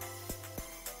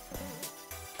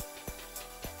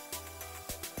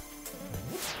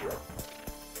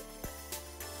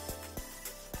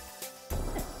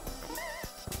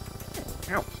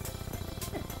 Ow!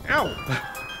 Ow!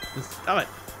 Stop it!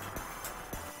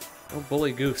 Oh,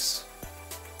 bully goose.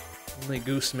 Only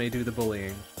goose may do the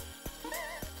bullying.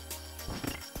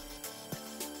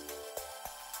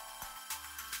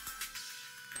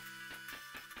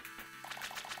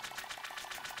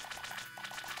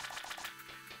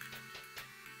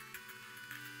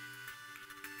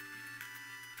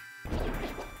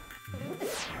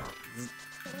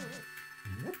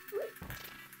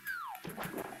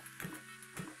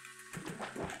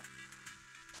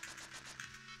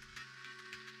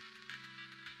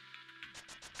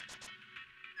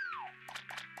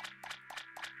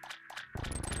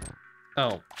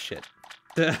 Oh, shit.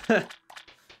 I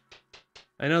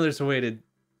know there's a way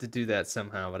to do that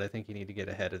somehow, but I think you need to get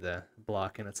ahead of the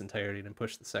block in its entirety and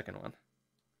push the second one.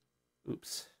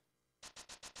 Oops.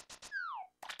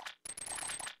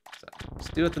 So,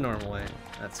 just do it the normal way.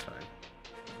 That's fine.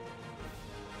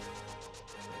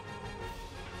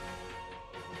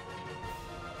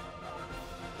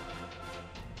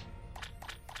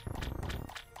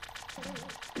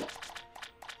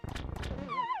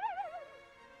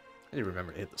 I need to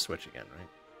remember to hit the switch again, right?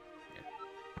 Yeah,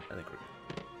 I think we're good.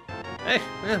 Hey,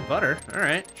 butter.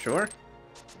 Alright, sure.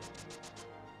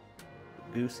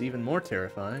 Goose even more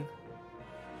terrifying.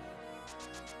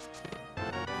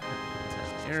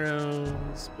 10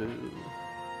 arrows, boo.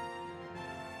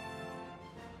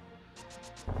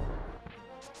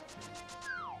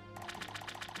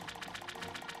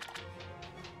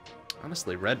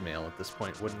 Honestly, red mail at this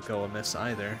point wouldn't go amiss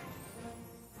either.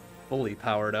 Fully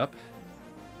powered up.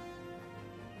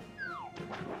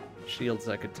 Shields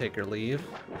I could take or leave.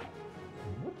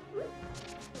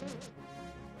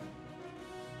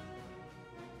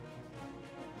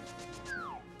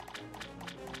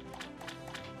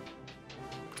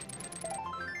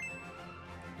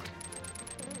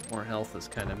 More health is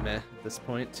kind of meh at this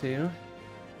point, too.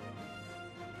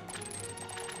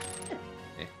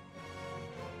 Eh.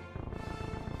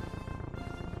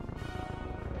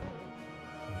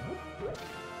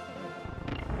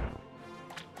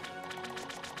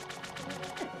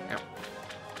 Ow.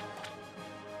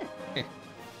 Eh.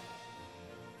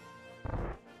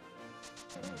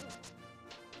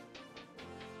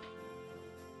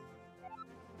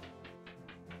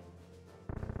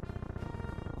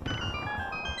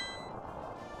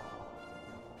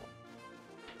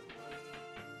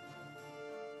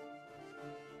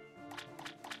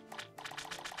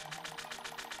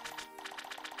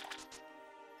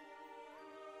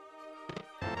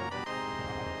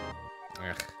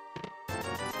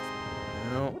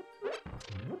 No.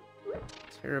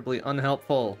 Terribly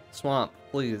unhelpful. Swamp,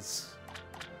 please.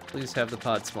 Please have the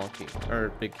pod small key. Or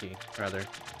big key, rather.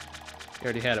 You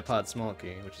already had a pod small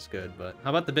key, which is good, but how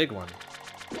about the big one?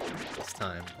 This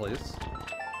time, please.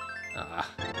 Ah.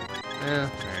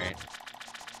 Alright.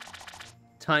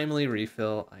 Timely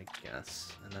refill, I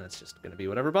guess. And then it's just gonna be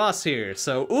whatever boss here.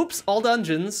 So, oops, all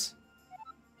dungeons.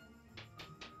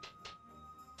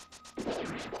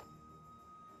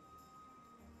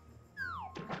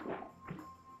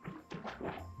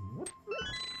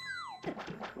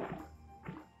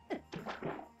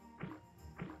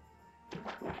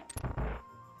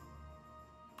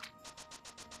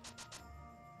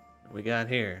 We got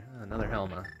here another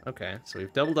Helma. Okay, so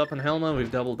we've doubled up on Helma, we've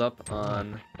doubled up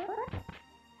on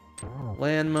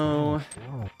Landmo.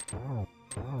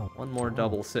 One more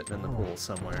double sitting in the pool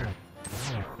somewhere.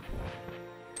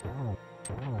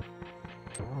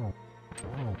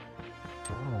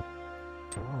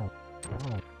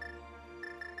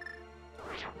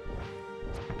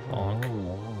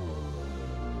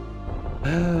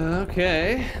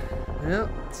 Okay. Yep,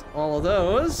 it's all of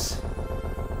those.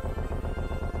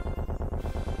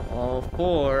 All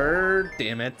four.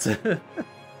 Damn it.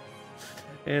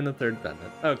 And the third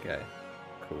pendant. Okay.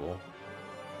 Cool.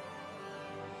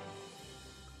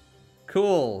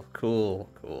 Cool, cool,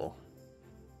 cool.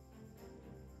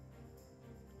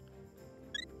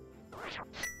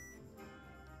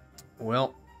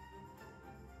 Well.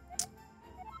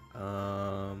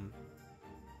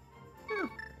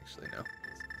 Actually, no.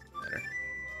 Doesn't matter.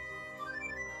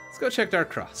 Let's go check Dark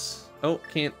Cross. Oh,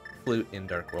 can't flute in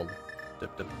Dark World.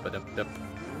 Dup, dup, ba-dup, dup.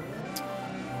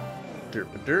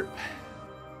 Derp, derp.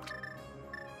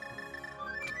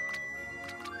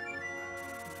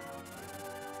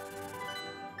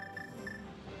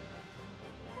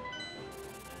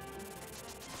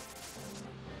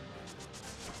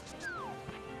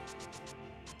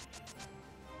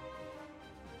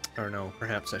 Or no,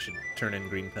 perhaps I should turn in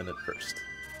Green Pendant first.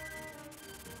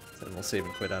 Then we'll save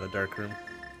and quit out of Dark Room.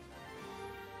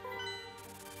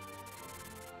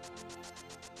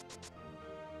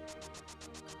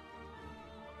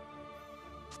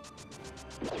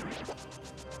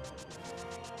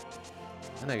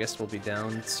 And I guess we'll be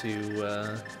down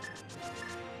to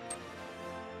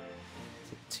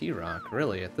T-Rock,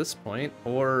 really, at this point.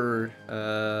 Or,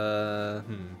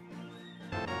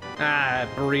 Ah,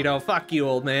 Burrito, fuck you,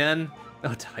 old man.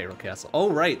 Oh, Tyro Castle.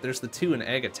 Oh, right, there's the 2 in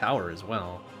Aga Tower as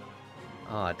well.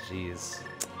 Aw, jeez.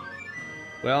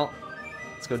 Well,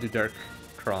 let's go do Dark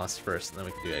Cross first, and then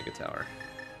we can do Aga Tower.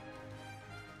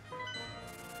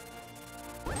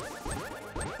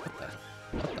 What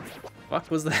the fuck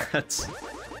was that?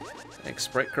 Thanks,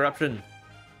 Sprite Corruption.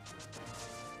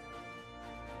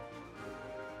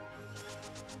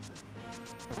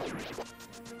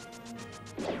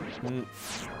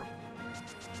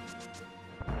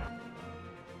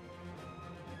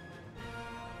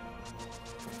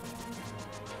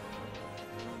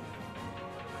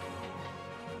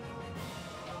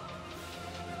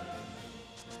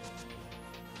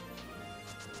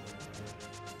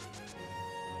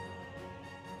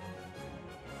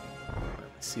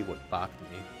 See what bopped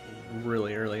me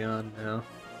really early on now.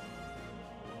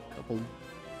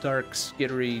 dark,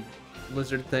 skittery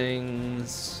lizard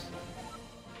things.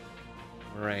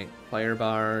 Alright, fire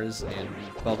bars and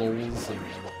bubbles and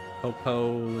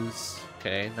popos.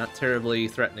 Okay, not terribly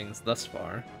threatening thus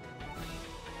far.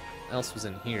 What else was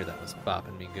in here that was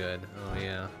bopping me good? Oh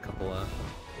yeah, a couple of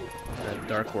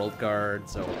Dark World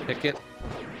guards. Oh, picket.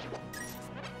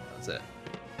 That's it.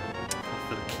 Off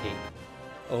for the cape.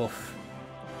 Oof.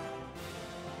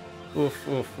 Oof,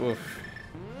 oof, oof.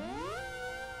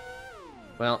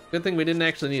 Well, good thing we didn't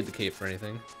actually need the cape for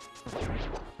anything.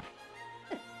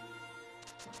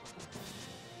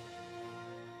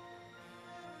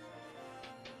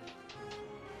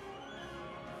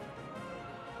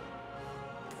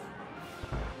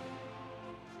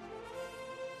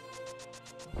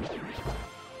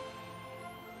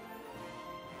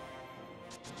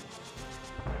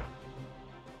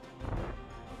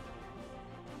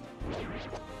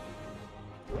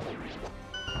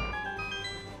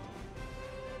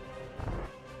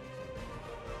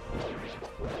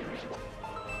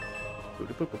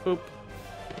 Boop.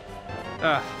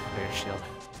 Ah, fire shield.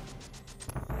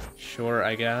 Sure,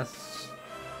 I guess.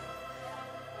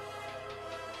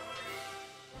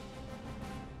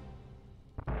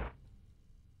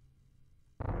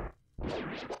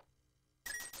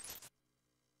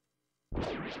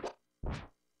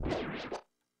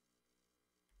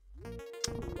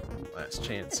 Last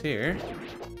chance here.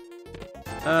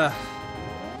 Ugh.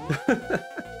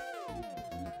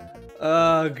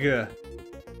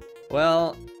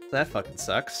 Well, that fucking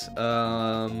sucks. Do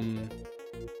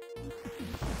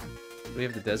we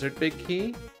have the desert big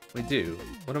key? We do.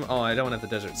 What am? Oh, I don't have the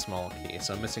desert small key,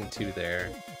 so I'm missing 2 there.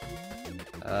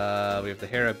 We have the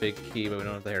Hera big key, but we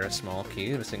don't have the Hera small key.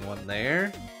 Missing 1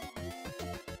 there.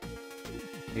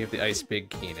 We have the ice big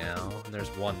key now, and there's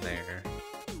 1 there.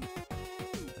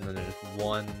 And then there's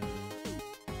 1.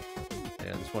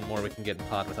 Yeah, there's 1 more we can get in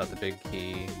pod without the big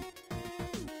key.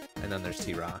 And then there's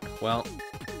T-Rock. Well.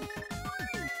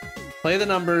 Play the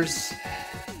numbers.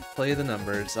 Play the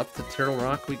numbers. Up to Turtle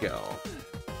Rock we go.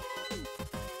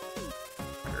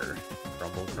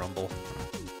 Grumble, grumble.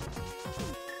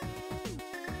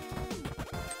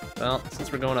 Well,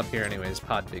 since we're going up here anyways,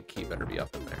 pod big key better be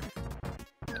up in there.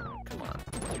 Come on.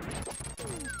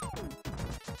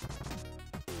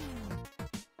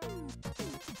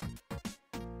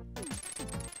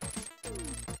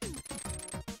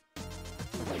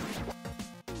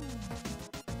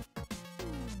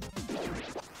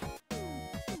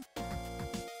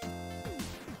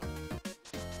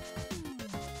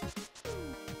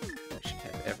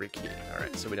 Every key.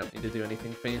 Alright, so we don't need to do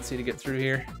anything fancy to get through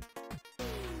here.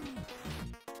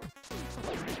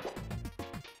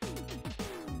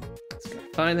 Let's go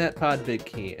find that pod big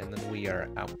key, and then we are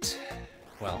out.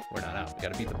 Well, we're not out. We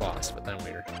gotta beat the boss, but then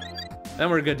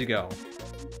we're good to go.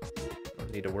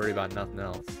 Don't need to worry about nothing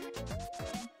else.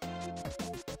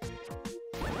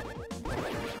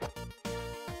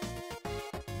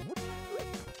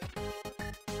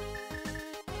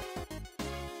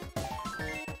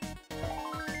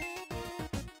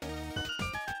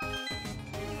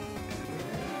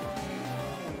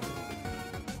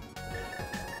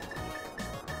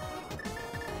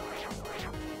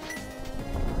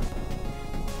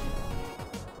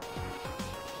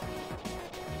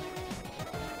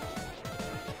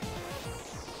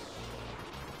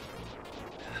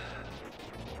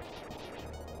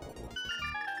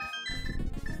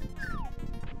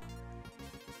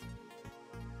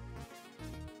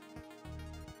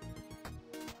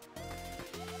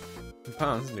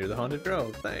 Ponds near the Haunted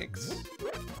Grove, thanks.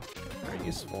 Very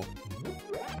useful.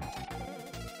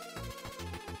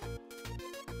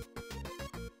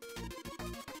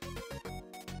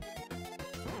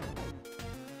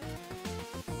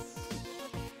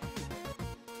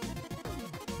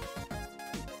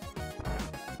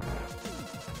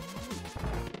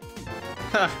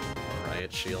 Ha!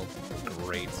 Riot Shield.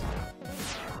 Great.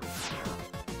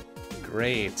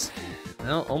 Great.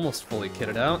 Well, almost fully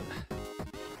kitted out.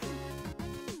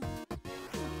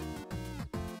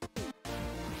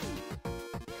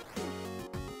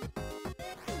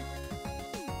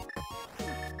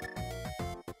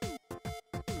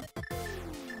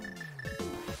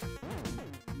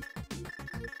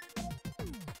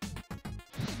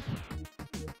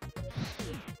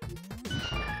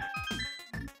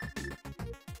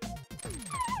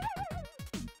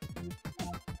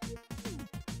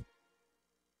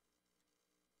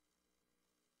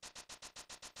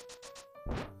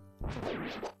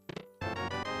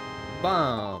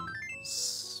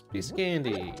 Bombs. Piece of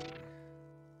candy.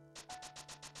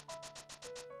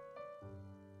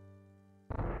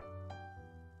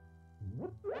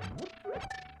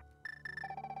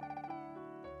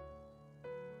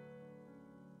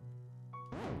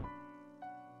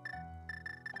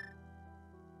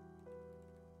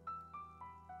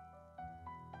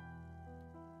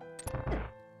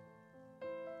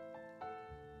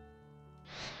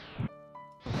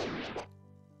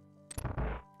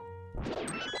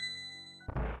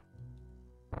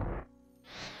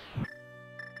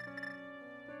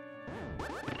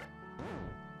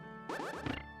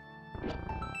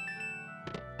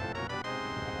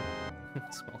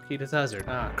 key to desert.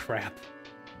 Ah, crap.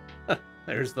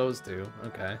 There's those two.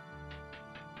 Okay.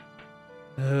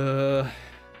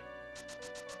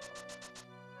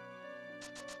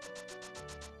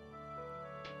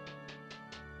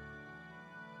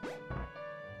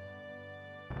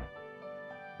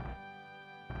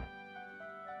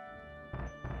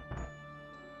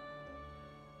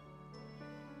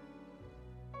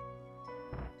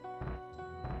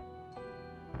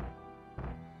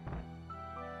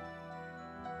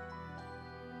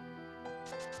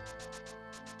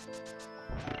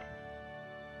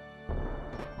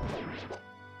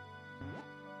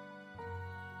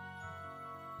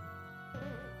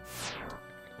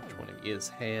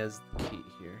 Has the key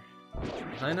here.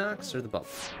 Hinox or the bubble?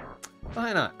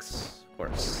 Hinox, of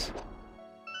course.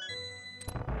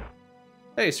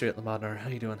 Hey, Sri Lamodnar, how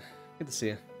you doing? Good to see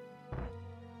you.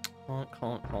 Honk,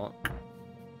 honk, honk.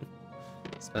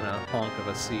 It's been a honk of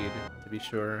a seed, to be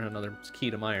sure. Another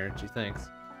key to my energy, thanks.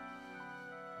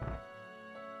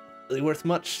 Really worth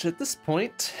much at this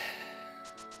point.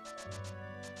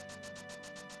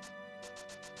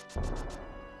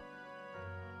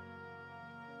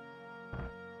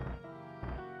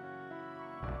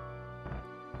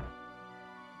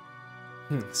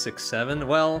 6, 7.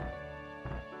 Well,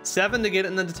 7 to get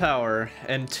into the tower,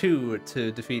 and 2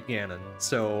 to defeat Ganon.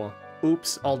 So,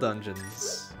 oops, all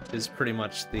dungeons is pretty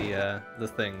much the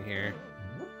thing here.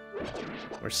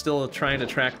 We're still trying to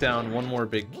track down one more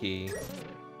big key.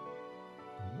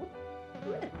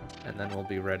 And then we'll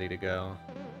be ready to go.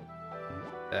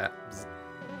 Yeah,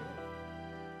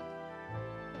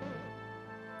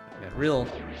 real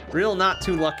not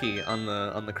too lucky on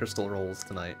the crystal rolls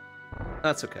tonight.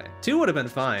 That's okay. 2 would have been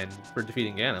fine for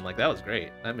defeating Ganon. Like, that was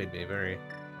great. That made me very,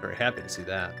 very happy to see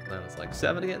that. And then it was like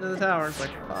 7 to get into the tower. It's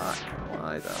like, fuck,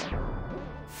 why though?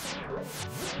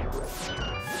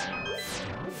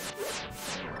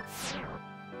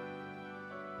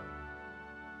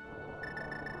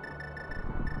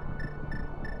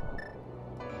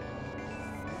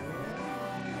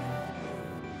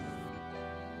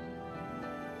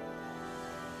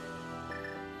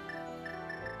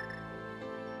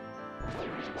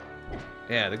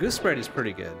 Yeah, the gooseberry is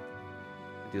pretty good.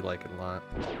 I do like it a lot.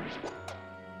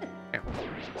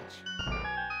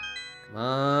 Come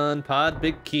on, pod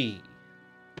big key.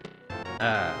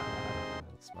 Ah,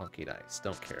 small key dice.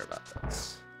 Don't care about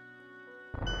those.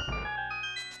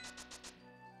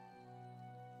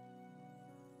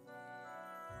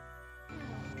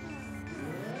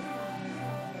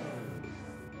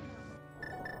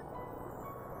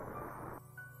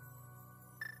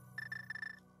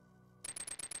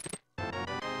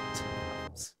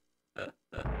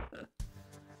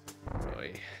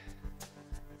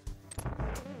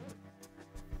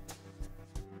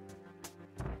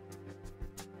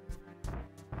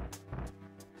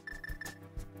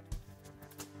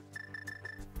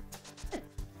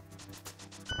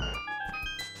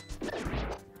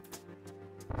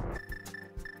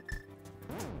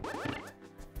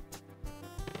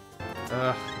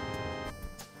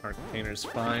 Arcaner's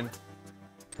fine.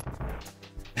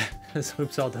 This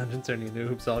Hoops All dungeons are new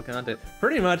Hoops All content.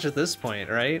 Pretty much at this point,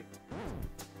 right?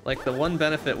 Like, the one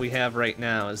benefit we have right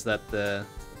now is that the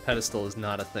pedestal is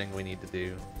not a thing we need to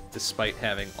do, despite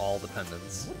having all the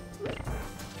pendants.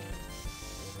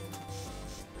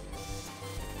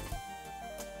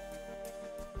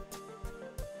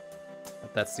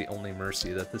 But that's the only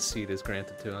mercy that this seed is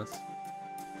granted to us.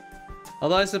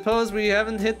 Although I suppose we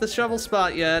haven't hit the shovel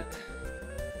spot yet.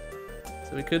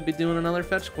 So we could be doing another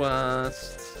fetch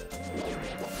quest.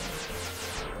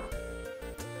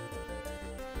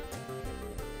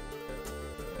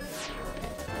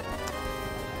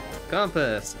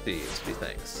 Compass thieves, be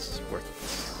thanks.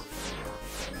 Worthless.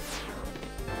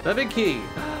 The big key.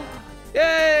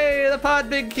 Yay! The pod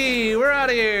big key! We're out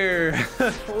of here!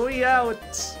 We out!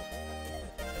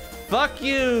 Fuck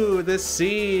you, this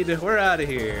seed! We're out of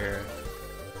here!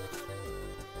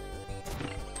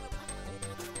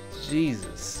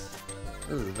 Jesus.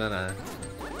 This has been a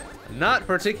not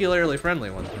particularly friendly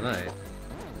one tonight.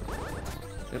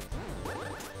 Yep.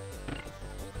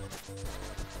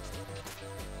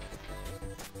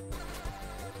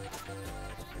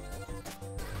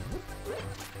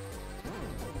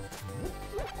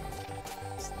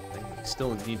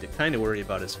 Still need to kind of worry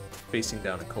about is facing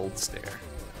down a cold stare.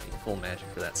 Need full magic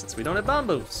for that since we don't have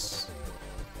bombos.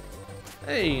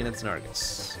 Hey, that's an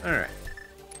Argus. Alright.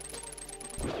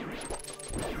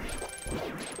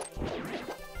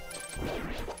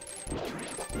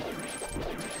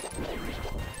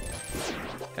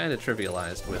 Kind of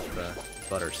trivialized with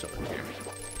butter sword here.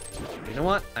 You know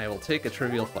what? I will take a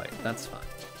trivial fight. That's fine.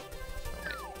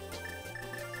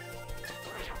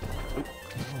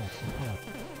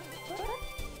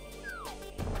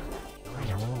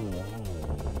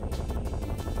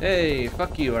 Hey,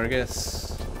 fuck you,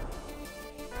 Argus.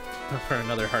 For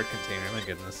another heart container, my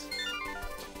goodness.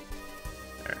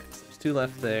 Alright, so there's 2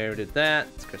 left there. We did that.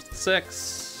 It's Crystal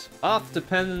 6. Off to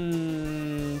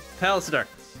Palace of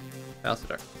Darkness. Palace of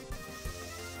Darkness.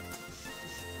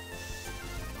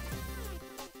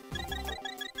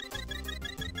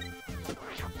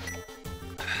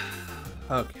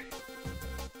 Okay.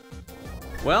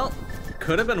 Well,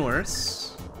 could have been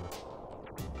worse.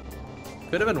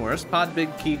 Could have been worse. Pod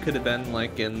Big Key could have been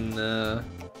like in the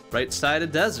right side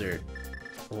of desert.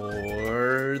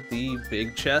 Or the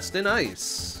big chest in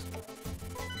ice.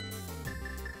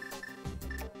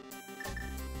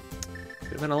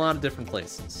 Could have been a lot of different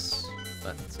places.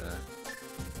 But,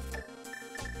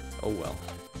 oh well.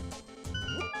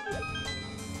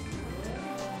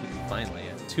 Finally,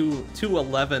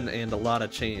 211 and a lot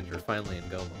of change. We're finally in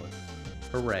go mode.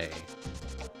 Hooray.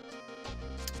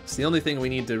 So the only thing we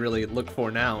need to really look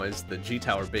for now is the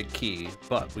G-Tower Big Key,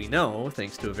 but we know,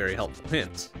 thanks to a very helpful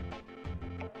hint,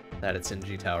 that it's in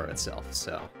G-Tower itself,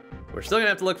 so we're still gonna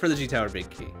have to look for the G-Tower Big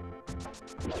Key.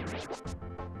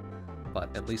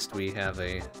 But at least we have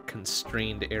a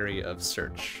constrained area of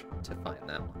search to find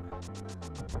that one.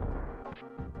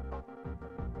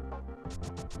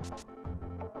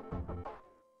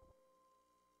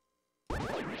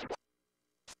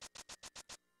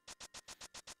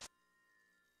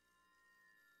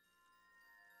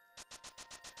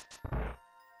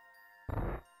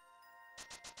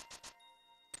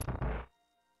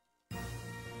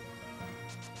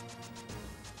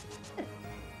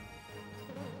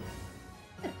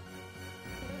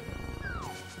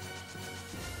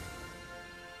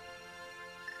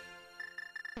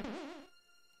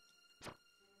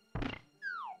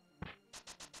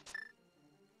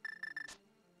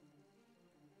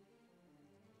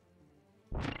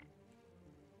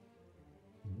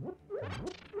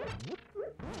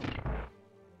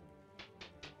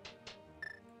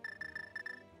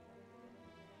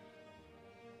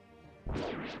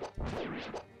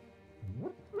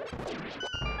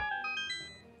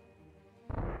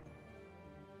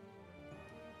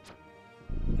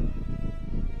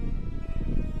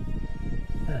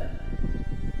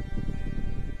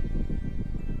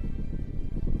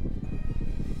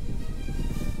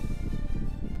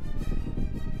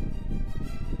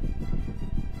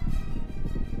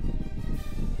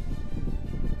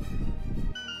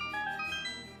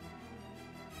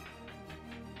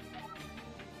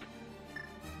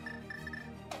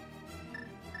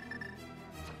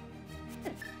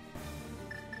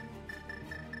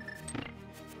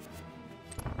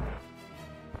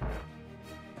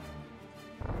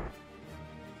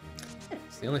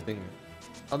 The only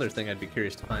other thing I'd be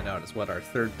curious to find out is what our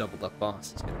third doubled up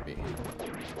boss is going to be,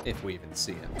 if we even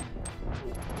see him.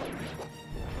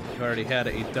 We've already had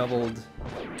a doubled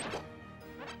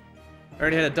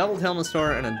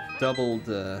Helmasaur and a doubled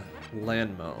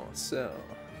Landmo, so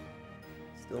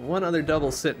still one other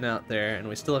double sitting out there, and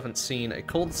we still haven't seen a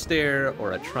Cold Stare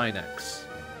or a Trinex.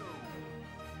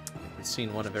 We've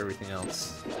seen one of everything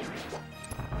else.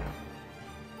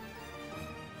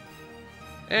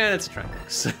 And it's a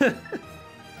Trinex.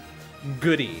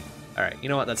 Goody. Alright, you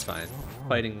know what? That's fine.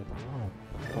 Fighting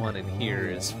one in here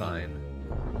is fine.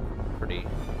 Pretty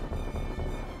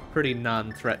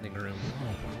non-threatening room.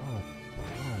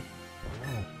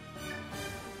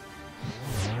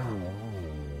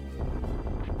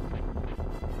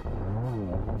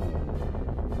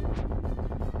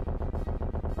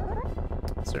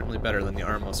 Certainly better than the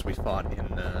Armos we fought in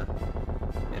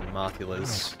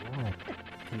Mothula's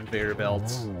conveyor belt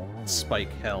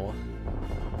spike hell.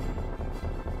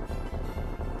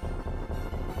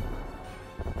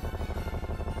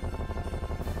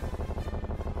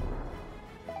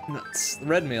 Nuts. The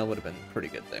red mail would have been pretty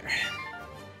good there.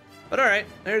 But alright,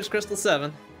 there's Crystal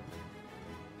 7.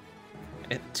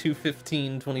 At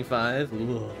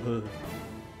 2:15:25.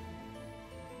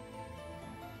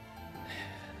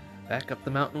 Back up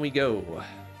the mountain we go.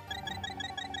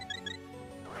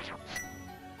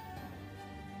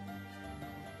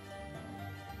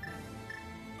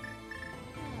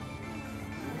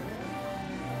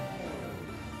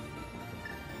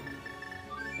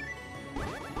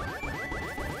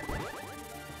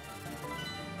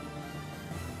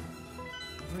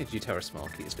 How many G-Tower small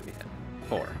keys do we have?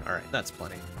 4. Alright, that's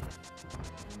plenty.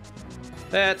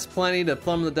 That's plenty to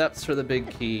plumb the depths for the big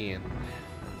key and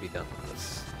be done with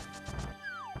this.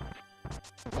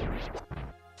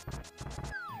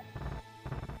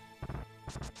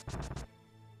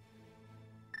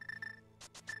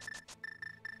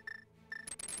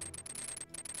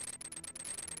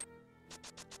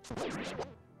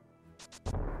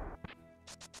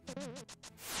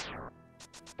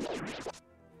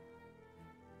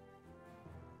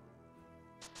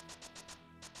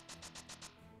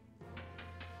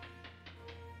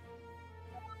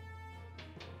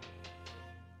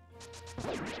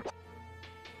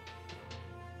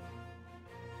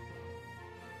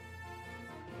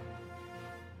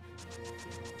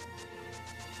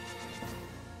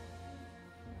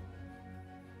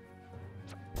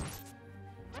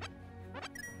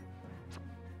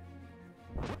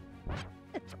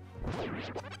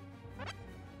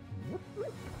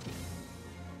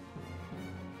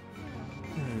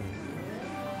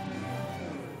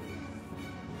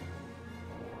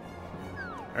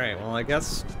 Alright, well I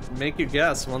guess make your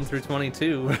guess, 1 through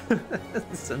 22,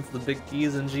 since the big key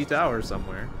is in G Tower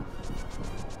somewhere.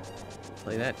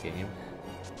 Play that game.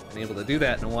 Been able to do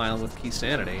that in a while with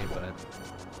Keysanity, but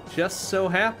just so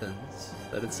happens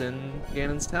that it's in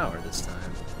Ganon's Tower this time.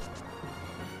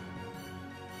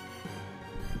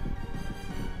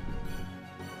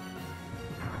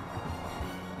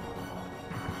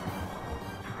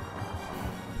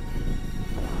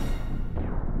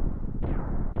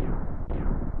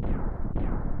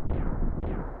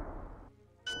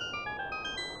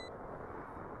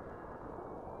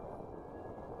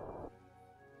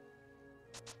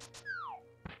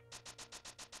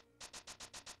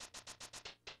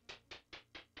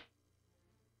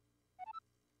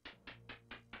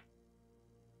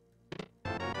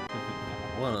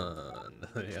 One,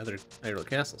 the other Hyrule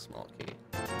Castle small key.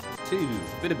 2,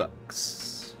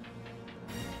 $50.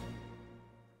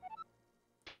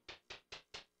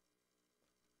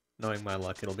 Knowing my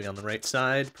luck, it'll be on the right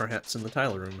side, perhaps in the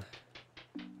tile room.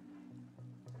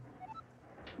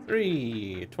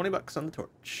 3, $20 on the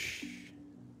torch.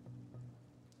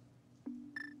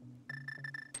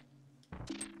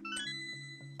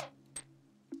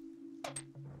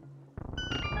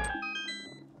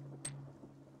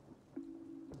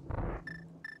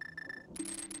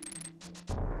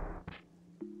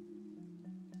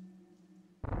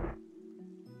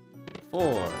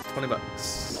 $20.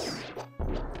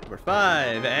 Number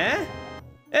 5, eh?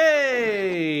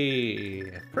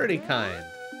 Hey! Pretty kind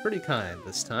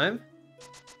this time.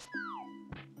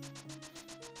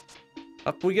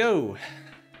 Up we go.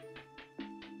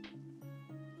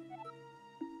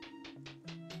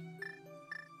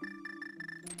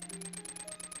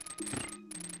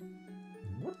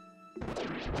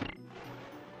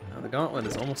 Now the gauntlet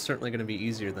is almost certainly going to be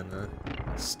easier than the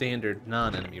standard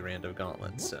non-enemy rando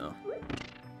gauntlet, so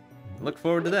look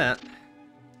forward to that.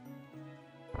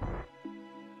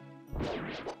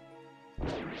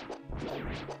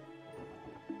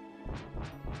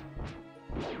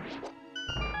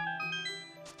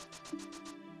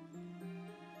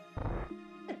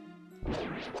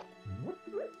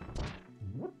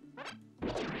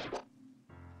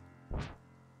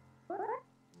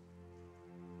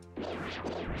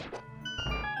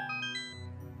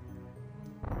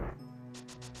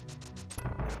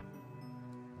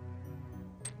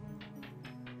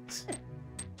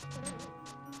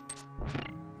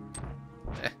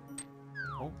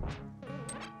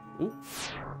 Ooh.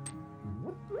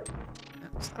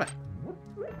 Stop it.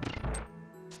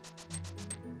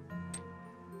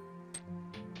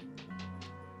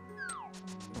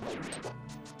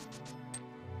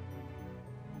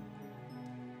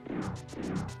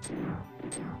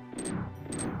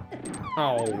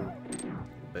 Oh,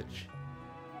 bitch.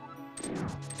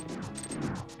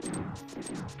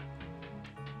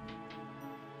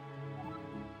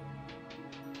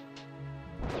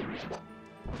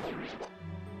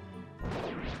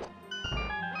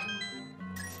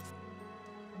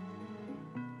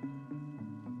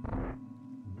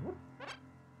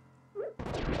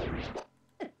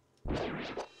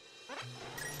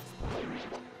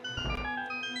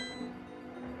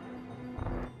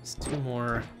 There's 2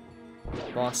 more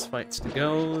boss fights to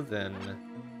go, then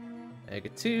Ega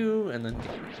 2, and then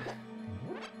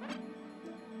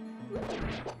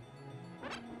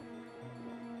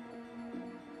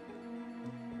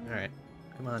alright.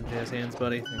 Come on, jazz hands,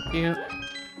 buddy. Thank you.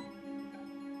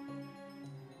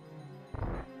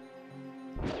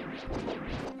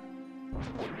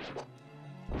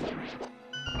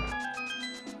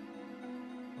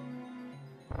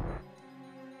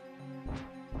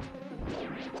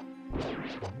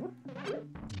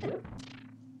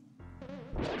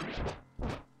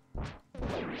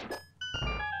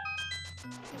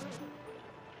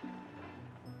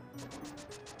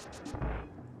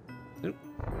 Oop,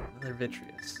 another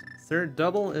Vitreous. Third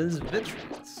double is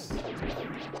Vitreous.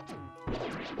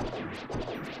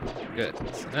 Good.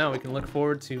 So now we can look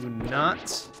forward to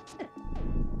not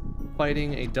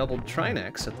fighting a doubled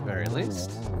Trinex at the very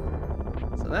least.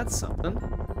 So that's something.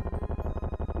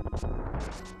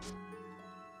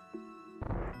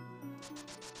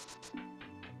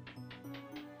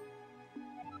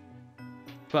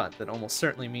 But that almost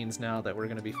certainly means now that we're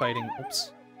going to be fighting,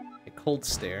 oops, a Cold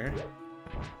Stare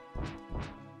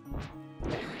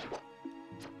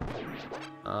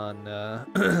on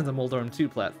the Moldorm 2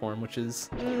 platform, which is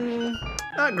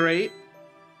not great.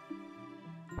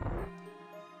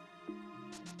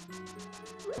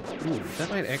 Ooh, that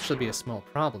might actually be a small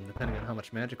problem, depending on how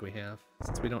much magic we have,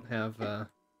 since we don't have,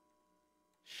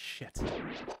 shit.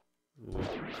 Ooh,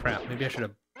 crap, maybe I should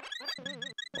have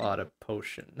bought a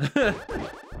potion.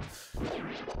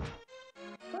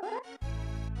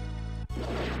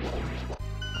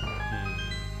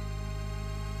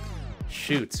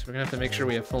 Shoot, we're gonna have to make sure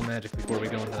we have full magic before we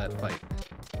go into that fight.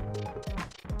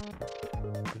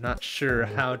 I'm not sure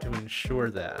how to ensure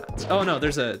that. Oh no,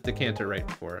 there's a decanter right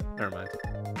before it. Never mind.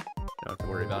 Don't have to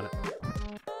worry about it.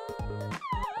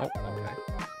 Oh, okay.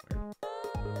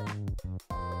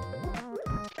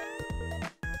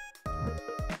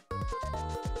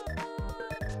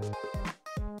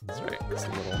 That's right, this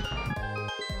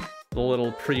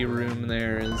little pre-room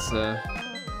there is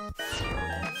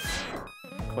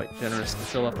quite generous to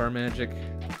fill up our magic.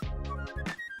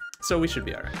 So we should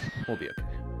be alright. We'll be okay.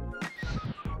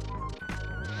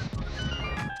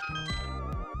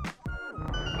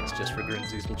 It's just for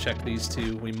Grinsies. We'll check these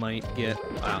two. We might get...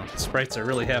 Wow, the sprites are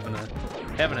really having a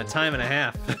time and a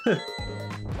half.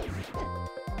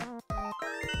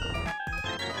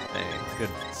 Hey, good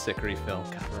sick refill.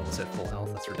 God, we're almost at full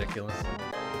health. That's ridiculous.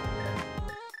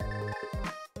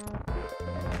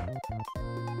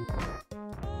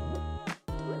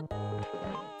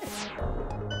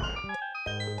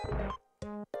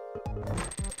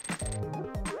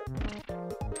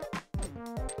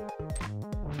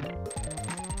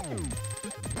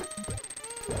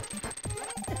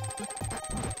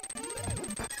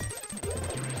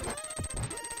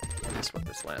 That's what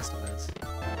this last one is.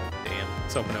 Damn, I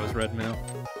was hoping it was red mail.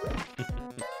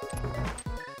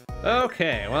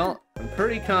 Okay, well, I'm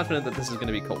pretty confident that this is going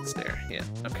to be Cold Stare. Yeah,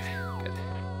 okay, good.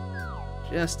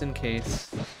 Just in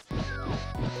case.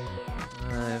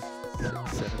 5,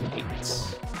 6, 7, 8.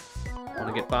 Want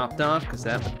to get bopped off, because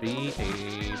that would be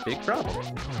a big problem.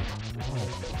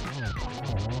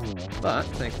 But,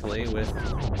 thankfully, with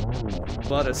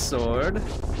but a sword,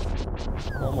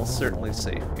 almost certainly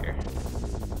safe here.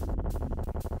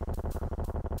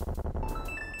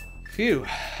 Phew.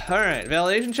 Alright,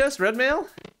 validation chest, red mail?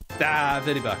 Ah,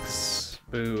 50 bucks.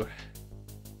 Boo.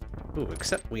 Ooh,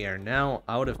 except we are now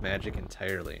out of magic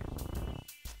entirely.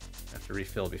 Have to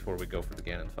refill before we go for the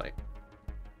Ganon fight.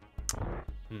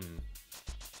 Do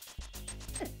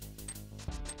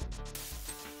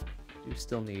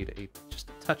still need just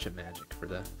a touch of magic for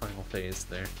the final phase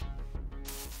there.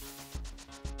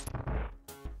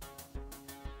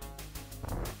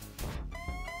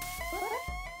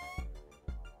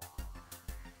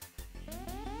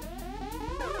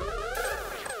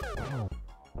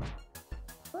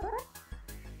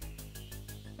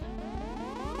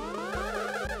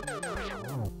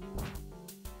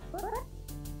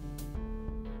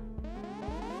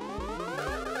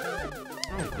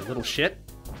 You little shit.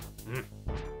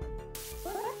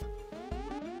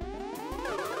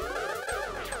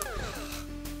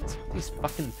 These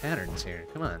fucking patterns here.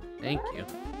 Come on. Thank you.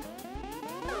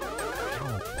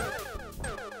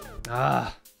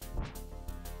 Ah.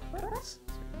 That's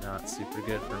not super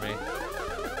good for me.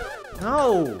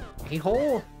 No!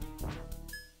 A-hole!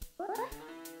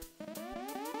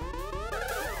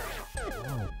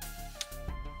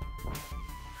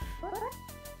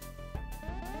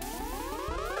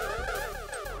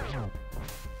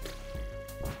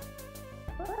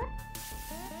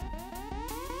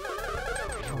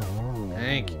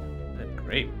 Thank you. That's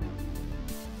great.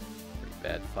 Pretty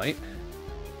bad fight.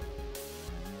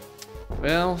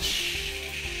 Well,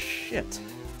 shit. I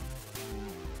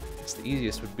guess the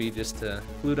easiest would be just to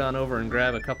flute on over and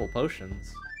grab a couple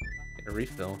potions. Get a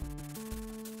refill.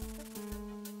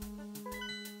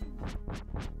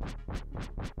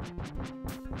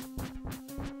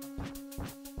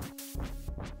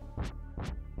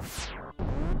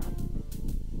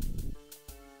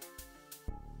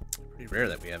 Rare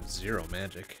that we have 0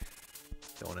 magic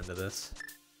going into this.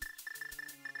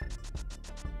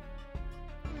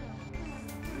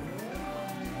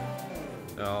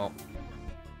 No.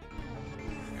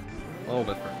 A little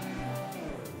different.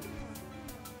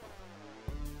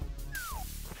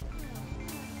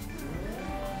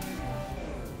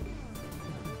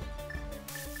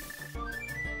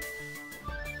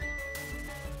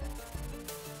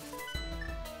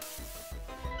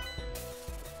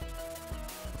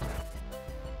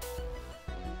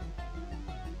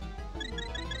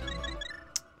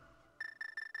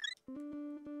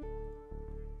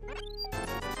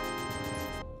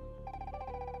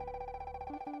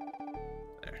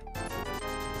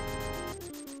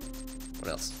 What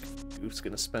else? Goof's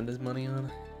gonna spend his money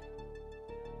on?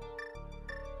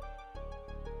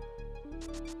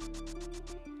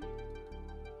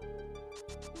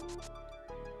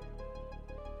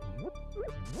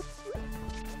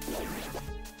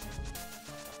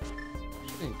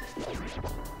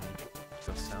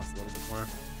 Go south a little bit more.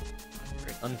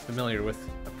 Very unfamiliar with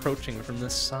approaching from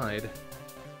this side.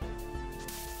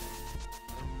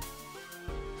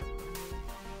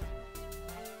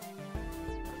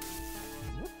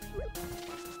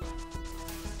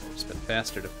 It's been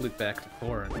faster to flute back to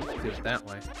 4 and do it that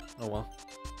way. Oh well.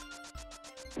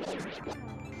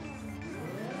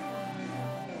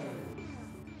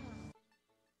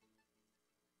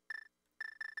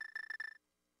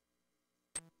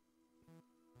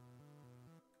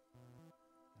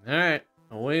 Alright,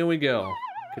 away we go.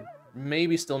 Could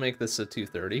maybe still make this a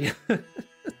 230.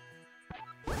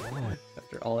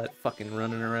 After all that fucking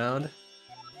running around.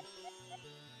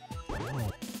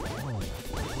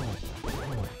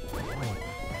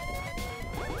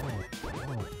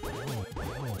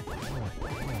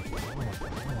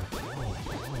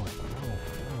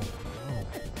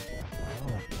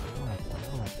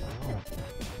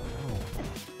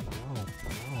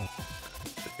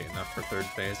 Should be enough for third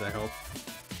phase, I hope.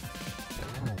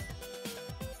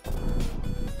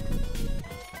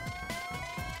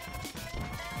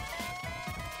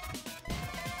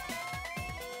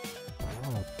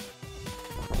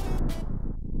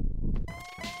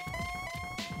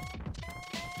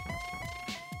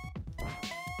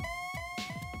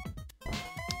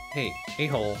 Hey,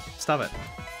 a-hole, stop it.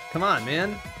 Come on,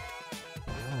 man.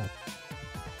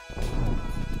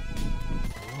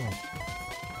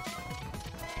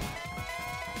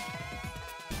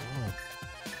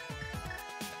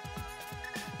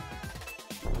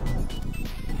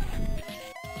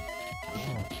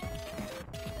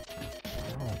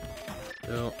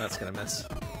 Oh, that's gonna miss.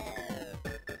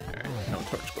 Alright, no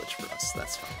torch glitch for us,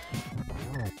 that's fine.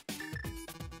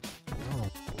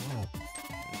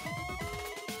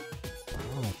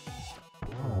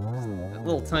 A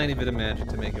little tiny bit of magic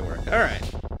to make it work. Alright,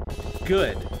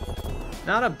 good.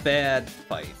 Not a bad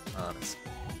fight, honestly.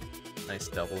 Nice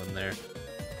double in there.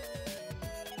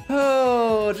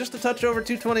 Oh, just a touch over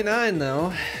 229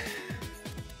 though.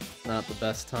 Not the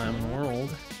best time in the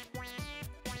world.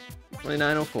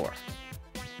 2904.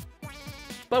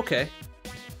 Bouquet.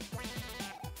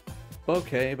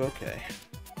 Bouquet, bouquet.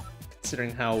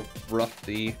 Considering how rough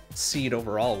the seed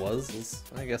overall was,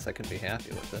 I guess I can be happy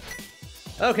with it.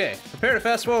 Okay, prepare to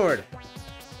fast forward.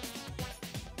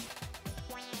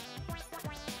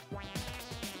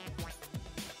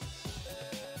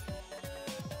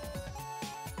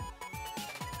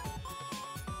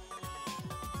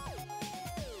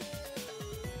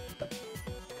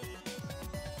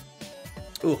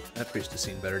 Ooh, that priest has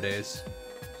seen better days.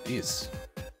 Jeez.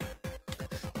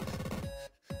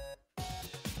 The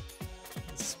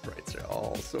sprites are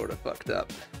all sort of fucked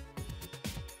up.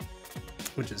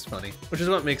 Which is funny. Which is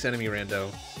what makes enemy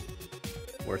rando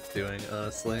worth doing,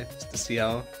 honestly. Just to see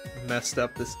how messed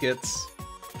up this gets.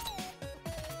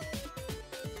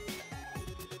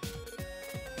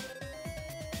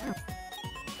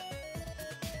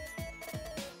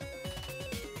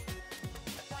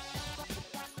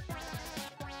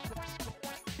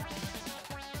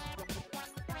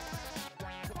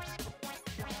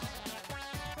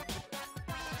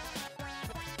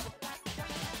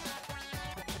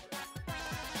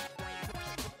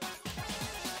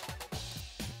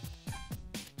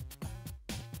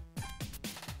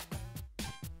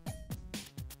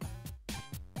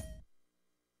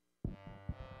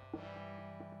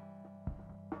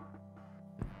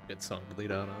 Good song to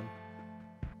lead out on.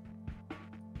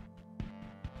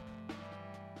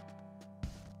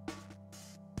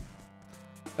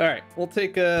 Alright, we'll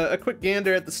take a quick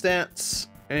gander at the stats,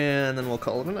 and then we'll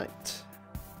call it a night.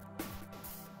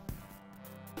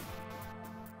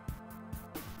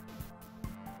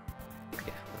 Yeah,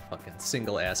 the fucking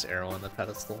single-ass arrow on the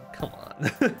pedestal. Come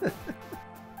on.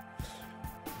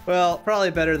 Well,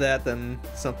 probably better that than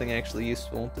something actually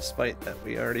useful, despite that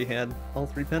we already had all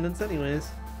 3 pendants anyways.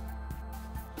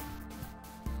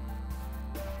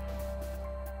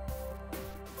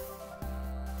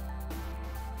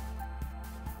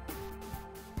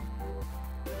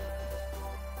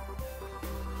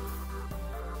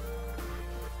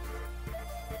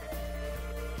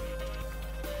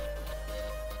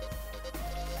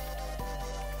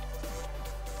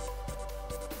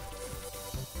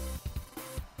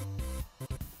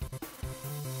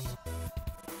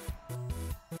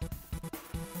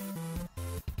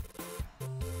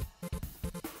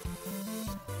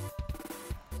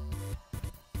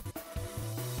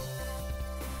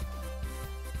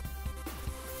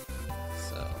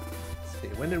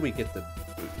 when did we get the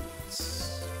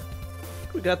boots?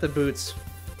 We got the boots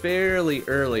fairly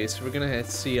early, so we're gonna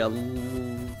see a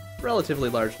relatively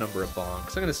large number of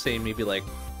bonks. I'm gonna say maybe like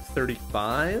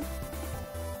 35.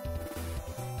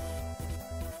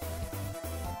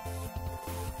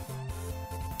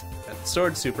 Got the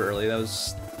sword super early. That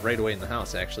was right away in the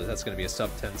house, actually. That's gonna be a sub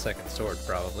 10-second sword,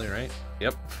 probably, right?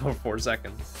 Yep, 4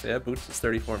 seconds. Yeah, boots was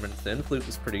 34 minutes in. Flute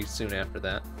was pretty soon after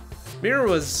that. Mirror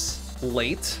was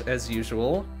late, as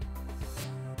usual.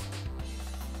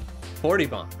 40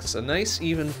 bonks. A nice,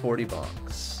 even 40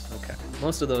 bonks. Okay.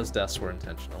 Most of those deaths were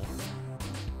intentional.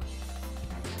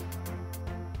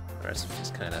 The rest was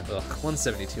just kind of... Ugh,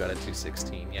 172 out of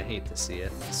 216. You hate to see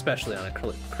it. Especially on a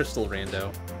crystal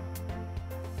rando.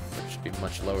 It should be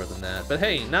much lower than that. But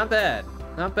hey, not bad.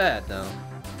 Not bad, though.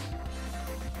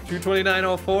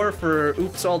 229.04 for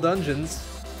Oops All Dungeons.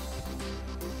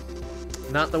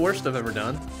 Not the worst I've ever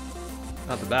done.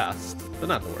 Not the best, but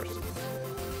not the worst.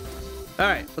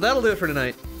 Alright, well that'll do it for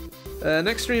tonight.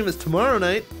 Next stream is tomorrow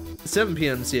night, 7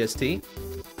 p.m. CST.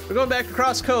 We're going back to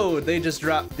Crosscode. They just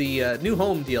dropped the New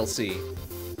Home DLC.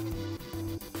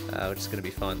 Which is going to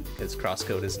be fun, because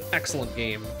Crosscode is an excellent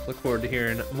game. Look forward to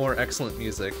hearing more excellent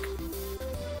music.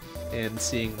 And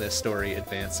seeing this story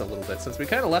advance a little bit, since we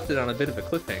kind of left it on a bit of a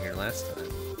cliffhanger last time.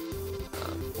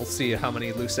 We'll see how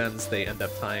many loose ends they end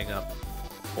up tying up,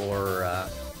 or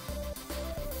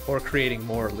creating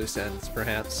more loose ends,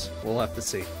 perhaps. We'll have to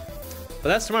see. But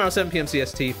that's tomorrow, 7 p.m.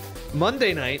 CST.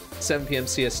 Monday night, 7 p.m.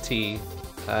 CST,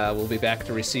 we'll be back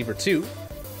to Receiver 2.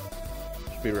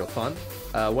 Should be real fun.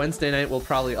 Wednesday night will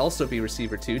probably also be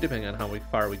Receiver 2, depending on how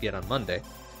far we get on Monday.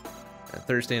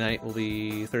 Thursday night will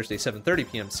be Thursday, 7:30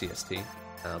 p.m. CST.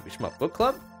 It'll be Shmup Book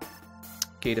Club,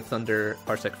 Gate of Thunder,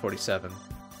 Parsec 47,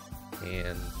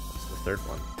 and what's the third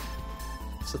one?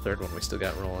 What's the third one we still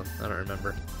got rolling? I don't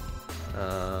remember.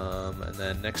 And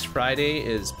then next Friday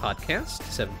is Podcast,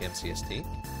 7 p.m. CST.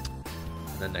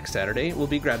 And then next Saturday will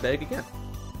be Grab Bag again.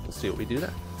 We'll see what we do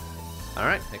then.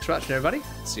 Alright, thanks for watching, everybody.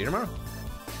 See you tomorrow.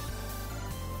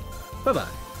 Bye-bye.